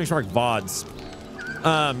 Exclamation mark VODs.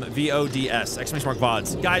 VODS. Exclamation mark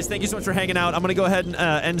VODs. Guys, thank you so much for hanging out. I'm gonna go ahead and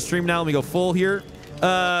end stream now. Let me go full here.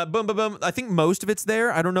 Boom, boom, boom. I think most of it's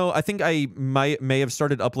there. I don't know. I think I may have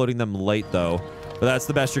started uploading them late though. But that's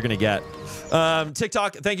the best you're gonna get.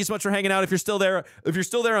 TikTok, thank you so much for hanging out. If you're still there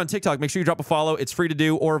on TikTok, make sure you drop a follow. It's free to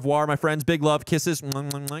do. Au revoir, my friends. Big love. Kisses.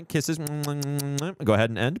 Kisses. Go ahead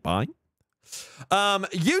and end. Bye.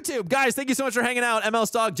 YouTube, guys, thank you so much for hanging out. ML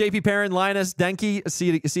Stock, JP Perrin, Linus, Denki.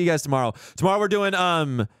 See you guys tomorrow. Tomorrow we're doing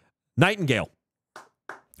Nightingale.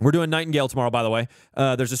 We're doing Nightingale tomorrow, by the way.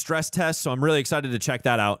 There's a stress test, so I'm really excited to check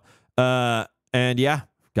that out. And yeah,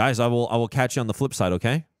 guys, I will catch you on the flip side,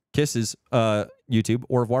 okay? Kisses, YouTube.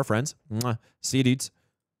 Au revoir, friends. Mwah. See you, dudes.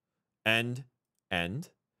 End.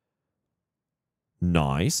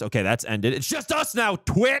 Nice. Okay, that's ended. It's just us now,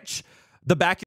 Twitch. The back...